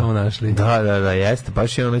 gde su samo našli. Da, jeste,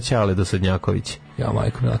 baš je Ćale Dosadnjaković. Ja,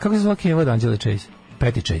 majko, kako se zvala Keva od Angela Chase?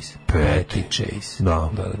 Petty Chase. Da.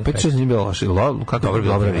 Petty Chase nije bilo loše. Dobra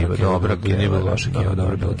riba. Nije bilo loše Keva,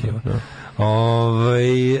 dobra bila Keva.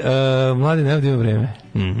 Mladi, ne ima vreme.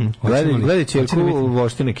 Gledaj ćerku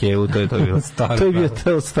voštine Kevu, to je bilo. To je bio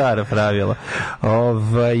to staro pravilo.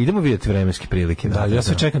 Idemo vidjeti vremenske prilike. Da, ja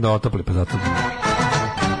sve čekam da otopli, pa zato...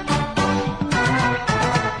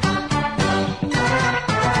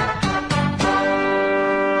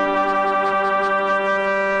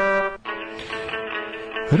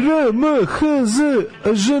 RMHZ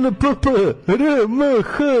ŽNPP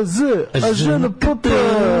RMHZ ŽNPP.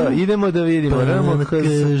 Idemo da vidimo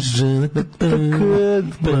RMHZ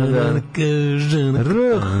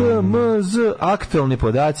RHMZ. Aktualni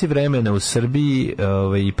podaci vremena u Srbiji.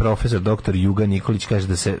 I profesor dr. Juga Nikolić kaže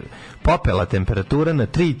da se popela temperatura na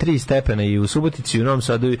 3,3 stepena i u Subotici i u Novom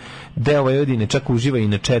Sadu, deo Vojvodine čak uživa i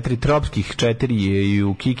na 4 tropskih, 4 i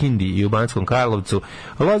u Kikindi i u Banskom Karlovcu,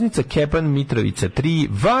 Loznica, Kepan, Mitrovica 3,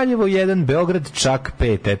 Valjevo 1, Beograd čak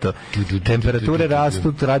 5. Eto, temperature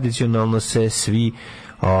rastu, tradicionalno se svi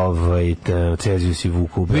Celzijusi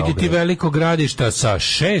vuku u Beograd. Vidite veliko gradišta sa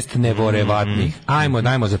 6 nevorevatnih.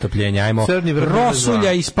 Ajmo zatopljenje, ajmo.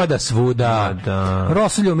 Rosulja ispada svuda.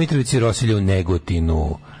 Rosulja u Mitrovici, Rosulja u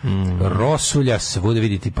Negotinu. Rosulja svuda,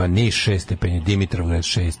 vidite, pa Niš 6 stepeni, Dimitrovgrad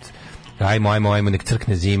 6. Ajmo, nek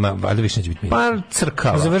crkne zima, valjda više neće biti minus. Pa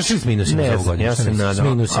crkava. Završili s minusima za ovu godinu. Ja se nadam.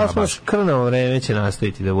 Ali krnavo vreme će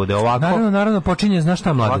nastaviti da bude ovako. Naravno, počinje, znaš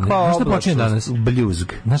šta, Mladine? Znaš šta počinje danas?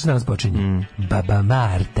 Bljuzg. Znaš šta danas počinje? Baba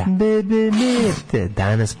Marta. Bebe Merte.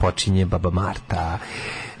 Danas počinje Baba Marta.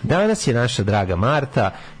 Danas je naša draga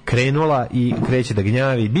Marta krenula i kreće da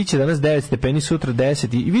gnjavi. Biće danas 9 stepeni, sutra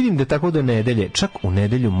 10 i vidim da tako do nedelje, čak u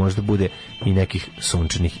nedelju možda bude i nekih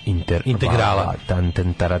sunčanih integrala.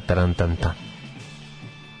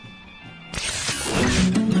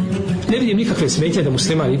 Ne vidim nikakve smetnje da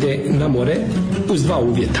musliman ide na more uz 2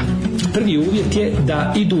 uvjeta. Prvi uvjet je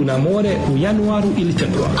da idu na more u januaru ili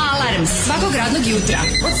februaru. Alarm svakog radnog jutra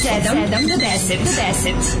od 7 do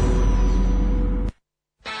 10.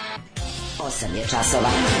 8 je časova.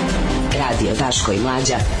 Radio Daško i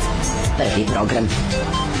Mlađa. Prvi program.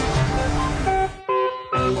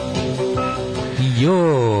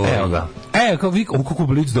 Evo ga. Kako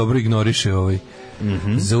Blic dobro ignoriše ovaj.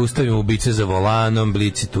 Zaustavimo ubice za volanom,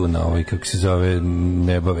 Blici tu na ovaj, kako se zove,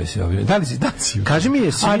 ne bave se ovaj. Da li si? Kaži mi,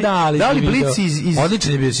 da li Blic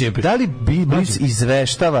odličan je bio sjepir. Da li Blic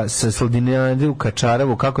izveštava sa Sladinjade u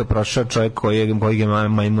Kačarevu kako je prošao čovjek kojeg je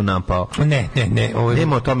majmun napao? Ne.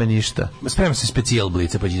 Nema o tome ništa. Sprema se specijal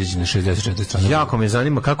Blica, pa će izaći na 64 strane. Jako me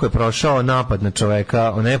zanima kako je prošao napad na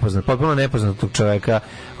čovjeka, potpuno nepoznatog čovjeka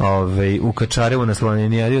u Kačarevu na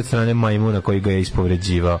Sladinjadi od strane majmuna koji ga je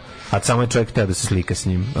ispovređivao. A samo je čovjek teo da se slika s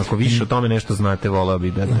njim. Ako više o tome nešto znate, volao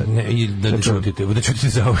bi da čutite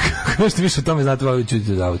za uvijek. Ako nešto više o tome znate, volao bi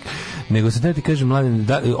čutite za uvijek. Nego se da ti kažem, Mladen,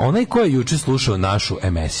 onaj ko je juče slušao našu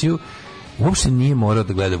emisiju, uopšte nije morao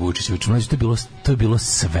da gleda Vučića. To je bilo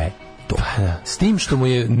sve to. S tim što mu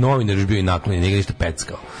je novinar još bio i naklonjen, nije ga ništa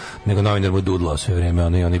peckao. Nego novinar mu dudlao sve vreme,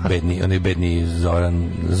 onaj bedni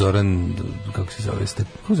Zoran, kako se zove?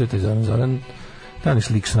 Kako zove taj Zoran? Daniš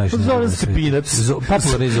lik što najviše. Zoran Stepinac.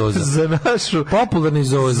 Popularni Zoza. Popularni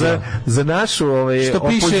Zoza. Za našu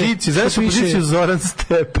opoziciju. Za našu opoziciju Zoran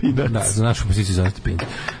Stepinac. Da, za našu opoziciju Zoran Stepinac.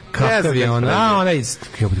 Kakav je on? Onaj...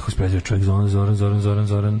 Ja bih uspredio čovjek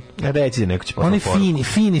Zoran. Reći, neko će poslati poruku. On je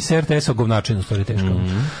fini s RTS-a govnačin, u stvari teško.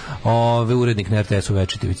 Urednik na RTS-u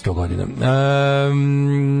večiti već 100 godina.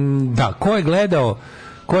 Da, ko je gledao,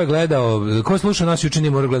 ko je slušao nas juče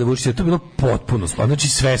nije morao gledati Vučića, to je bilo potpuno slavno. Znači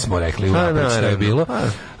sve smo rekli unapred šta je bilo.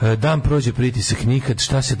 Dan prođe pritisak nikad,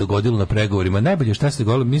 šta se dogodilo na pregovorima. Najbolje šta se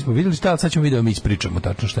dogodilo, mi smo vidjeli šta, ali sad ćemo video, mi ispričamo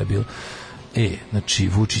tačno šta je bilo. Znači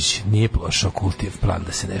Vučić nije prošao Kultijev plan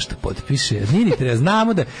da se nešto potpiše. Nije ni treba,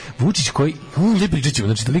 znamo da Vučić koji, ne pričat ćemo,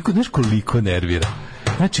 znači toliko, znaš koliko nervira.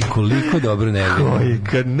 Znači koliko dobro nervira.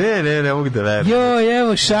 Kad ne mogu da verujem.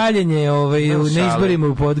 Evo šaljenje na izborima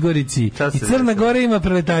u Podgorici. I Crna Gora ima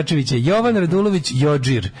Preletačevića. Jovan Radulović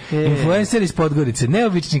Jođir. Influencer iz Podgorice.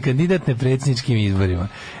 Neobični kandidat na predsjedničkim izborima.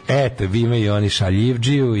 Eto, bime i oni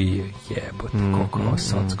šaljivđiju i jebote, koliko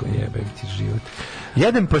socko jebe ti život.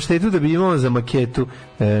 Jedem paštetu da bi imao za maketu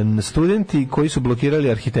studenti koji su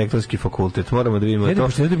blokirali arhitektonski fakultet. Moramo da vidimo to. Jedem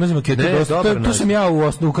paštetu da bi imao za maketu. To sam ja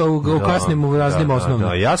u kasnim u raznim osnovnim.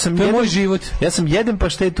 To je moj život. Ja sam jedem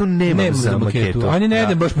paštetu, nemam za maketu. Ani ne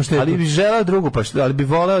jedem baš paštetu. Ali bi želeo drugu paštetu. Ali bi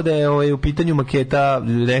voleo da je u pitanju maketa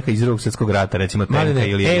neka iz Drugog svjetskog rata, recimo tenka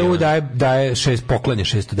ili... EU daje poklanje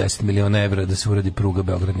 610 miliona evra da se uradi pruga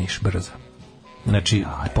Beograd-Niš brza. Znači,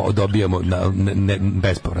 dobijamo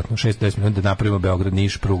bespovratno 610 miliona da napravimo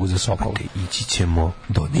Beograd-Niš prugu za Sokol. Ići ćemo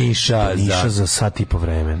do Niša za sat i po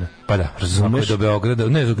vremena. Pa da, razumeš, do Beograda,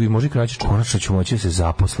 ne, može kraće. Konačno ću moći da se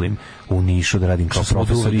zaposlim u Nišu, da radim kao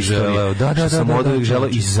profesor istorije. Da, sam uvek želeo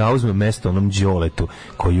i zauzmem mesto onom Đoletu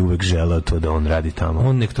koji uvek želeo to da on radi tamo.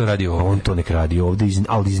 On nek to radi ovdje. On to nek radi ovdje,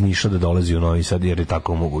 ali iz Niša da dolazi u Novi Sad jer je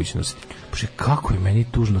tako u mogućnosti. Bože, kako je meni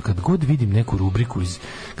tužno kad god vidim neku rubriku,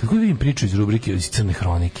 kad god vidim priču iz rubrike iz Crne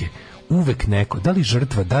hronike, uvek neko, da li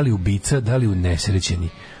žrtva, da li ubica, da li unesrećeni,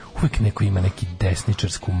 uvek neko ima neki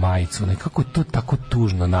desničarsku majicu, nekako to tako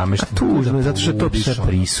tužno namešteno. Tužno je, zato što je to sve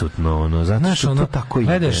prisutno, zato što to tako ide.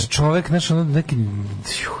 Gledaš, čovek, neki,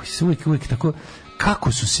 uvek tako,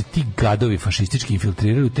 kako su se ti gadovi fašistički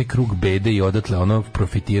infiltrirali u taj krug bede i odatle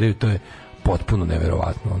profitiraju, to je potpuno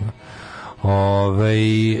neverovatno,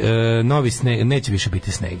 novi sneg, neće više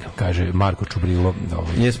biti snega, kaže Marko Čubrilo.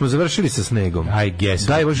 Jesmo završili sa snegom. I guess.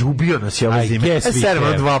 Daj, baš ubio nas je ova zime. Servo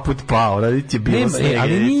 2 puta pao, radit je bilo snega.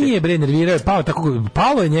 Ali nije bre nervirao,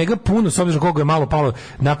 palo je njega puno, s obzirom koga je malo palo,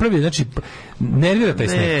 napravio, znači nervira taj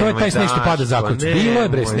sneg. To je taj sneg što pada zakoncu. Bilo je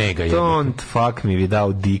bre snega. Don't fuck me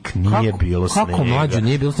without dick, nije bilo snega. Kako Mlađo,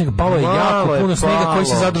 nije bilo snega, palo je jako puno snega koji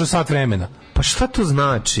se zadržao sat vremena. Pa šta to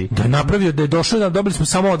znači? Da je napravio, da je došao, dobili smo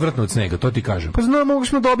samo odvratno od snega, to ti kažem. Pa znam, mogli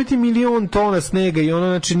smo dobiti 1.000.000 tona snega i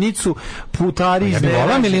znači nisu putari iznenađeni.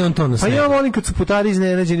 Ja bih volao 1.000.000 tona snega. Pa ja volim kad su putari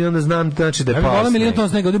iznenađeni, onda znam znači da je pao sneg. Ja bih volao 1.000.000 tona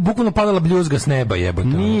snega, ovdje je bukvalno padala bljuzga s neba, jebote.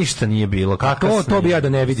 Ništa nije bilo. To bi ja da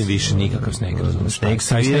ne vidim više nikakav sneg, razumiješ. Sneg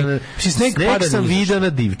sam vidio na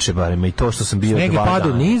Divče, barem, i to što sam bio 2 dana. Sneg je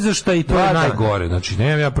padao ni za šta i to je najgore. Znači,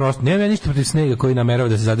 nemam ja ništa protiv snega koji namerava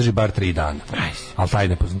da se zadrži bar 3 dana. Ali taj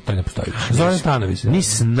ne postoji. Zoran Stanović. Ni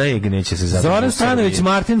sneg neće se zadržati. Zoran Stanović,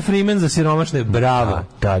 Martin Freeman za siromašne, bravo.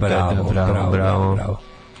 Bravo.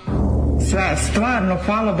 Sve, stvarno,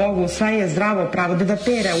 hvala Bogu, sve je zdravo, pravo, da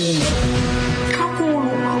pere umo. Kako?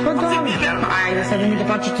 Pa dobro. Ajde, sad mi da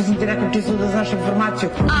plaću što sam ti rekao čisto da znaš informaciju.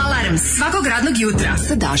 Alarm svakog radnog jutra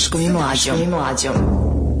sa Daškom i Mlađom.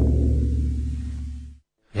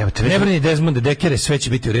 Ne brini Desmond Dekere, sve će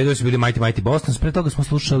biti u redu, su bili Mighty Boston, pre toga smo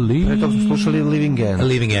slušali Living End.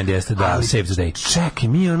 Living End jeste, da, Save the Date. Čekaj,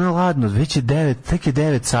 mi je ono ladno, već je 9, tek je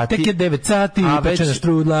 9 sati. Tek je 9 sati, pečena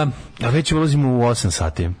štrudla. A već ulazimo u 8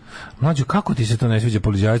 sati. Mlađo, kako ti se to ne sviđa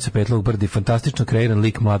Poliđavica Petlog brdi, fantastično kreiran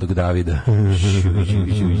lik mladog Davida.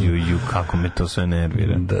 Kako me to sve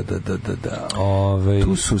nervira. Da.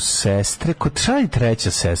 Tu su sestre, šta je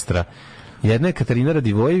treća sestra? Jedna je Katarina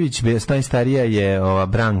Radivojević, najstarija je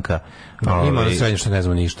Branka. Ima ono srednje što ne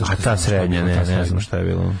znamo ništa. A ta srednja, ne znam šta je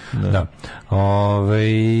bilo. Da.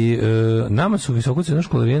 Nama su visokocena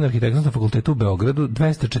školarije na arhitektonskom fakultetu u Beogradu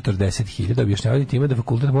 240.000 objašnjavali time da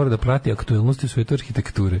fakultet mora da prati aktuelnosti u svetu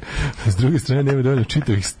arhitekture. S druge strane nema dovoljno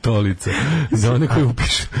čitavih stolica za one koji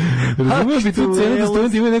upišu. Razumiješ bi tu cenu da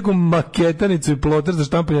studenti imaju neku maketanicu i ploter za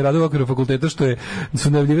štampanje radova u okviru fakulteta što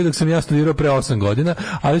su najavljive dok sam ja studirao pre 8 godina,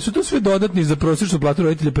 ali su to sve dodatni za prosječnu platu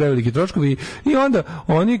roditelja preveliki troškovi i onda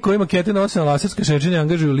oni koji makete nose na laserske šečenje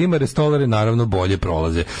angažuju limare, stolare, naravno bolje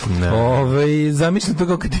prolaze. Zamišljam to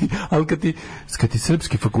kao kad ti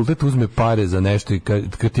srpski fakultet uzme pare za nešto i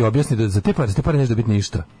kad ti objasni da za te pare neće da biti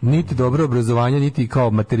ništa. Niti dobro obrazovanje, niti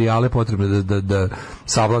kao materijale potrebne da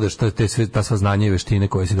savladaš ta sva znanja i veštine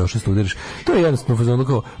koje si došao studiraš. To je jednostavno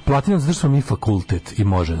kao plati nam zato što smo mi fakultet i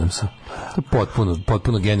može nam se. To je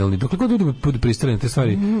potpuno genijalni. Dokle god ljudi budu pristali na te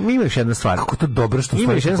stvari. Ima još jedna stvar. Kako to dobro što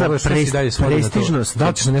ima još jedna prestižnost. Da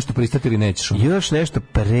li ćeš na nešto pristati ili nećeš? Još nešto,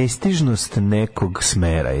 prestižnost nekog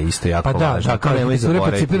smera je isto jako važno. Da, kao arhitektura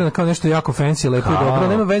je percipirana kao nešto jako fancy, lepo i dobro.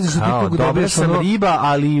 Nema veze što ti kogu dobiješ. Sam riba,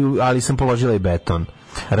 ali sam položila i beton.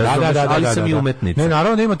 Ali sam i umetnica. Ne,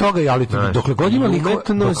 naravno da ima toga, ali dokle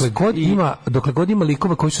god ima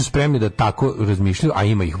likova koji su spremni da tako razmišljaju, a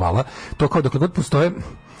ima ih, hvala, to kao dokle god postoje.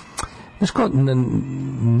 Znaš kao,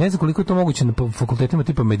 ne znam koliko je to moguće na fakultetima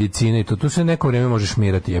tipa medicine i to, tu se neko vreme možeš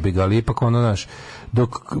šmirati, jebi ga, ali ipak ono, znaš,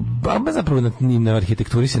 zapravo na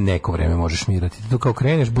arhitekturi se neko vreme možeš šmirati. To kao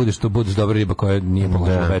kreneš, budeš dobra riba koja nije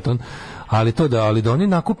položila beton, ali da oni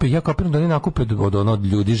nakupe, ja kapiram da oni nakupe od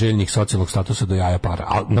ljudi željnih socijalnog statusa do jaja para,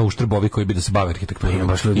 a na uštrb ovih koji bi da se bave arhitekturom.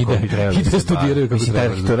 Baš ljudi koji bi trebali da studiraju kako treba.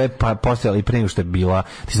 Arhitektura je postojala i pre nego što je bila.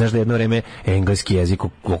 Ti znaš da jedno vreme engleski jezik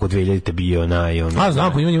oko 2000-te bio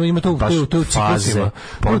znam, ima to u ciklusima.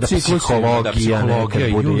 Onda psihologija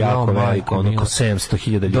nekad bude jako veliko, oko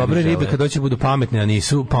 700.000 ljudi. Dobre ribe kad doće budu pametne, a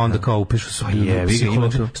nisu, pa onda kao upišu su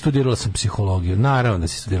studirala sam psihologiju. Naravno da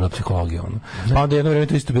si studirala psihologiju. Pa onda jedno vreme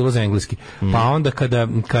to isto bilo za engleski. Pa onda kada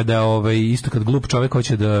isto kad glup čovjek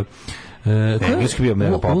hoće da engleski bio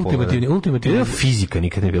mega popularan. Fizika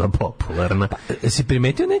nikad ne bila popularna. Si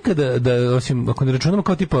primetio nekada da osim ako ne računamo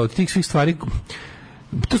kao tipa od tih svih stvari,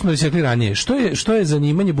 to smo već rekli ranije, što je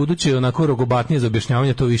zanimanje buduće onako rogobatnije za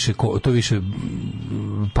objašnjavanje, to više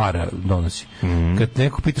para donosi. Kad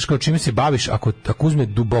neko pitaš kao čime se baviš, ako uzme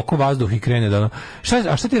duboko vazduh i krene da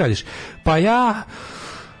šta ti radiš? Pa ja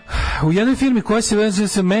u jednoj firmi koja se vezuje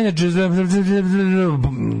sa menadžer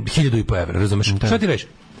 1.500 evra, razumeš? Šta ti reći?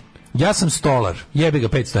 Ja sam stolar, jebi ga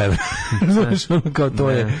 500 evra. Razumeš? Kao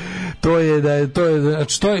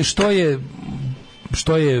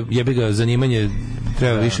što je jebi ga zanimanje,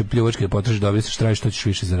 treba više pljuvačke da potražiš da objasniš šta što ćeš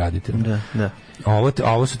više zaraditi. Da.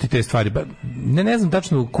 Ovo su ti te stvari. Ne znam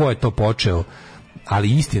tačno ko je to počeo,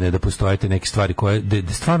 ali istina je da postoje te neke stvari koje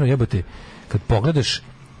da stvarno jebote, kad pogledaš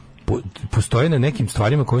postoje na nekim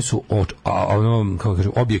stvarima koje su kako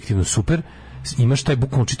kažem, objektivno super, imaš taj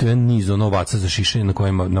bukvalno čitav jedan niz ovaca za šišanje na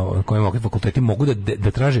kojima ovakvi fakulteti mogu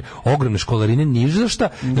da traže ogromne školarine niž za šta,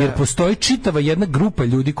 jer postoji čitava jedna grupa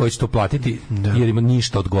ljudi koji će to platiti jer im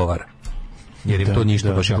ništa odgovara. Jer im to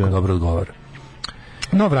ništa baš jako dobro odgovara.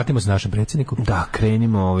 No, vratimo se našem predsjedniku. Da,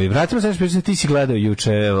 krenimo. Vratimo se našem predsjedniku. Ti si gledao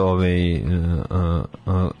juče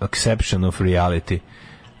Exception of Reality.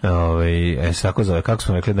 Tako zove, kako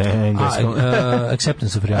smo rekli da je engleskom?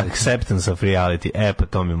 Acceptance of Reality. Acceptance of Reality. Pa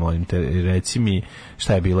to mi molim te, reci mi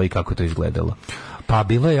šta je bilo i kako to izgledalo. Pa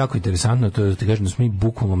bilo je jako interesantno, to ti kažem da smo mi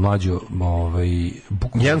bukvalno Mlađo,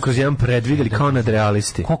 jedan kroz jedan predvidjeli kao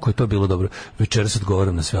nadrealisti. Koliko je to bilo dobro. Večeras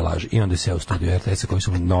odgovaram na sve laži. I onda se u studiju RTS-a koji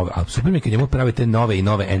su nove, a super mi kad njemu pravite nove i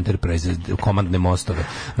nove Enterprise, komandne mostove,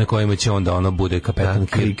 na kojima će onda ono bude kapetan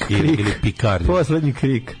Kirk ili Picard. Poslednji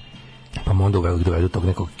Krik. Pa mu onda uvek dovedu tog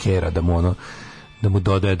nekog kera da mu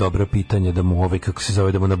dodaje dobra pitanja, da mu kako se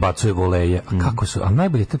zove, da mu nabacuje voleje. A kako su, ali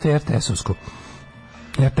najbolje to je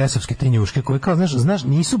RTS-ovske te njuške koje kao, znaš,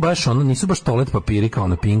 nisu baš toalet papiri kao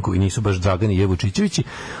na Pinku i nisu baš Dragani Jevučićevići,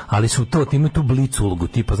 ali su imaju tu blic ulogu,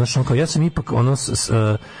 tipa, znaš, kao ja sam ipak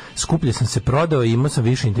skuplje sam se prodao i imao sam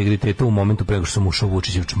više integriteta u momentu prego što sam ušao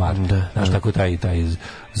Vučićev čmar. Znaš, tako taj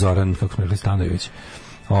Zoran, kako smo rekli, Stanojević.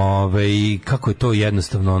 Kako je to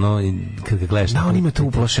jednostavno, ono, kad ga gledaš... Da, on ima tu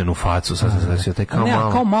uplašenu facu, sad se taj kao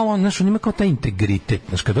malo... Kao malo, znaš, on ima kao taj integritet.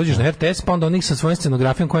 Znaš, kad dođeš na RTS, pa onda onih sa svojom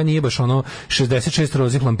scenografijom koja nije baš ono 66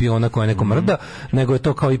 rozih lampiona koja neko mrda, nego je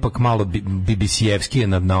to kao ipak malo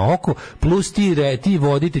BBC-evski na oko, plus ti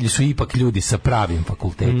voditelji su ipak ljudi sa pravim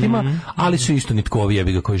fakultetima, ali su isto nitkovi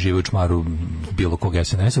jebi ga koji žive u čmaru bilo kog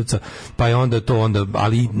SNS-ovca, pa je onda to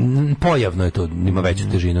ali pojavno je to, ima veću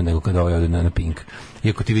težinu nego kada ovaj ode na Pink.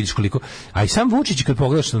 Iako ti vidiš koliko, a i sam Vučić kad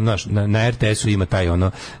pogledaš na RTS-u ima taj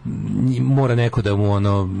ono, mora neko da mu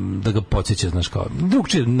ono, da ga podsjeća, znaš kao,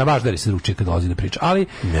 drugčije, na Baždari se drugčije kad dolazi da priča, ali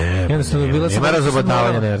jednostavno bila sam... Nema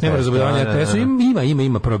razobodavanja na RTS-u. Nema razobodavanja na RTS-u,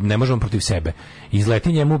 ima, ne možemo protiv sebe.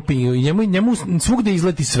 Izleti njemu svugde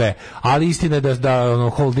izleti sve, ali istina je da ono,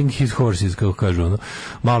 holding his horses, kako kažu, ono,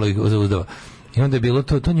 malo ih zauzdava. I onda je bilo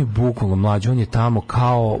to je bukvalno Mlađa, on je tamo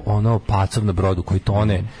kao ono pacov na brodu koji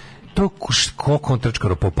tone, to ko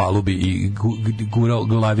kontračkaro po palubi i gurao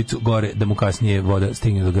glavicu gore da mu kasnije voda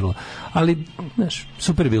stigne do grla. Ali, znaš,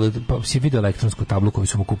 super je bilo, pa si vidio elektronsku tablu koju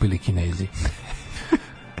su mu kupili Kinezi.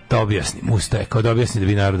 Da objasnim, ustaje, kao da objasni da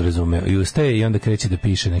bi narod razumeo. I ustaje i onda kreće da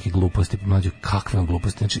piše neke gluposti, Mlađu, kakve on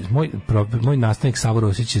gluposti. Znači, moj nastavnik Savor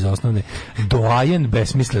Osić iz osnovne, doajen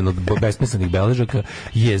besmislenih beležaka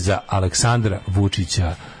je za Aleksandra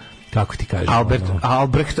Vučića, kako ti kažeš?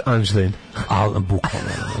 Albrecht Einstein. Bukvalno.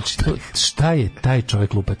 Znači, šta je taj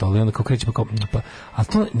čovjek lupet? Ali onda kao kreće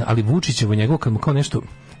ali Vučićevo njegovo kad mu kao nešto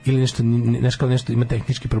ili nešto ima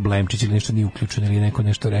tehnički problemčić ili nešto nije uključeno ili neko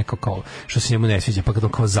nešto rekao kao što se njemu ne sviđa, pa kad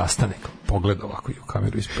on kao zastane, pogleda ovako i u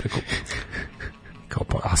kameru ispreko.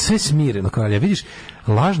 A sve smireno, kao ja vidiš,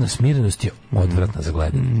 lažna smirenost je odvratna za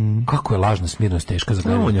gledanje. Kako je lažna smirenost teška za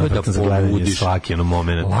gledanje? On je odvratna za gledanje svaki ono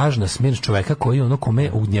moment. Lažna smirenost čoveka koji ono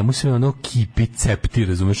kome u njemu sve ono kipi, cepti,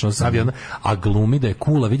 razumeš, ono savi ono, a glumi da je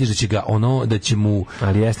cool, a vidiš da će ga ono, da će mu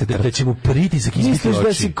pritisak izbiti oči. Misliš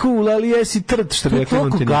da si cool, ali jesi trt, što bi rekli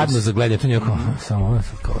Montenegro. To je toliko gadno za gledanje, to nije samo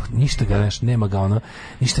ništa ga nema ga ono,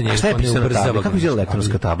 ništa njega ne ubrzava. Kako izgleda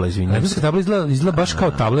elektronska tabla, izvinjam? Elektronska tabla izgleda baš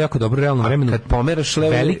kao tabla, jako dobro, realno vremenu. Kad pomeraš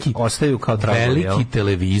levo, ostaju kao tragovi, veliki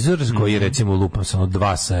televizor koji je recimo lupam samo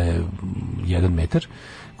 2 sa 1 metar,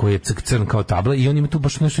 koji je crn kao tabla i on ima tu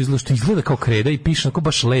baš nešto što izgleda kao kreda i piše onako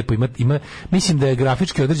baš lepo, ima mislim da je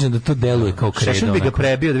grafički određeno da to deluje kao kreda. Šešelj bi ga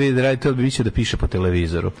prebio da vidi da radi to, bi biće da piše po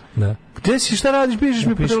televizoru. Da. Gde si, šta radiš, pišeš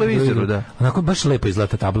mi po televizoru, da. Onako baš lepo izgleda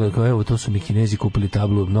ta tabla, kao evo to su mi Kinezi kupili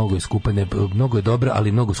tablu, mnogo je skupa, mnogo je dobra,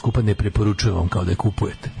 ali mnogo skupa, ne preporučujem vam kao da je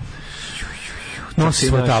kupujete. Nosi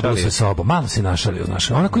svoju tablu sa sobom, malo se našalio,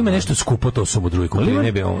 znaš. Onako ima nešto skupo, to su mu drugi kupili,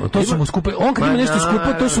 ne bi ono. To su mu skupo. On kad ima nešto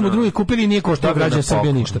skupo, to su mu drugi kupili i nije koštao građana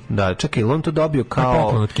Srbije ništa. Da, čekaj, on to dobio kao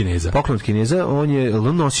poklon od Kineza. Poklon od Kineza,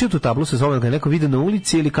 on nosio tu tablu sa sobom, kad neko vide na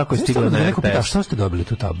ulici ili kako je stigla na neko pita, što ste dobili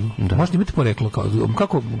tu tablu? Možda imate poreklo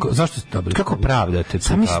kako zašto ste dobili? Kako pravdate tu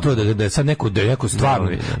tablu? Sam misli da sad neko stvarno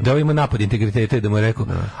da ima napad integriteta i da mu je rekao,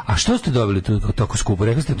 a što ste dobili tu tako skupo?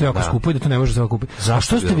 Rekli ste to jako skupo i da to ne može se kupiti.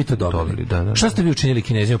 Zašto ste vi to dobili? Šta ste vi učinili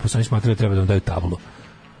Kinezima, pa sami smatrali da treba da vam daju tablu?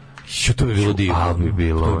 To bi bilo divno. To bi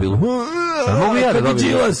bilo. Mogu ja da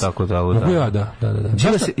dobijem tako tablu. Mogu ja, da.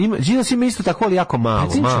 Džilas ima isto tako, ali jako malo.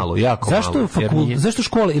 Zašto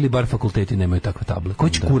škole ili bar fakulteti nemaju takve table?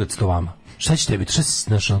 Koji će kurac to vama? Šta ćete biti? Šta se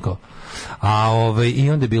znaš onako? I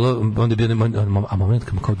onda je bilo a moment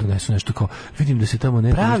kad kao donesu nešto kao vidim da se tamo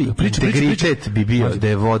ne pravi integritet bi bio da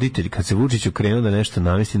je voditelj kad se Vučić okrenuo da nešto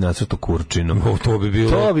namesti nacrto kurčinu. To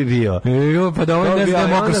bi bio. Pa da ovaj ne zna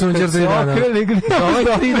mokar sunđer 3 dana. Ovaj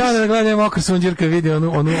 3 dana gledam mokar sunđer kad vidi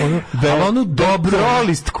onu dobro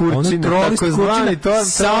trolist kurčinu, tako zvani to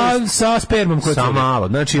sa spermom koja sa malo,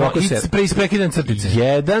 znači oko se prekidan crtice.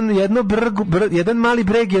 Jedan mali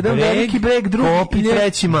breg, jedan veliki breg, drugi i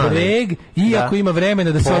treći mali. I ako ima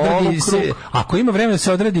vremena da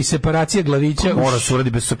se odradi separacija glavića, mora se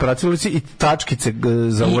uraditi bez separacije glavića i tačkice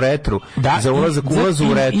za uretru, za ulaz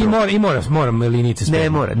u uretru. I moram linice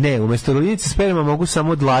sperma. Ne, umesto linice sperma mogu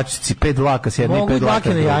samo dlačici, 5 dlaka s jedne i 5 dlaka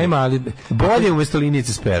na jajima, ali bolje umesto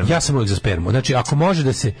linice sperma. Ja sam uvijek za spermu. Znači,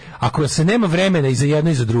 ako se nema vremena i za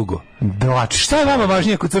jedno i za drugo, dlačice. Šta je vama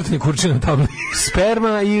važnije kod crtanja kurčina na tabli?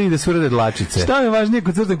 Sperma ili da se urade dlačice? Šta je važnije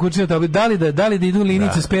kod crtanja kurčina na tabli? Da li da idu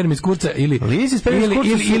linice sperme iz kurca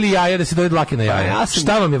ili jaja da se doje dlake na jaja.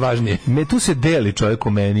 Šta vam je važnije? Tu se deli čovjek u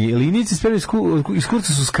meni. Linice sperme iz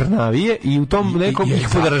kurca su skrnavije i u tom nekom ih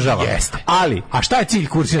podržava. Ali, a šta je cilj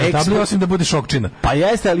kurčina na tabli osim da bude šokčina? Pa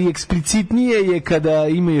jeste, ali eksplicitnije je kada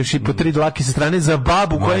ima još i po 3 dlake sa strane za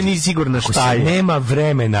babu koja nije sigurna šta je. Nema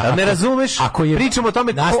vremena. Da ne razumeš? Pričamo o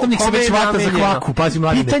tome nastavnik se već hvata za kvaku. Pazi,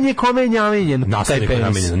 mladine. Pitanje kome je namenjen. Nastavniku je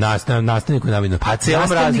namenjeno. Pa celom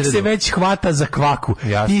nastavnik se već već hvata za kvaku.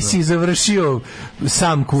 Jasno. Ti si završio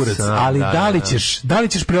sam kurac, ali da li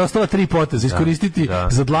ćeš preostala 3 poteza iskoristiti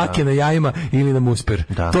za dlake na jajima ili na musper?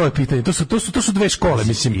 To je pitanje. To su dve škole,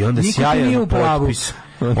 mislim. I onda niko nije u pravu.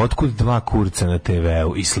 Otkud 2 kurca na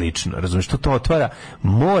TV-u i slično. Razumiješ, to otvara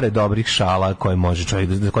more dobrih šala koje može čovjek,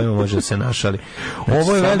 za kojima može da se našali.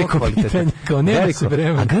 Ovo je veliko pitanje, kao nema se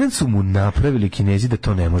vremena. A garant su mu napravili Kinezi da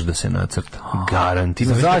to ne može da se nacrta. Garant.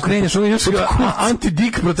 Zašto kreneš, ovo je još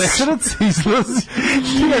anti-dick protection. Srce izlazi.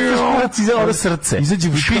 Ovo srce. Izađe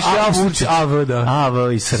u piše AV, da.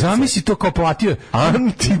 AV i srce. Zamisli to kao platio.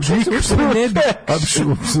 Anti-dick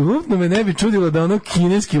protection. Apsolutno me ne bi čudilo da ono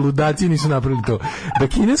kineski ludaci nisu napravili to.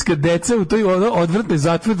 Da kineska deca u toj odvrtnoj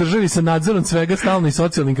zatvor državi sa nadzorom svega stalno i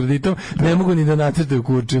socijalnim kreditom ne mogu ni da nacrtaju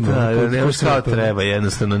kurčinu. Ne može kao treba,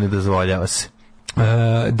 jednostavno ne dozvoljava se.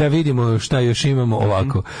 Da vidimo šta još imamo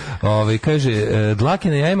ovako. Kaže, dlake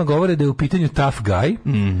na jajima govore da je u pitanju tough guy,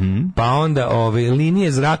 pa onda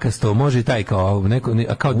linije zrakasto, može i taj kao neko, a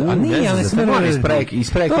nije, ali se mora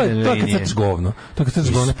isprekidane linije. To je kad crtaš govno.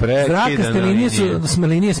 Zrakaste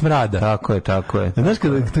linije smrada. Tako je. Znaš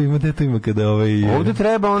kada to ima kada ovdje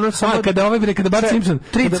treba ono samo... Kada Bart Simpson...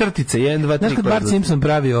 3 crtice, 1, 2, 3... Znaš kada Bart Simpson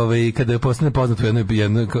pravi, kada postane poznat u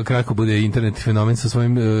jedno kratko bude internet fenomen sa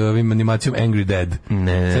svojim animacijom Angry Dad.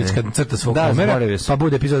 Sad kad crta svog kamera, pa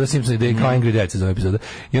bude epizoda Simpsons ide kao Angry Dad se zove epizoda.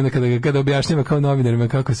 I onda kada objašnjava kao novinarima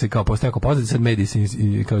kako se kao postaje poznat, sad mediji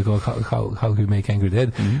kao how we make Angry Dad,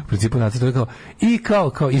 u principu nacrta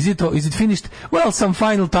kao is it finished? Well, some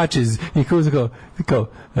final touches. I kao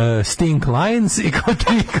stink lines i kao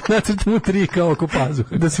 3 nacrtano 3 kao oko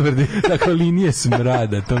pazuha. Da smrdi. Dakle, linije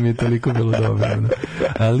smrada, to mi je toliko bilo dobro.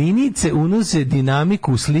 Linice unose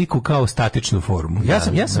dinamiku u sliku kao statičnu formu. Ja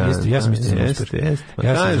sam isto.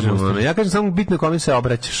 Ja kažem samo bitno kome se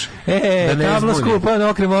obraćaš. Tablo skupa, na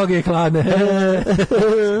okrem oge je hladne.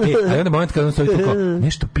 A onda moment kada on stoji tako,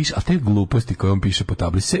 nešto piše, a te gluposti koje on piše po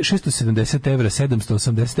tabli, 670 evra,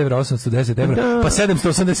 780 evra, 810 evra, pa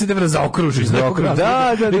 780 evra zaokružiš. Da.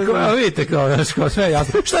 Vidite, kao sve je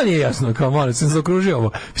jasno. Šta nije jasno? Kao, molim, sam zaokružio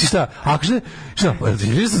ovo. Šta? Šta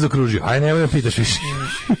sam zaokružio? Aj, nemoj da pitaš više.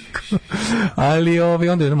 Ali onda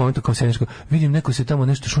je jednom momentu kao sedneš, vidim neko se tamo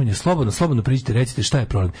nešto šunje, slobodno priđite, recite šta je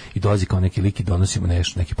problem. I dolazi kao neki lik i donosimo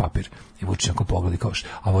neki papir. I vuče neko pogled i kao,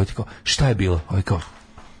 a ovo ti kao, šta je bilo? Ovo je kao,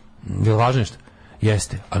 je li važno nešto?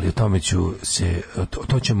 Jeste, ali o tome ću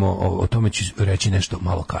o tome ću reći nešto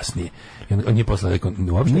malo kasnije. On je posle rekao,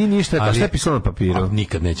 uopšte. Nije ništa, a šta je pisalo na papiru?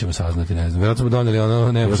 Nikad nećemo saznati, ne znam. Vjerojatno smo doneli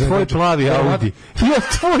ono, ne. Tvoj plavi Audi.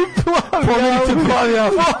 Pomenite plavi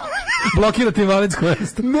Audi. Blokirati invalidsko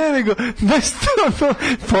mesto. Ne, nego,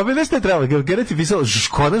 pomene što je trebalo. Kada ti pisalo,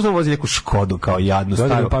 Škoda što vozi neku Škodu kao jadnu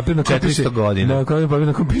staru 400 godina. Da, kao papir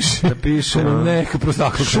na kom piše. Da piše. Neka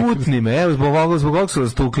prostako. Šutni me, evo, zbog ovog su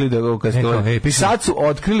vas tukli da ga ukastovali. Sad su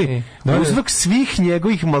otkrili uzrok svih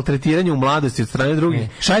njegovih maltretiranja u mladosti od strane drugih.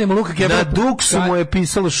 Šaljemo Luka Kebara. Na duksu mu je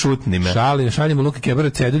pisalo šutni me. Šaljemo Luka Kebara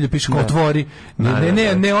cedulju, piše otvori.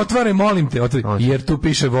 Ne otvaraj, molim te, jer tu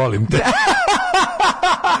piše volim te.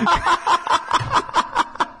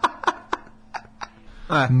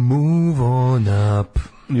 Move on up.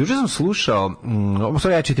 Juče sam slušao, ovo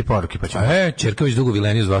sam ja čiti poruke, pa ću. Čerković dugo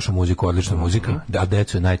vilenio uz vašu muziku, odlična muzika, da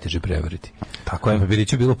decu je najteže prevariti. Tako je.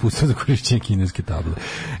 Papirić je bilo pusto za korišćenje kineske table.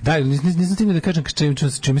 Da, nisam ti da kažem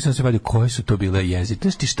čemu sam se vadio, koje su to bile jezike.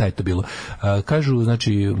 Znaš ti šta je to bilo? Kažu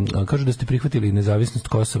da ste prihvatili nezavisnost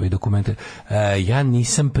Kosova i dokumente. Ja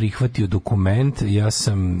nisam prihvatio dokument, ja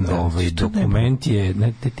sam, dokument je,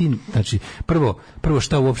 znači, prvo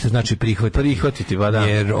šta uopšte znači prihvatiti, da.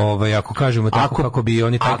 Jer, ako kažemo tako kako bi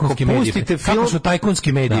oni tajkunski mediji, kako su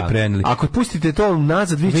tajkunski mediji preneli. Ako pustite to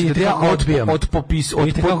nazad, vidite ja odbijam.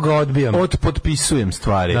 Potpisujem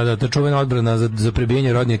stvari. Da, to čuvena odbrana za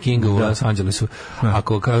prebijenje Rodnija Kinga u Los Angelesu.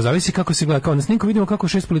 Ako zavisi kako se gleda, kao na snimku vidimo kako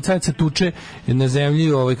 6 policajaca tuče na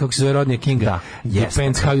zemlji, kako se zove Rodnija Kinga.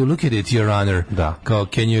 Depends how you look at it, your honor. Kao,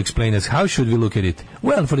 can you explain us how should we look at it?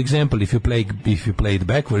 Well, for example, if you play it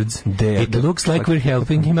backwards, it looks like we're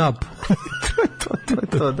helping him up.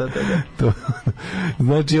 To.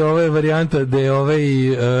 Znači, ova je varijanta da je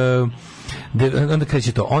onda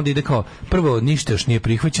kreće to, onda ide kao prvo ništa još nije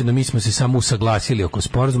prihvaćeno, mi smo se samo usaglasili oko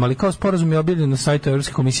sporazuma, ali kao sporazum je objavljen na sajtu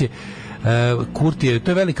Evropske komisije. Kurti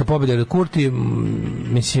to je velika pobjeda, jer Kurti,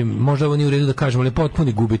 mislim, možda ovo nije u redu da kažemo, ali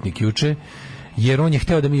potpuni gubitnik juče, jer on je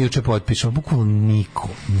hteo da mi juče potpišemo, bukvalno niko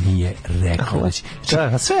nije rekao.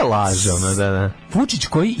 Sve laže, da. Vučić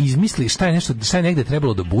koji izmisli šta je negde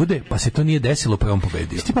trebalo da bude, pa se to nije desilo, pa je on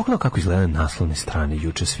pobedio. Ti pogledao kako izgledaju naslovne strane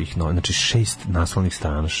juče svih novina, znači 6 naslovnih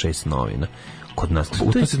strana, 6 novina. kod nas.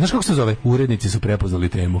 Znaš kako se zove? Urednici su prepoznali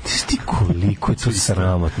temu. Ti koliko je to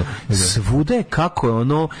sramotno. Svuda je kako je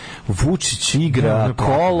ono Vučić igra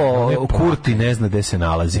kolo, Kurti ne zna gde se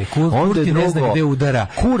nalazi. Kurti ne zna gde udara.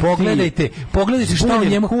 Pogledajte šta o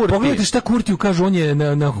njemu, pogledajte šta Kurtiju kažu, on je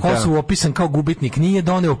na Kosovu opisan kao gubitnik, nije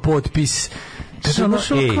doneo potpis.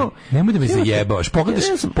 Nemoj da me zajebavaš.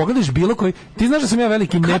 Pogledaš bilo koji. Ti znaš da sam ja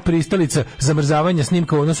veliki nepristalica zamrzavanja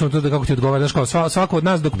snimka u odnosu na to da kako ti odgovaraš, kao svako od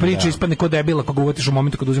nas dok priča ispadne ko debila ako ga uvatiš u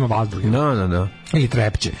momentu kad uzima vazduh. Da. I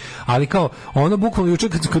trepće. Ali kao ono bukvalno juče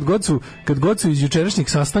kad god su iz jučerašnjeg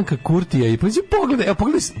sastanka Kurtija i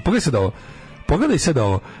pogledaj sad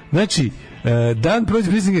ovo. Znači, dan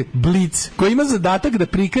prođe Blic, koji ima zadatak da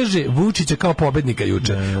prikaže Vučića kao pobednika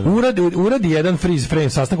juče. Uradi jedan freeze frame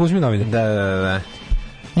sastanka, uzmi novine. Da.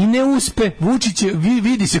 I ne uspe. Vučić je,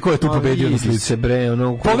 vidi se ko je tu pobedio na slici.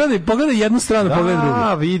 Pogledaj jednu stranu, pogledaj drugu.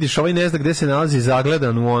 Da, vidiš, ovaj ne zna gde se nalazi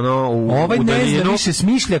zagledan u ovaj ne zna više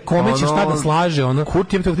smišlja kome će šta da slaže.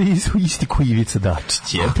 Kurti je ovdje isti ko Ivica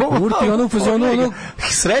Dačić. Kurti je u fazonu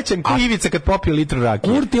srećan ko Ivica kad popio litru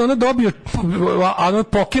rakije. Kurti je dobio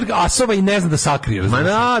poker asova i ne zna da sakrije. Ma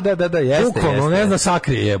da, jeste. Bukvalno, ne zna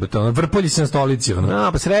sakrije, jebote. Vrpolji se na stolici.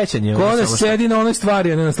 Pa srećan je. Ko da sedi na onoj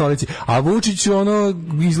stvari, a ne na stolici. A Vučić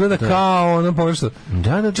izgleda kao pogrešno.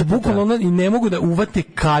 Da. Bukvalno i ne mogu da uvate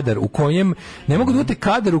kadar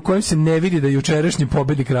u kojem se ne vidi da je jučerašnji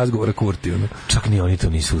pobednik razgovora Kurti. Čak ni oni to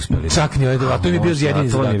nisu uspeli. A to je bio jedini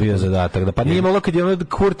zadatak. To je bio zadatak. Pa nije moglo kad je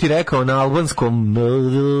Kurti rekao na albanskom,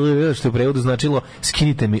 što je u prevodu značilo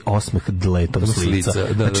skinite mi osmeh dletom s lica.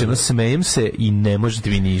 Znači, smejem se i ne možete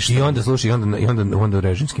vi ništa. I onda, slušaj, onda u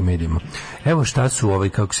režimskim medijima. Evo šta su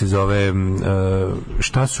kako se zove,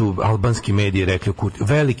 šta su albanski mediji rekli o Kurti.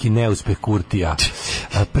 Veliki neuspeh Kurtija.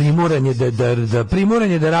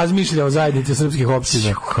 Primoran je da razmišlja o zajednici srpskih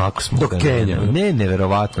opština. Kako smo dok Kenja.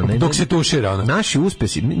 Neverovatno. Dok se tušira. Naši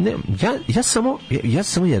uspesi. Ja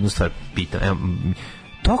samo jednu stvar pitam.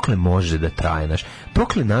 Dokle može da traje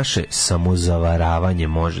dokle naše samozavaravanje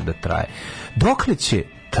može da traje? Dokle će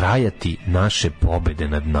trajati naše pobede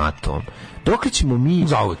nad NATO-om? Dokle ćemo mi...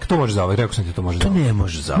 Zauvek, to može zauvek, rekao sam ti to može zauvek. To ne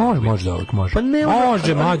može zauvek. Može zauvek, može. Pa ne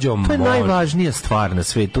može, Mlađo, to je najvažnija stvar na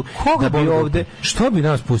svetu. Da bi ovde... Što bi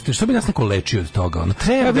nas pustili? Što bi nas neko lečio od toga?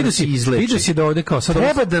 Treba da nas izleči. Vidio si da ovde kao...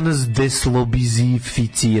 Treba da nas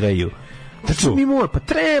deslobizificiraju. Znači mi mora, pa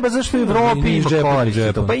treba, zašto u Evropi ima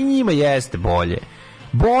koriste to? Pa i njima jeste bolje.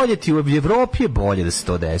 Bolje ti u Evropi je bolje da se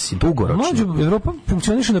to desi, dugoročno. Mlađo, Evropa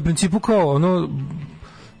funkcioniše na principu kao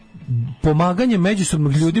pomaganje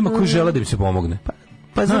međusobnog ljudima koji žele da im se pomogne.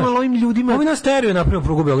 Pa znam, ali ovim ljudima... Ovi nas teraju napravimo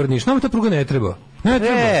prugu Beograd-Niš. Nama ta pruga ne treba.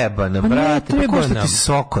 Treba nam, brate. Pa ko što ti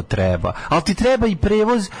soko treba? Ali ti treba i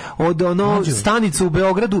prevoz od stanica u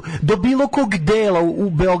Beogradu do bilo kog dela u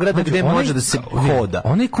Beograda gde može da se hoda.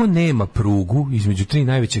 Onaj ko nema prugu između 3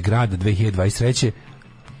 najveće grada 2023.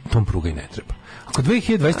 tom pruga i ne treba. Ako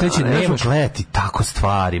 2023. nemaš gledati tako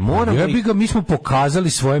stvari, moramo mi smo pokazali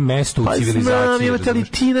svoje mesto u civilizaciji. Ali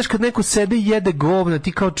ti znaš kad neko sede i jede govna,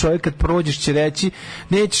 ti kao čovjek kad prođeš će reći,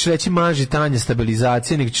 nećeš reći maži Tanja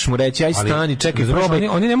stabilizacija, nego ćeš mu reći aj stani, čekaj,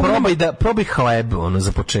 probaj hleb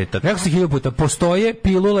za početak. Rekao si 1000 puta, postoje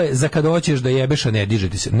pilule za kad hoćeš da jebeš, a ne diže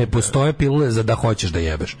ti se. Ne postoje pilule za da hoćeš da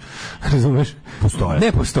jebeš. Razumeš? Postoje.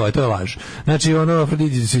 Ne postoje, to je laž. Znači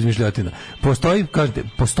afrodizijska izmišljotina.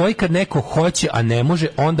 Postoji kad neko hoće, a ne može,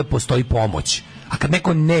 onda postoji pomoć. A kad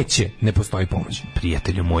neko neće, ne postoji pomoć.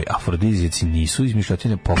 Prijatelju moj, afrodizijaci nisu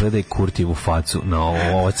izmišljotine, pogledaj Kurtijevu facu na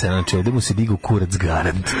ovo cena, znači ovdje mu se digu kurac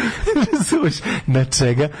garant. Razumiješ? Na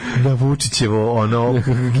čega? Na Vučićevo,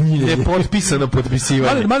 gnjilje. Nepotpisano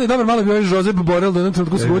potpisivanje. Malo bi ovaj Josep Borel, da na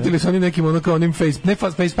trenutku su gutili sa onim nekim, kao onim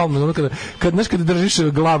facepalmom, kad držiš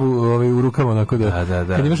glavu u rukama, onako da.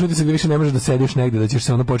 Kad imaš utisak da više ne možeš da sediš negde, da ćeš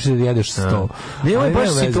se početi da jedeš sto. Ne, ovo je baš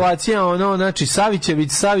situacija, znači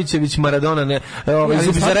Savićević, Maradona, ne,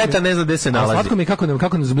 Zubizareta ne zna gde se nalazi. Slatko mi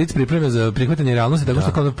kako nas Blic priprema za prihvatanje realnosti, tako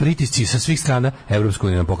što kao pritisci sa svih strana, Evropska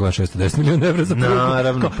unija nam poklanja 610 miliona evra za prvu.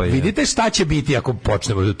 Naravno, pa vidite šta će biti ako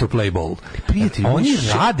počnemo to play ball. Prijatelji, oni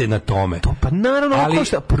rade na tome. To pa naravno ovo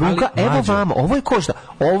košta. Pruga, evo vama, ovo je košta.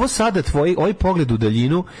 Ovo sada ovaj pogled u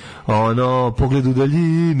daljinu, pogled u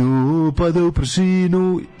daljinu, pada u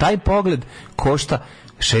prašinu, taj pogled košta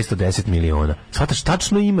 610 miliona. Shvataš,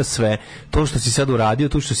 tačno ima sve. To što si sad uradio,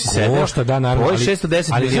 to što si sedeo. Košta, da, naravno. To je 610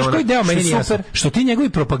 ali miliona. Ali koji deo meni nije jasno? Što ti njegovi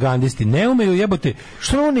propagandisti ne umeju jebote.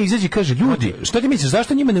 Što on ne izađe i kaže, ljudi, što ti misliš,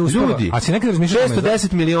 zašto njima ne uspeva? Ljudi, a si nekad razmišljao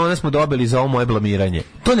 610 miliona smo dobili za ovo moje blamiranje.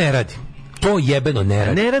 To ne radi. to jebeno ne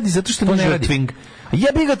radi. Ne radi zato što ne radi.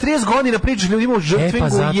 Jebi ga 30 godina pričaš ljudima o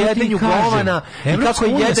žrtvingu, jedenju govana i kako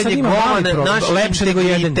je jedenje govana naš lepše nego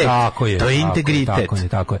jedenje. Tako je. To je integritet.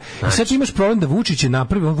 Tako je. I sad imaš problem da Vučić je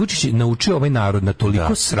napravio, Vučić je naučio ovaj narod na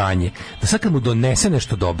toliko sranje, da sad kad mu donese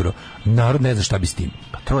nešto dobro, narod ne zna šta bi s tim.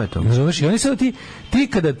 Pa to je to. Znaš, i oni sad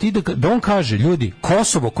da on kaže, ljudi,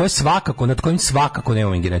 Kosovo koje svakako, nad kojim svakako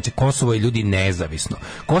nemamo ingerencije, Kosovo je ljudi nezavisno.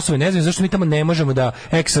 Kosovo je nezavisno zašto mi tamo ne možemo da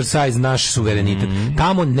exercise naš suverenitet.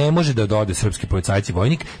 Tamo ne može da dode srpski policajac i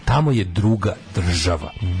vojnik, tamo je druga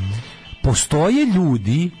država. Postoje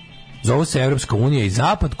ljudi, zove se Evropska unija i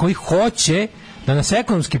Zapad, koji hoće da nas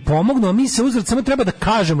ekonomski pomognu, a mi se uzrat samo treba da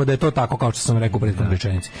kažemo da je to tako, kao što sam rekao u prethodnoj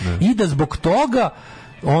rečenici. I da zbog toga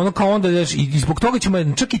ono kao onda i zbog toga ćemo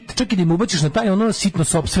čak i da im ubaciš na taj ono sitno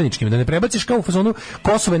sopstveničkim, da ne prebaciš kao u fazonu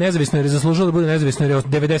Kosovo je nezavisno jer je zaslužilo da bude nezavisno jer je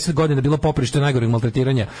 90 godina bilo poprište najgoreg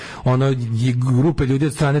maltretiranja ono grupe ljudi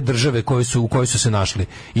od strane države u kojoj su se našli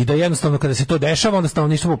i da jednostavno kada se to dešava onda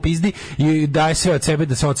stanovništvo popizdi i daje sve od sebe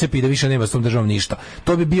da se otcepi i da više nema s tom državom ništa.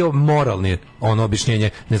 To bi bio moralni ono objašnjenje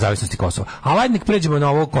nezavisnosti Kosova. A ajde nek pređemo na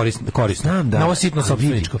ovo korisno. Na ovo sitno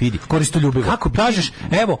sopstveničko. Koristoljubivo. Kako kažeš,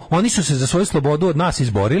 evo, oni su se za svoju slobodu od nas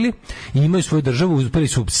izborili i imaju svoju državu, uspeli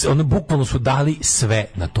su, ono bukvalno su dali sve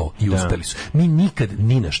na to i uspeli su. Mi nikad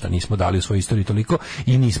ni na šta nismo dali u svojoj istoriji toliko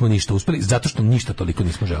i nismo ništa uspeli, zato što ništa toliko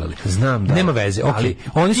nismo želeli. Znam da. Nema veze, okej.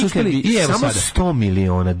 Oni su uspeli i evo samo sada. $100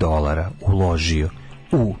 miliona uložio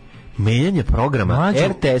u menjanje programa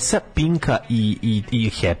RTS-a, Pinka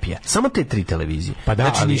i Happy-a. Samo te 3 televizije. Pa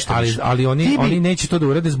da, znači, ali oni neće to da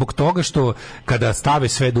urade zbog toga što kada stave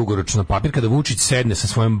sve dugoročno na papir, kada Vučić sedne sa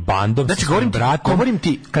svojom bandom, znači, sa svojim bratom,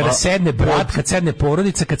 kada sedne brat, kad sedne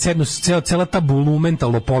porodica, kad sednu cela ta bulumenta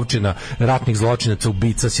lopovčina, ratnih zločinaca,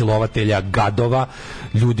 ubica, silovatelja, gadova,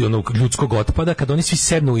 ljudi onog ljudskog otpada, kad oni svi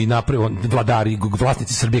sednu i naprave, vladari,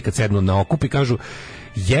 vlasnici Srbije kad sednu na okup i kažu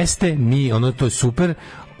jeste, mi, ono, to je super,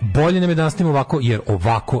 bolje nam je da nastavimo ovako, jer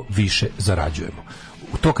ovako više zarađujemo.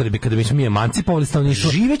 To kada bismo mi emancipovali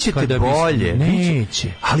stanovništvo, živećete bolje.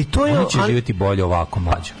 Neće. Ali to je, oni će živjeti bolje ovako,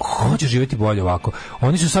 Mlađa. Oni će živjeti bolje ovako.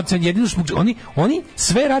 Oni su sad jedino oni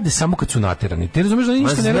sve rade samo kad su naterani. Ti razumeš da oni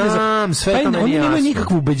ništa ne rade oni nemaju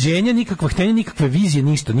nikakvo ubeđenje, nikakva htenja, nikakve vizije,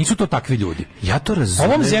 ništa. Nisu to takvi ljudi. Ja to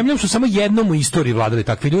razumem. Ovom zemljom su samo jednom u istoriji vladali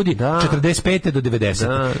takvi ljudi, 45. do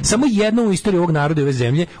 90. Samo jednom u istoriji ovog naroda i ove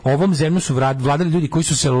zemlje, ovom zemljom su vladali ljudi koji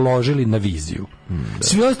su se ložili na viziju.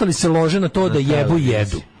 Svi ostali se lože na to da jebu i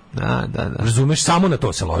jedu. Da. Razumeš, samo na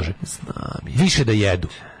to se lože. Više da jedu.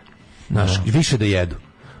 Više da jedu.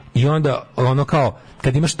 I onda ono kao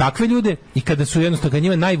kad imaš takve ljude i kada su jednostavno kad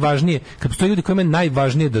njima najvažnije, kad postoje ljudi kojima je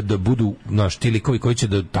najvažnije da budu ti likovi koji će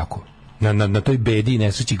da tako na toj bedi i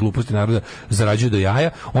nesreći i gluposti naroda zarađuju do jaja,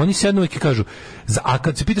 oni se jedno uvijek kažu, a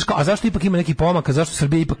kad se pitaš a zašto ipak ima neki pomak, a zašto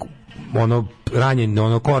Srbija ipak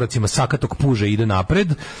ranjen koracima sakatog puža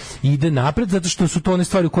ide napred zato što su to one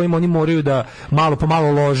stvari u kojima oni moraju da malo po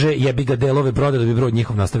malo lože jebi ga delove broda da bi brod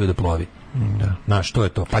njihov nastavio da plovi. Znaš, to je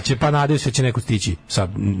to. Pa nadaju se će neko stići sad,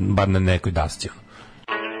 bar na nekoj dasci.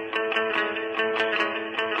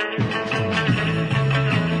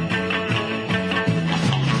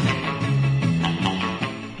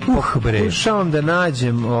 Pokušavam da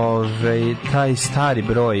nađem taj stari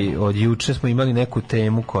broj. Od juče smo imali neku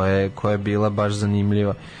temu koja je bila baš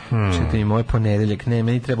zanimljiva. Čete mi moj ponedeljak. Ne,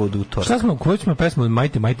 meni treba od utorka. Šta smo, koju smo pesmu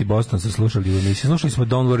Mighty Boston se slušali u emisiji? Slušali smo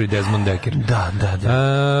Don't Worry, Desmond Dekker.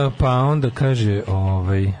 Da. Pa onda kaže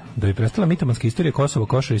da bi prestala mitomanska istorija Kosova,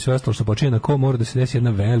 Košara i sve ostalo što počinje na ko, mora da se desi jedna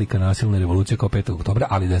velika nasilna revolucija kao 5. oktobra,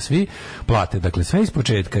 ali da svi plate. Dakle, sve iz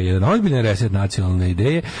početka je jedan ozbiljan reset nacionalne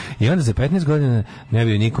ideje i onda za 15 godina ne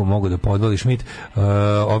bi nikom mogu da podvali Šmit.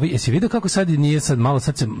 Jesi vidio kako sad nije sad malo,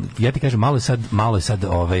 ja ti kažem, malo je sad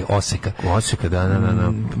oseka. Oseka, da.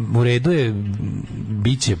 U redu je,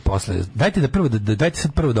 biće posle. Dajte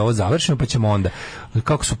sad prvo da ovo završimo, pa ćemo onda,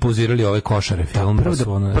 kako su pozirali ove Košare film.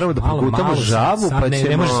 Prvo da pogutamo žavu, pa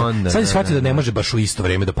ćemo onda. Sad je shvatio da ne može baš u isto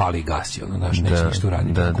vrijeme da pali i gasi, neće ništa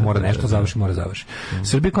uraditi. Ako mora nešto završi, mora završi.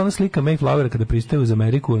 Srbija kao ona slika Mayflowera kada pristaje uz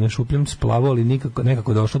Ameriku na šupljam splavo, ali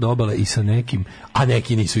nekako došlo do obale i sa nekim, a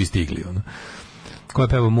neki nisu istigli. Ko je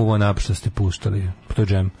pevao Move On Up što ste puštali? To je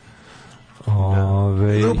džem.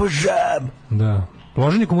 Grupo Žem! Da.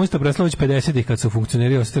 Loženi komunista Breslavović 50-ih kad su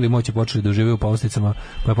funkcioneri ostali moći počeli da uživaju u povlasticama,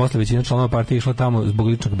 pa je posle većina članova partije išla tamo zbog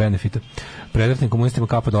ličnog benefita. Predratnim komunistima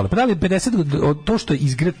kapa dole. Pa da li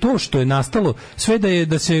 50 to što je nastalo, sve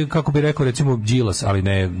da se, kako bi rekao recimo Đilas, ali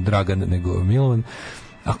ne Dragan nego Milovan,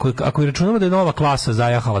 Ako računamo da je nova klasa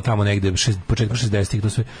zajahala tamo negde početkom 60-ih, to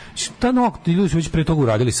sve, ti ljudi su već pre toga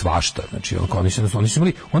uradili svašta. Znači,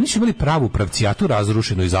 oni su imali pravu pravcijatu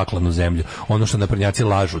razrušenu i zakladnu zemlju. Ono što naprednjaci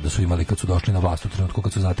lažu da su imali kad su došli na vlast u trenutku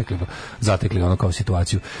kad su zatekli ono kao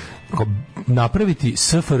situaciju. Napraviti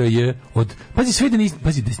SFRJ od... Pazi,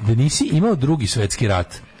 da nisi imao drugi svetski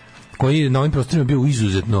rat, koji na ovim prostorima bio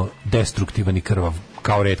izuzetno destruktivan i krvav,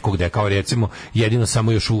 kao retko gde, kao recimo jedino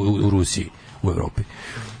samo još u Rusiji, u Evropi.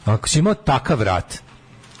 Ako si imao takav rat,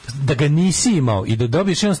 da ga nisi imao i da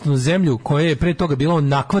dobiješ jednostavno zemlju koja je pre toga bila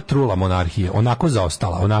onakva trula monarhije, onako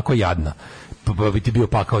zaostala, onako jadna, pa bi ti bio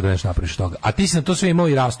pakao da nešto napraviš toga. A ti si na to sve imao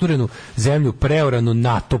i rasturenu zemlju, preoranu,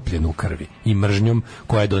 natopljenu u krvi i mržnjom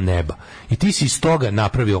koja je do neba. I ti si iz toga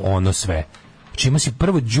napravio ono sve. Znači imao si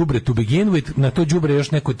prvo đubre to begin with, na to đubre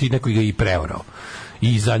još neko ga i preorao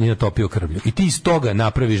i zadnji natopio krvlju. I ti iz toga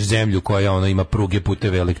napraviš zemlju koja ima pruge,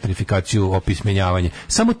 puteve, elektrifikaciju, opismenjavanje.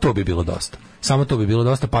 Samo to bi bilo dosta. Samo to bi bilo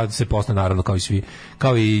dosta, pa se posle naravno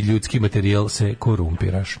kao i ljudski materijal se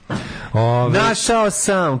korumpiraš. Našao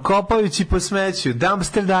sam, kopajući po smeću,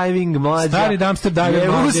 dumpster diving, Mlađa. Stari dumpster diving,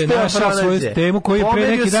 Mlađa je našao svoju temu koji je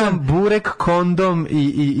pre neki dan... burek, kondom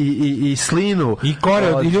i slinu. I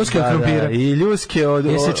kore, i ljuske od krompira. I ljuske od...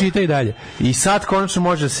 I se čita i dalje. I sad konačno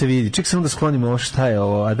može da se vidi. Ček samo da sklonimo ovo, šta je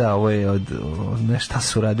ovo? A da, ovo je od... Ne, šta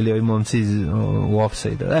su radili ovi momci u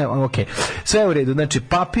offside. Okej. Sve u redu. Znači,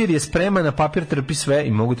 papir je spreman, na papir trpi sve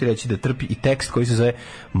i mogu ti reći da trpi i tekst koji se zove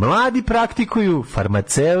Mladi praktikuju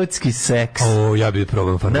farmaceutski seks. Ja bih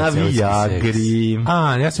probao farmaceutski seks. Na Viagri.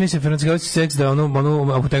 Ja sam mislio farmaceutski seks da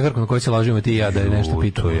onu apotekarku na kojoj se lažimo ti i ja da je nešto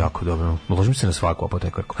pitao. To je jako dobro. Ložim se na svaku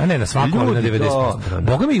apotekarku. A ne na svaku, ali na 90%.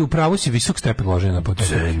 Boga mi i u pravu si visok stepen loženja na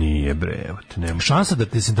apotekarku. Nije bre, nema. Šansa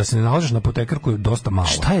da se ne nalažeš na apotekarku je dosta mala.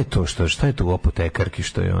 Šta je to? Šta je to u apotekarki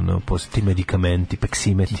što je ti medikamenti,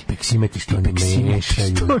 peksimeti što ne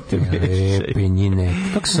mešaju. Penjine.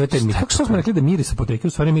 Kako smo rekli da miris apoteke, u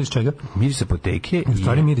stvari miris čega? Miris apoteke. U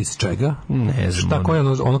stvari miris čega? Ne znam. Šta koje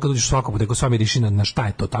ono kad uđeš u svaku apoteku, sva miriši na šta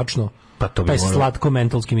je to tačno? Pa to taj slatko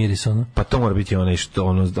mentalski miris, ono. Pa to mora biti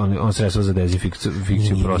ono sredstvo za dezinfikciju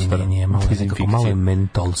prostora. Nije, malo je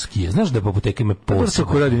mentolski. Znaš da apoteka ima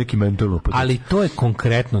posebno. To radi neki mentalno apotek. Ali to je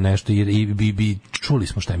konkretno nešto, jer čuli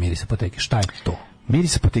smo šta je miris apoteke. Šta je to?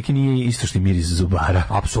 Miris apoteke nije isto što miris zubara.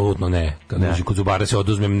 Apsolutno ne. Kad uđem kod zubara se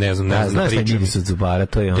oduzmem, ne znam da pričam. Miris od zubara,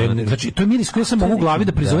 to je ono... Znači, to je miris koji ja sam mogu u glavi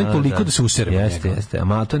da prizovem toliko da se userem. Jeste.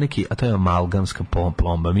 A to je amalgamska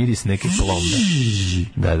plomba. Miris neke plombe.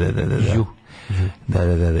 Da.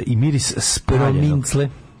 I miris spaljenog.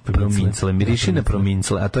 Promincle. Miriši na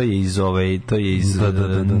promincle. A to je iz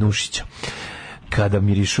Nušića. Kada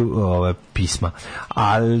mirišu pisma.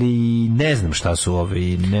 Ali ne znam šta su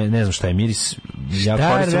ne znam šta je miris. Ja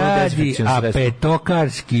šta radi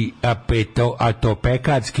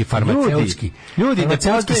atopekarski, farmaceutski? Ljudi ne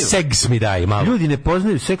poznaju seks mi daje malo. Ljudi ne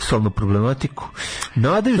poznaju seksualnu problematiku.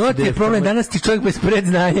 Nadaju se da je problem. Danas ti čovjek bez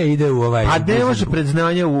predznanja ide u ovaj... A ne može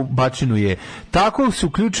predznanja u bačinu je. Tako se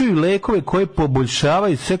uključuju lekove koje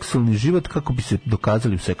poboljšavaju seksualni život kako bi se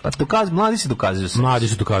dokazali u seksu. Mladi se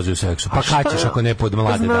dokazuju seksu. Pa kad ćeš ako ne pod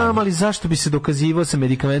mlade dane? Znam, ali zašto bi se dokazivao sa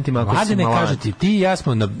medikamentima ako si mlad? Kaže ti i ja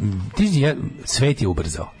smo svet je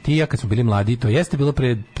ubrzao. Ti i ja kad smo bili mladi, to jeste bilo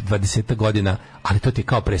pre 20 godina, ali to ti je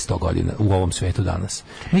kao pre 100 godina u ovom svetu danas.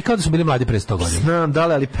 Mi kao da smo bili mladi pre 100 godina. Znam,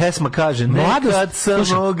 ali pesma kaže nekad sam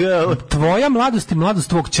mogao. Tvoja mladost i mladost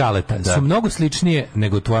tvog ćaleta su mnogo sličnije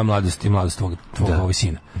nego tvoja mladost i mladost tvog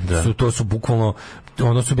sina. To su bukvalno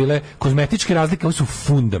su bile kozmetičke razlike, ovo su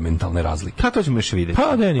fundamentalne razlike. Pa to ćemo još vidjeti.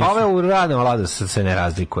 Ove u radnom mladost se ne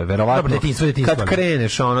razlikuje, verovatno. Kad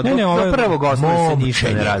kreneš do prvog osnova se ništa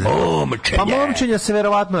ne razlikuje. Pa momčenja se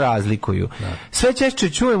verovatno razlikuju. Sve češće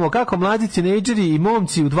čujemo kako mladi tinejdžeri i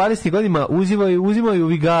momci u 20 godina uzimaju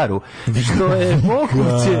vigaru. Što je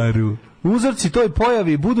moguće. Uzorci toj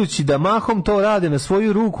pojavi, budući da mahom to rade na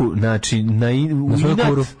svoju ruku, znači na svoju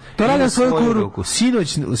kuru. To rade na svoju kuru.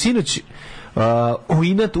 Sinoć u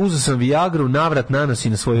inat uzeo sam Viagru, navrat nanosi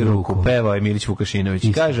na svoju ruku, pevao je Milić Vukašinović.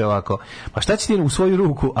 Kaže ovako, pa šta će ti u svoju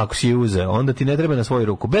ruku ako si je uzeo, onda ti ne treba na svoju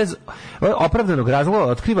ruku. Bez opravdanog razloga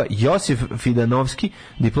otkriva Josif Fidanovski,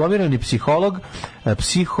 diplomirani psiholog,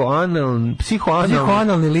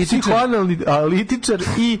 psihoanalni analitičar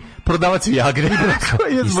i prodavac Viagre.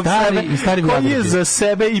 stari koji je za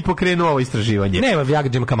sebe i pokrenuo ovo istraživanje. Nema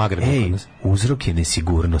Viagra Kamagra. Ej, uzrok je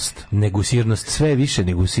nesigurnost. Negusirnost. Sve je više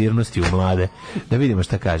negusirnosti u mlade. Da vidimo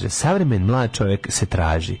šta kaže. Savremen mlad čovjek se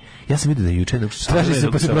traži. Ja sam vidio da juče traži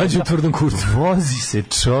se pa se prođe u tvrdom kurcu. Vozi se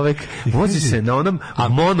čovjek, vozi se na onom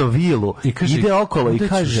monovilu, ide okolo i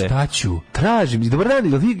kaže šta ću? Tražim. Dobar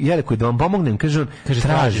dan, ja rekao da vam pomognem, kaže on,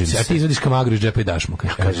 tražim se. A ti izvadiš Kamagru iz džepa i daš mu.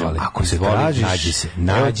 Kaže, ako se tražiš,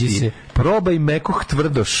 nađi se. Probaj mekoh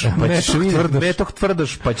tvrdoš, metoh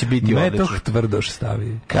tvrdoš, pa će biti odlično. Metoh tvrdoš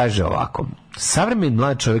stavi. Kaže ovako, savremen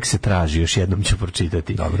mlad čovjek se traži, još jednom ću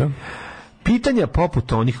pročitati. Dobro. Pitanja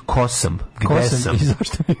poput onih ko sam, gde sam,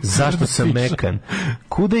 zašto sam mekan,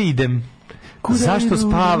 kuda idem, zašto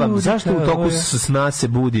spavam, zašto u toku sna se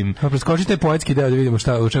budim. Preskočite poetski deo da vidimo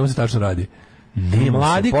o čemu se tačno radi.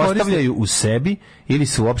 Mladi se postavljaju u sebi ili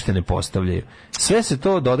se uopšte ne postavljaju. Sve se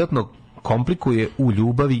to dodatno komplikuje u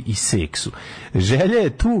ljubavi i seksu. Želja je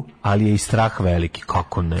tu, ali je i strah veliki.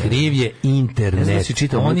 Kako ne? Kriv je internet. Ne znači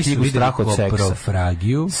čitao oni su strah od seksa.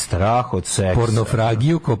 Koprofragiju. Strah od seksa.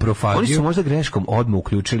 Pornofragiju, koprofagiju. Oni su možda greškom odmah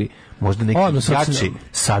uključili možda neki jači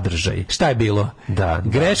sadržaj. Šta je bilo? Da.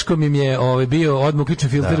 Greškom im je bio odmah uključen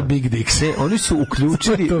filter Big Dicks. Oni su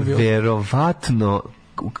uključili verovatno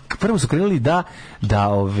prvo su krenuli da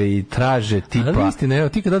traže tipa istina,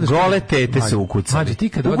 ti kad odeš gole tete se ukucali.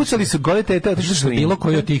 Ukucali su gole tete, otišli su bilo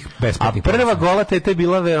koji od tih besplatnih. A prva gola teta je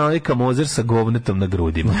bila Veronika Mozer sa govnetom na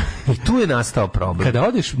grudima. I tu je nastao problem. Kada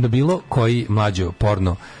odeš na bilo koji mlađo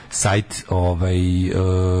porno sajt,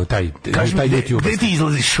 taj YouTube. Gde ti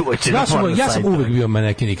izlaziš uoče? Ja sam uvek bio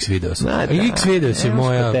maneken X videos. X videos je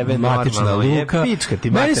moja matična luka.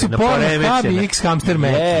 Meni su porno habi X hamster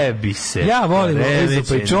meke. Jebi se. Ja volim Lizu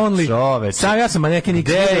Pečonli. Sam ja sam maneken X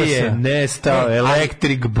videosa. Gde je nestao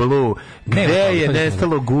Electric Blue? Gde je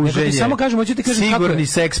nestalo guženje? Samo kažem, hoću ti kažem kako sigurni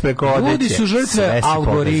seks preko odeće. Ljudi su žrtve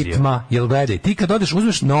algoritma. Jel gledaj, ti kad odeš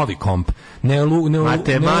uzmeš novi komp, ne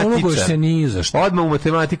uloguješ se ni za što. Odmah u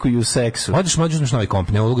matematiku i u seksu. Odeš mlađe uzmeš novi komp,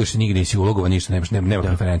 ne uloguješ se nigdje, nisi ulogovan, ništa, nema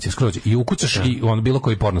preferencije, skroz. I ukucaš i on bilo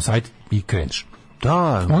koji porno sajt i kreneš.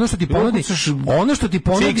 Da. Ono što ti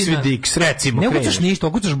ponudi Dix, recimo. Ne ukucaš ništa,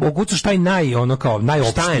 ukucaš taj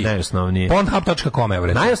najopštiji. Šta je najosnovnije? Pornhub.com, evo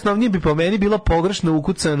recimo. Najosnovnije bi po meni bilo pogrešno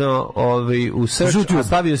ukucano u search, a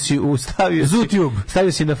stavio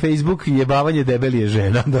si na Facebook jebavanje debelije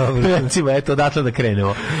žena. Dobro. Recimo, eto, odatle da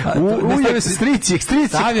krenemo. Strici,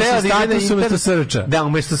 stavio si status umjesto searcha. Da,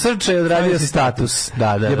 umjesto searcha je odradio si status.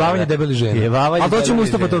 Jebavanje debelije žena. A doći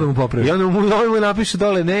Mustafa to da mu popravi. I onda mu napiše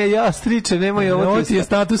dole, ne, ja striče, nemoj ovo. Ovo ti je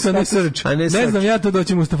status, a ne search. Ne znam, ja to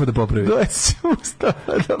doći Mustafa da popravi.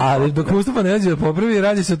 Ali dok Mustafa ne dođe da popravi,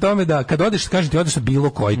 radi se o tome da kad odeš, kažem ti, odeš na bilo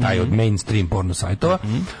koji taj od mainstream porno sajtova,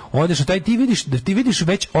 odeš na taj, ti vidiš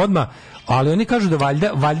već odmah, ali oni kažu da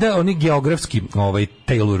valjda oni geografski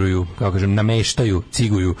tailoruju, kako kažem, nameštaju,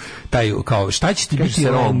 ciguju, taj, kao, šta će ti biti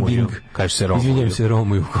landing? Kaže se romuju. Izvinjam se,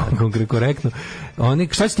 romuju, korektno.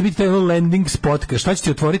 Šta će ti biti taj landing spot? Šta će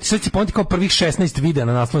ti otvoriti? Šta će ti poneti kao prvih 16 videa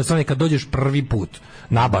na naslovnoj strani kad dođeš prvi put?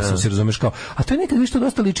 Nabasom se razumeš kao. A to je nekad nešto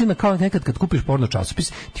dosta liči na kao nekad kad kupiš porno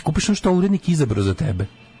časopis, ti kupiš ono što urednik izabrao za tebe.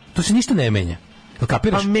 To se ništa ne menja.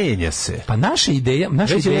 Kapiraš? Pa menja se. Pa naša ideja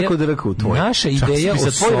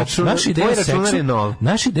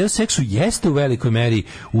o seksu jeste u velikoj meri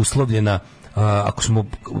uslovljena ako smo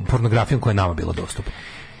pornografijom koja je nama bila dostupna.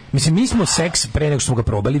 Mislim, mi smo seks pre nego što smo ga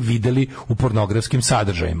probali videli u pornografskim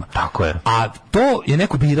sadržajima. Tako je. A to je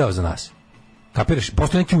neko birao za nas. Kapiraš?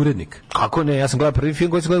 Postoji neki urednik. Kako ne? Ja sam gledao prvi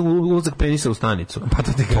film koji se gleda ulazak penisa u stanicu. Pa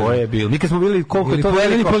to je bilo. Mi kad smo bili koliko je to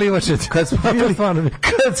veliko. Kad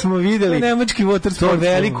smo videli nemački water to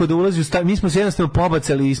veliko da ulazi u stanicu. Mi smo se jednostavno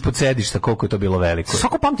pobacali ispod sedišta koliko je to bilo veliko.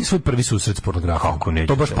 Svako pamti svoj prvi susret s pornografijom. Kako ne?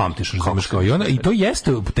 To baš pamtiš, razumeš kao i to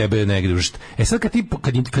jeste u tebe negdje. Sad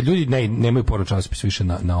kad ljudi nemaju porno časopis više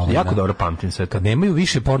na ovom. Jako dobro pamtim sve to. Kad nemaju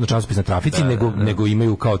više porno časopis na trafici nego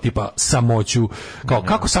imaju kao tipa samoću, kao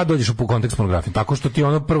kako sad dođeš u kontekst pornografije. Tako što ti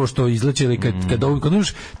ono prvo što izleće ili kad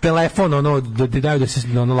imaš telefon da ti daju da se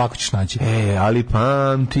lako ćeš naći. Ali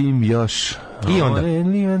pamtim još.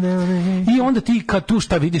 I onda ti kad tu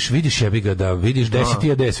šta vidiš jebi ga da vidiš desiti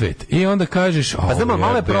je svet. I onda kažeš, pa znam,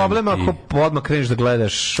 malo je problem ako odmah kreneš da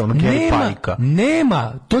gledaš ono Gary Pajka.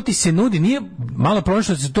 Nema, to ti se nudi, nije malo problem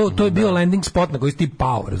što to je bio landing spot na koji si ti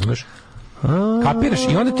pao, razumeš? Kapiraš?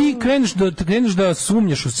 I onda ti kreneš da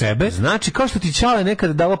sumnjaš u sebe. Znači, kao što ti Ćale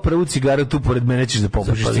nekada dava prvu cigaru, tu pored mene ćeš da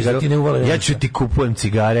popušiš cigaru. Ja ću ti kupujem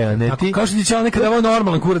cigare, a ne ti. Kao što ti Ćale nekada davao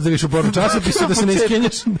normalan kurac da viš u porno časopisu, da se ne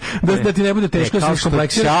iskenjaš, da ti ne bude teško da se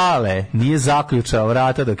iskompleksiraš. Ćale nije zaključao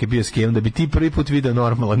vrata dok je bio skijem, da bi ti prvi put video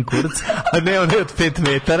normalan kurac, a ne onaj od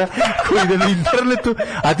 5 metara koji ide na internetu,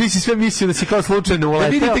 a ti si sve mislio da si kao slučajno uleteo.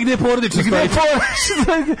 Da vidite gde je porodično stoji.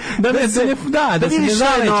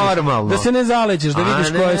 Da se ne zalećeš, da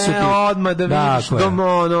vidiš koje su ti. Odmah da vidiš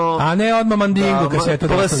domono. A ne odmah Mandingo kasetu.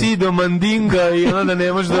 Placido Mandinga i onda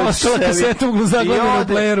ne možeš doći sebi. Kasetu zagledano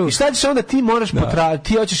u playeru. I šta ćeš onda, ti moraš potražiti,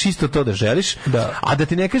 ti hoćeš isto to da želiš, a da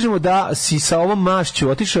ti ne kažemo da si sa ovom mašću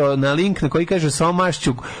otišao na link na koji kaže sa ovom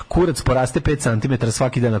mašću kurac poraste 5 cm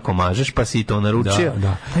svaki dan ako mažeš, pa si i to naručio.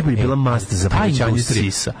 Najbolje je bila mast za povećanje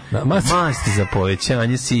sisa. Mast za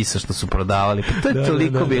povećanje sisa što su prodavali. Pa to je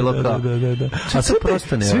toliko bilo kao. A to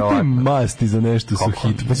prosto ne masti za nešto su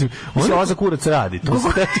hit. Mislim, ovo za kurac radi. To se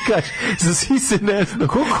da ti kažeš. Za sise ne znam.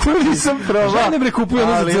 Koliko nisam probao. Žene bre kupuju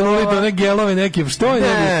ono za celulit, one gelove neke. Što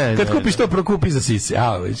je? Kad kupiš to, prokupi za sise.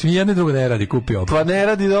 Jedno i drugo ne radi, kupi opet. Pa ne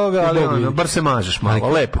radi toga, ali ono, bar se mažeš malo,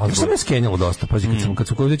 lepo. Ali što me skenjalo dosta, pazi, kad sam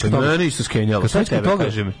kod toga. Mene isto skenjalo, sve tebe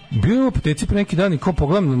kažem. Bio je u apoteci pre neki dan i kao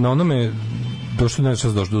pogledam na onome,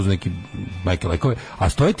 došli uz neki majke lekove, a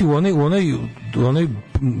stoji ti u onoj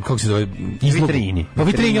kako se zove, vitrini. Pa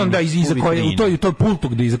vitrini, onda iza koje, u toj pultu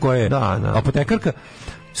gde iza koje je apotekarka,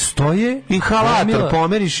 stoje inhalator,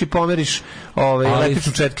 pomeriš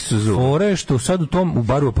električnu četkicu zuba. Fore što sad u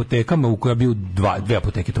baru apotekama u kojoj je bio dve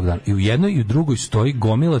apoteke tog dana, i u jednoj i u drugoj stoji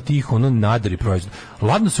gomila tih nadri proizvoda.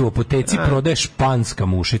 Ladno se u apoteci prodaje španska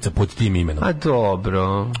mušica pod tim imenom. A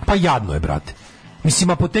dobro. Pa jadno je, brate. Mislim,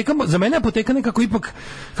 apoteka, za mene apoteka nekako ipak,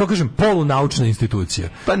 kako kažem, polunaučna institucija.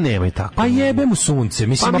 Pa nemoj tako. Pa jebe mu sunce.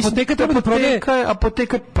 Mislim, apoteka treba da prodaje...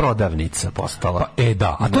 Apoteka je prodavnica postala. Pa,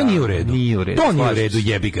 da, a to nije u redu. To nije u redu,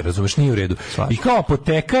 jebi ga, razumeš, nije u redu. I kao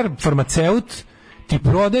apotekar, farmaceut, ti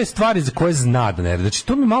prodaje stvari za koje zna da ne radi. Znači,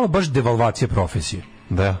 to mi malo baš devalvacija profesije.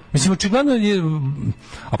 Da. Mislim, očigledno je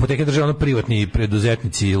apoteke drže privatni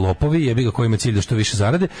preduzetnici i lopovi, jebi ga, koji ima cilj da što više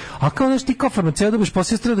zarade, a kao nešto ti kao farmaceut dobiš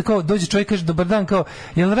posle da kao dođe čovjek kaže dobar dan, kao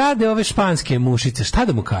jel rade ove španske mušice, šta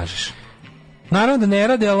da mu kažeš? Naravno da ne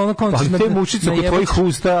rade, ali ono kao... Ali te mušice kod tvojih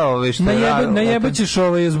usta, što rade... Najebaćeš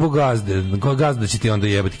zbog gazde. Gazda će ti onda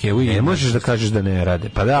jebati kevu. Ne možeš da kažeš da ne rade.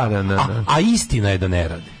 Pa da. A istina je da ne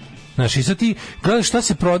rade. Znaš, i sad ti gledaš šta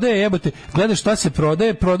se prodaje, jebote, gledaš šta se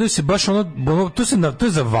prodaje se baš to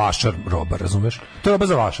je za vašar roba, razumeš? To je roba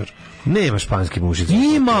za vašar. Nema španske mušice.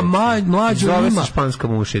 Ima, Mlađo, zove ima. Se španska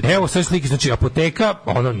mušica. Evo sve slike, znači apoteka,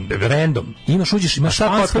 random. Uđeš, imaš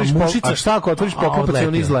španska mušica. A šta ako otvoriš poklopac i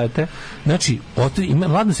oni izlete? Znači,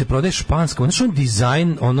 ladno se prodaje španska, znači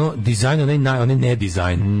dizajn, onaj ne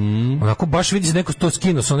dizajn. Onako baš vidi se neko to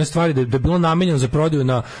skinuo sa one stvari da je bilo namenjeno za prodaju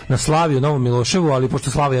na Slavi u Novom Miloševu, ali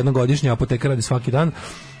pošto Slava jednogodišnja, apoteka radi svaki dan,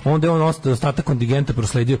 onda je on ostatak kontingenta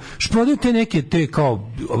prosledio. Prodaju te neke, te kao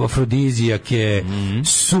afrodizijake,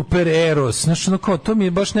 super eros, znaš, ono kao, to mi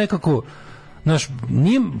je baš nekako, znaš,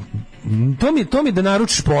 nije, to mi da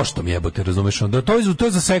naručiš poštom, jebote, razumeš, to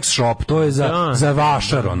je za sex shop, to je za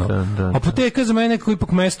vašar, ono. Apoteka za mene nekako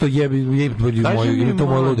ipak mesto ili to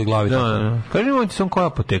moje lude glavi. Kaži mi ti sam koja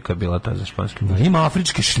apoteka bila ta za španski? Ima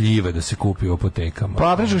afričke šljive da se kupi u apotekama.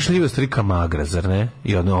 Pa afričke šljive strika magra, zar ne?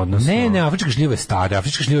 I odnosno... Ne, afrička šljiva je stara,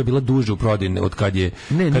 afrička šljiva je bila duže u prodaji od kad je...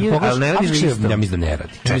 ali ne radi isto. Ja mislim da ne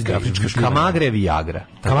radi. Čekaj, Kamagra je Viagra.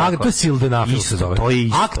 Kamagra, to je sildenafil se zove.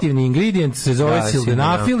 Aktivni ingredient se zove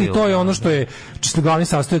sildenafil i to je ono što je glavni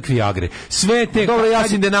sastojak Viagre. Sve te... Dobro, ja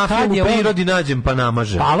sildenafil u prirodi nađem pa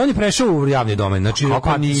namažem. Ali on je prešao u javni domen. Znači,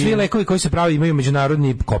 svi lekovi koji se pravi imaju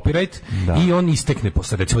međunarodni copyright i on istekne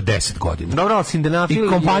posle, recimo, 10 godina. Dobro, ali sildenafil... I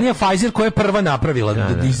kompanija Pfizer koja je prva napravila,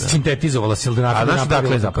 sintetizovala sildenafil. A znaš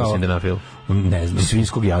dakle je zapravo sildenafil? Ne znam.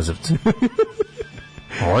 Svinjskog jazavca.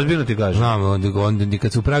 Ozbiljno ti kažem. Znam, onda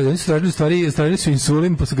kad su upravili, oni su stavili su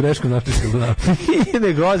insulin, pa su greškom našli sildenafil.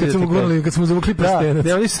 Kad smo zavukli prstenac.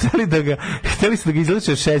 Ne, oni su hteli su da ga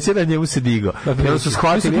izleče od šećera, njemu se digo. Onda su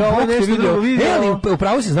shvatili, ovo nešto drugo vidio. Ali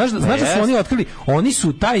upravo si, znaš da su oni otkrili, oni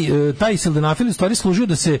su taj sildenafil u stvari služio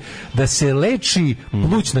da se leči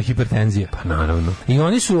plućna hipertenzija. Pa naravno. I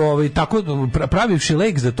oni su tako pravivši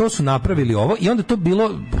lek za to su napravili ovo i onda to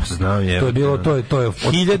bilo, znam je. To je bilo, to je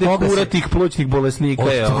hiljade kuratih plućnih bolesnika.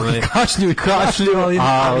 Kašlju,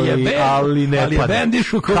 ali ne pada.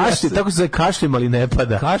 Bendišu tako se kašljem, ali ne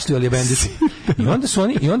pada. Kašlju, ali je bendišu. I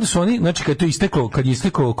onda su oni, znači kad je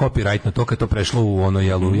istekao copyright na to, kad to prešlo u ono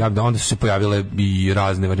javno, onda su se pojavile i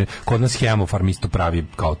razne varijante. Kod nas Hemofarm isto pravi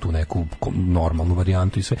kao tu neku normalnu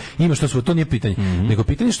varijantu i sve. Ima što su, to nije pitanje, nego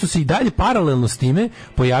pitanje što se i dalje paralelno s time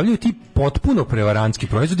pojavljuju ti potpuno prevarantski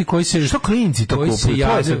proizvodi koji se što klinci to kupuju,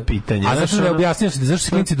 to je sve pitanje. A zašto ne objasnio se zašto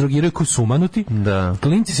se klinci drogiraju kao sumanuti? Da.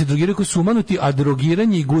 Klinci se drogiraju kao sumanuti, a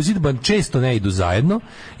drogiranje i guzidban često ne idu zajedno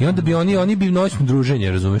i onda bi oni bi noćno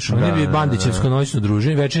druženje, razumeš? Oni bi bandićevsko noćno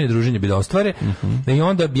druženje, večernje druženje bi da ostvare. I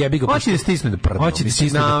onda jebi ga. Hoće da stisne da prdnu. Hoće da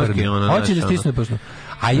stisne da prdnu.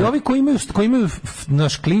 A i ovi koji imaju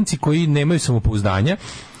naš klinci koji nemaju samopouzdanja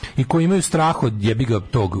i koji imaju strah od jebiga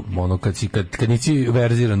tog, ono, kad nisi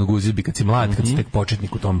verziranog uzidbi, kad si mlad, kad si tek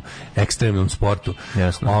početnik u tom ekstremnom sportu.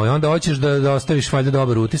 Onda hoćeš da ostaviš valjda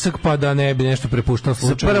dobar utisak, pa da ne bi nešto prepuštao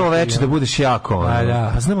slučajno. Za prvo veče da budeš jako.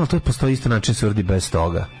 Pa znam, ali to postoji isto način se uradi bez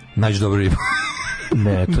toga. Nađi dobru ribu.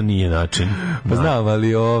 Ne, to nije način. Pa znam,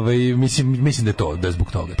 ali mislim da je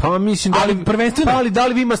zbog toga. Pa mislim da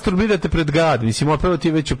li vi masturbirate pred gad? Mislim, prvo ti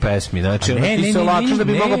je već u pesmi. Znači, ti se olakšaš da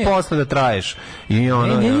bi mogao posle da traješ.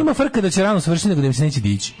 Ne, ima frka da će rano savršiti, nego da im se neće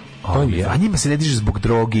dići. A njima se ne diže zbog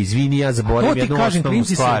droge, izvini, ja zaboravim jednu osnovnu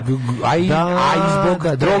stvar.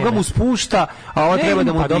 A droga mu spušta, a ovo treba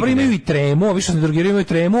da mu digne. Dobro, imaju i tremu, ovi što se drogiraju imaju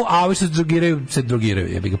tremu, a ovi što se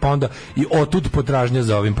drogiraju. Pa onda i otud potražnja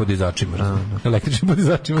za ovim podizačima. Električnim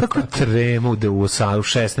podizačima. Kako tremu da u 16,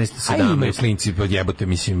 17? A imaju klinci, jebote,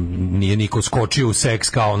 mislim, nije niko skočio u seks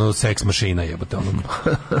kao ono seks mašina, jebote.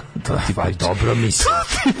 To ti pa dobro mislim.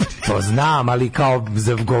 To znam, ali kao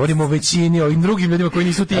govorimo o većini, o ovim drugim ljudima koji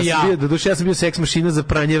nisu ti i ja. Doduše, ja sam bio seks mašina za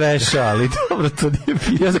pranje veša, ali dobro, to nije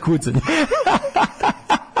bio. Ja za kucanje.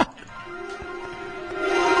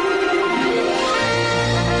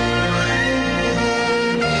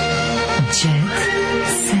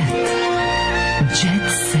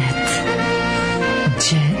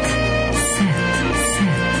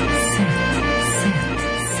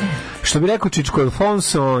 Što bi rekao Čičko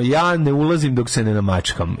Alfonso, ja ne ulazim dok se ne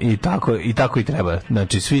namačkam. I tako i treba.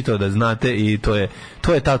 Znači, svi to da znate i to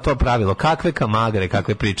je to pravilo. Kakve kamagre,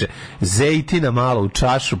 kakve priče. Zejtina malo u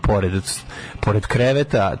čašu pored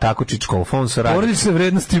kreveta, tako Čičko Alfonso radi. Porodične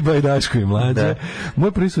vrednosti by Daško i Mladja.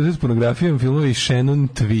 Moj prvi susret s pornografijom filmovi Shannon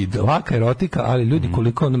Tweed. Laka erotika, ali ljudi,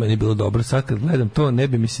 koliko ono meni je bilo dobro. Sad kad gledam to, ne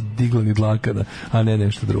bi mi se diglo ni dlaka, a ne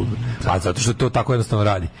nešto drugo. Pa zato što to tako jednostavno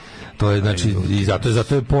radi. To je, znači, i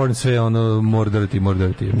zato je porn sve ono mordati.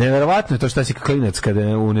 Neverovatno je to šta si klinac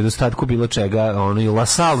kada u nedostatku bilo čega, ono i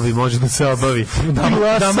lasalvi može da se obavi.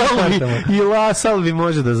 I lasalvi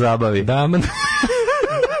može da zabavi.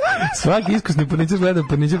 Svaki iskusni porničar gleda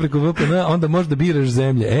porničar preko VPN, onda može da biraš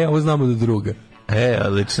zemlje. Ovo znamo do druga.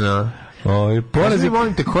 Odlično. Poraz je,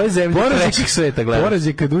 molim te, koje zemlje trećih sveta gledaš? Poraz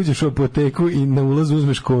je kad uđeš u apoteku i na ulazu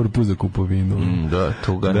uzmeš korpu za kupovinu. Da,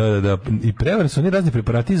 tuga. Da. I prevare su oni razni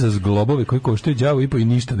preparati za zglobove koji koštaju đavo i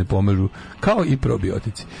ništa ne pomažu. Kao i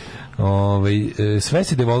probiotici. Sve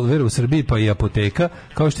se devalvira u Srbiji, pa i apoteka,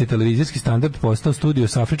 kao što je televizijski standard postao studio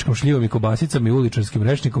s afričkom šljivom i kobasicama i uličarskim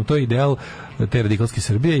rečnikom. To je ideal te radikalske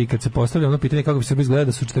Srbije i kad se postavlja ono pitanje kako bi Srbija izgledala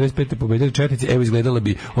da su 45. pobedili četnici, evo izgledala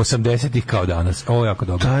bi 80-ih kao danas. Ovo je jako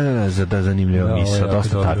dobro. Da, zanimljiva misla,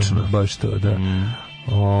 dosta tačno. Baš to, da.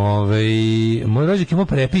 Moj rođak imao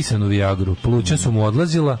prepisanu Viagru, pluća su mu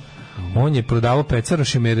odlazila. On je prodavao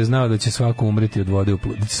pecarošima jer je znao da će svako umreti od vode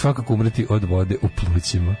od vode u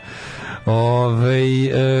plućima.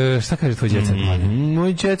 Šta kaže tvoj djecet?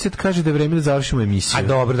 Moj djecet kaže da je vreme da završimo emisiju. A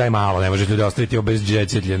dobro, daj malo, ne možete ljudi ostaviti bez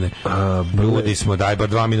djecetljene. Ljudi smo, daj bar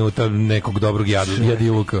 2 minuta nekog dobrog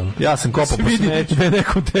jadiluka. Ja sam kopao po smeću. Da je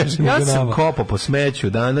nekom teže. Ja sam kopao po smeću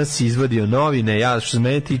danas, izvadio novine, ja što se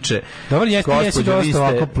mene tiče. Dobro, jesi dosta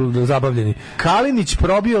ovako zabavljeni. Kalinić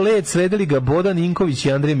probio led, sredili ga Bodan Inković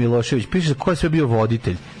i Andrej Milošević. Piše ko je sve bio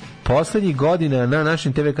voditelj. Poslednjih godina na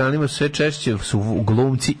našim TV kanalima sve češće su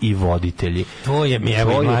glumci i voditelji. To je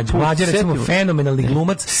Mlađa recimo fenomenalni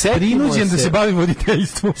glumac, prinuđen da se bavi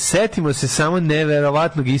voditeljstvom. Setimo se samo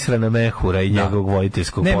neverovatnog Israna Mehura i njegovog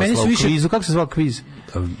voditeljskog posla. Meni su više... kvizu, kako se zvao kviz?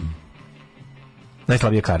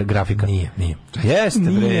 Najslabija grafika. Nije. Jeste,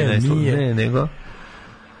 nije, nego...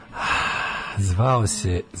 Zvao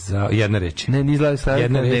se za jedna reč. Ne, ni izgleda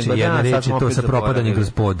jedna reč je to sa propadanjem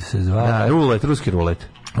kroz pod se zvao. Da, ruski rulet.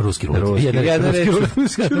 Ruski rulet. Jedna reč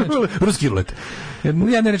ruski rulet.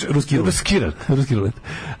 Jedna reč ruski rulet.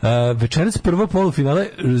 Večeras prvo polufinale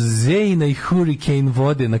Zejna i Hurricane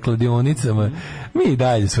vode na kladionicama. Mi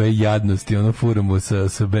dalje svoje jadnosti furamo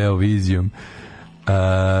sa Beovizijom.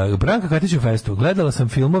 Branka Katić u festu. Gledala sam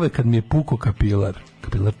filmove kad mi je puko kapilar.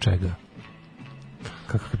 Kapilar čega?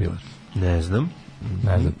 Kako kapilar? Ne znam.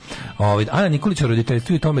 Ne znam. Ana Nikolić o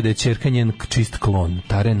roditeljstvu i tome da je ćerka njen čist klon.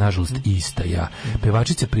 Tara je, nažalost, ista ja.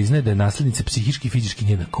 Pevačica priznaje da je naslednica psihički i fizički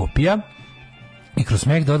njena kopija i kroz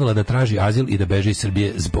smeh dodala da traži azil i da beže iz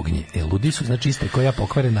Srbije zbog nje. Ludi su, znači ista koja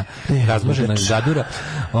pokvarena, razmažena gadura.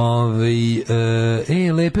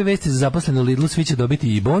 Lepe vesti za zaposlene u Lidlu, svi će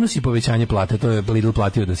dobiti i bonus i povećanje plate. To je Lidl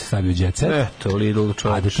platio da se stavi u jet set. To Lidl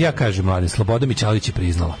čovječ. A da ti ja kažem, mlade, Sloboda Mićalović je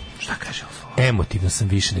priznala. Šta kaže? Emotivno sam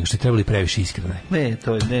više nego što je trebali, previše iskrena.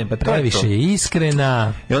 Previše je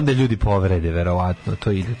iskrena. I onda ljudi povrede, verovatno,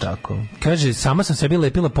 to ide tako. Kaže, sama sam sebi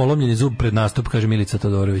lepila polomljeni zub pred nastup, kaže Milica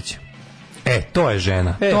Todorović. To je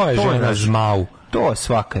žena. To je žena žmau. To je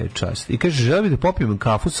svaka je čast. I kaže, želi da popijem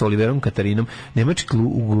kafu sa Oliverom Katarinom, nemački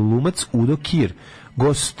glumac Udo Kir,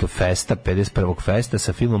 gost festa, 51. festa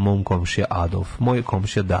sa filmom Mom komšija Adolf, moj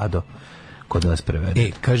komšija Dado. Kod nas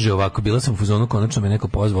prevede. Kaže ovako, bila sam u fuzonu, konačno me neko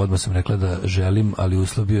pozvao, odmah sam rekla da želim, ali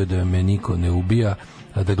uslov bio da me niko ne ubija,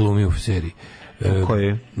 a da glumi u seriji.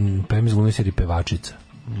 Koji? Glumi u seriji Pevačica.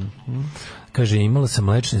 Kaže, imala sam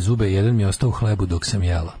mlečne zube, jedan mi je ostao u hlebu dok sam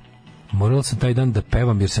jela. Morala sam taj dan da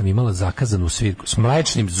pevam jer sam imala zakazanu svirku. S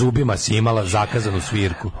mlečnim zubima si imala zakazanu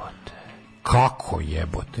svirku. Kako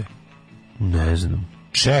jebote? Ne znam.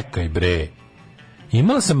 Čekaj bre.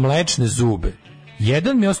 Imala sam mlečne zube.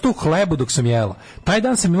 Jedan mi je ostao u hlebu dok sam jela. Taj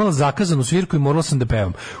dan sam imala zakazanu svirku i morala sam da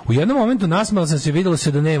pevam. U jednom momentu nasmala sam se i vidjela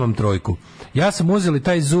se da nemam trojku. Ja sam uzela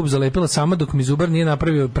taj zub, zalepila sama dok mi zubar nije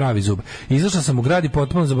napravio pravi zub. Izašla sam u grad i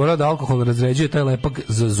potpuno zaboravila da alkohol razređuje taj lepak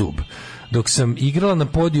za zub. Dok sam igrala na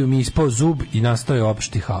podiju mi je ispao zub i nastao je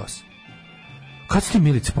opšti haos. Kad si ti,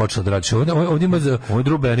 Milice, počela da radiš? Ovdje ima za... Ovo je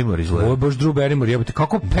Drew Barrymore izgleda. Ovo je baš Drew Barrymore, jebote.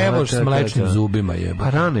 Kako pevaš s mlečnim zubima, jebote? Pa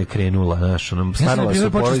rano je krenula, znaš, nam starala se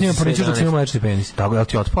u počela s njima porničar dok sam imao mlečni penis. Tako da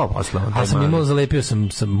ti otpao posle? A sam imao, zalepio sam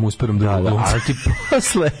usperom drugog glumca. Ali ti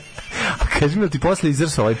posle... A kaži mi, ti posle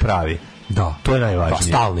izrsa ovaj pravi? Da. To je najvažnije. Pa,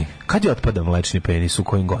 stalni. Kad je otpada mlečni penis, u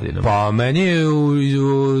kojim godinama? Pa meni je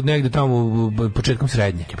negde tamo početkom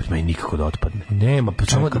srednje. Ja, meni nikako da otpadne. Nema, pa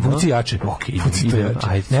čemu vuci jače.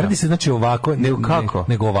 Ne radi se znači ovako, nego kako?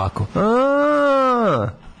 Nego ovako.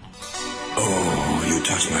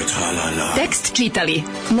 Tekst čitali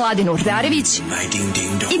Mladin Urdarević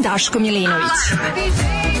i Daško Milinović.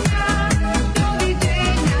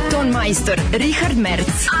 Ton majstor Richard Merc.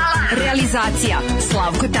 Realizacija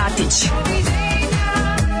Slavko Tatić.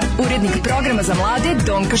 Urednik programa za mlade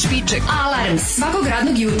Donka Špiček. Alarms svakog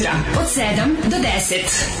radnog jutra od 7 do 10.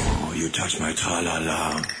 You touch my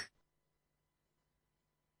tra-la-la.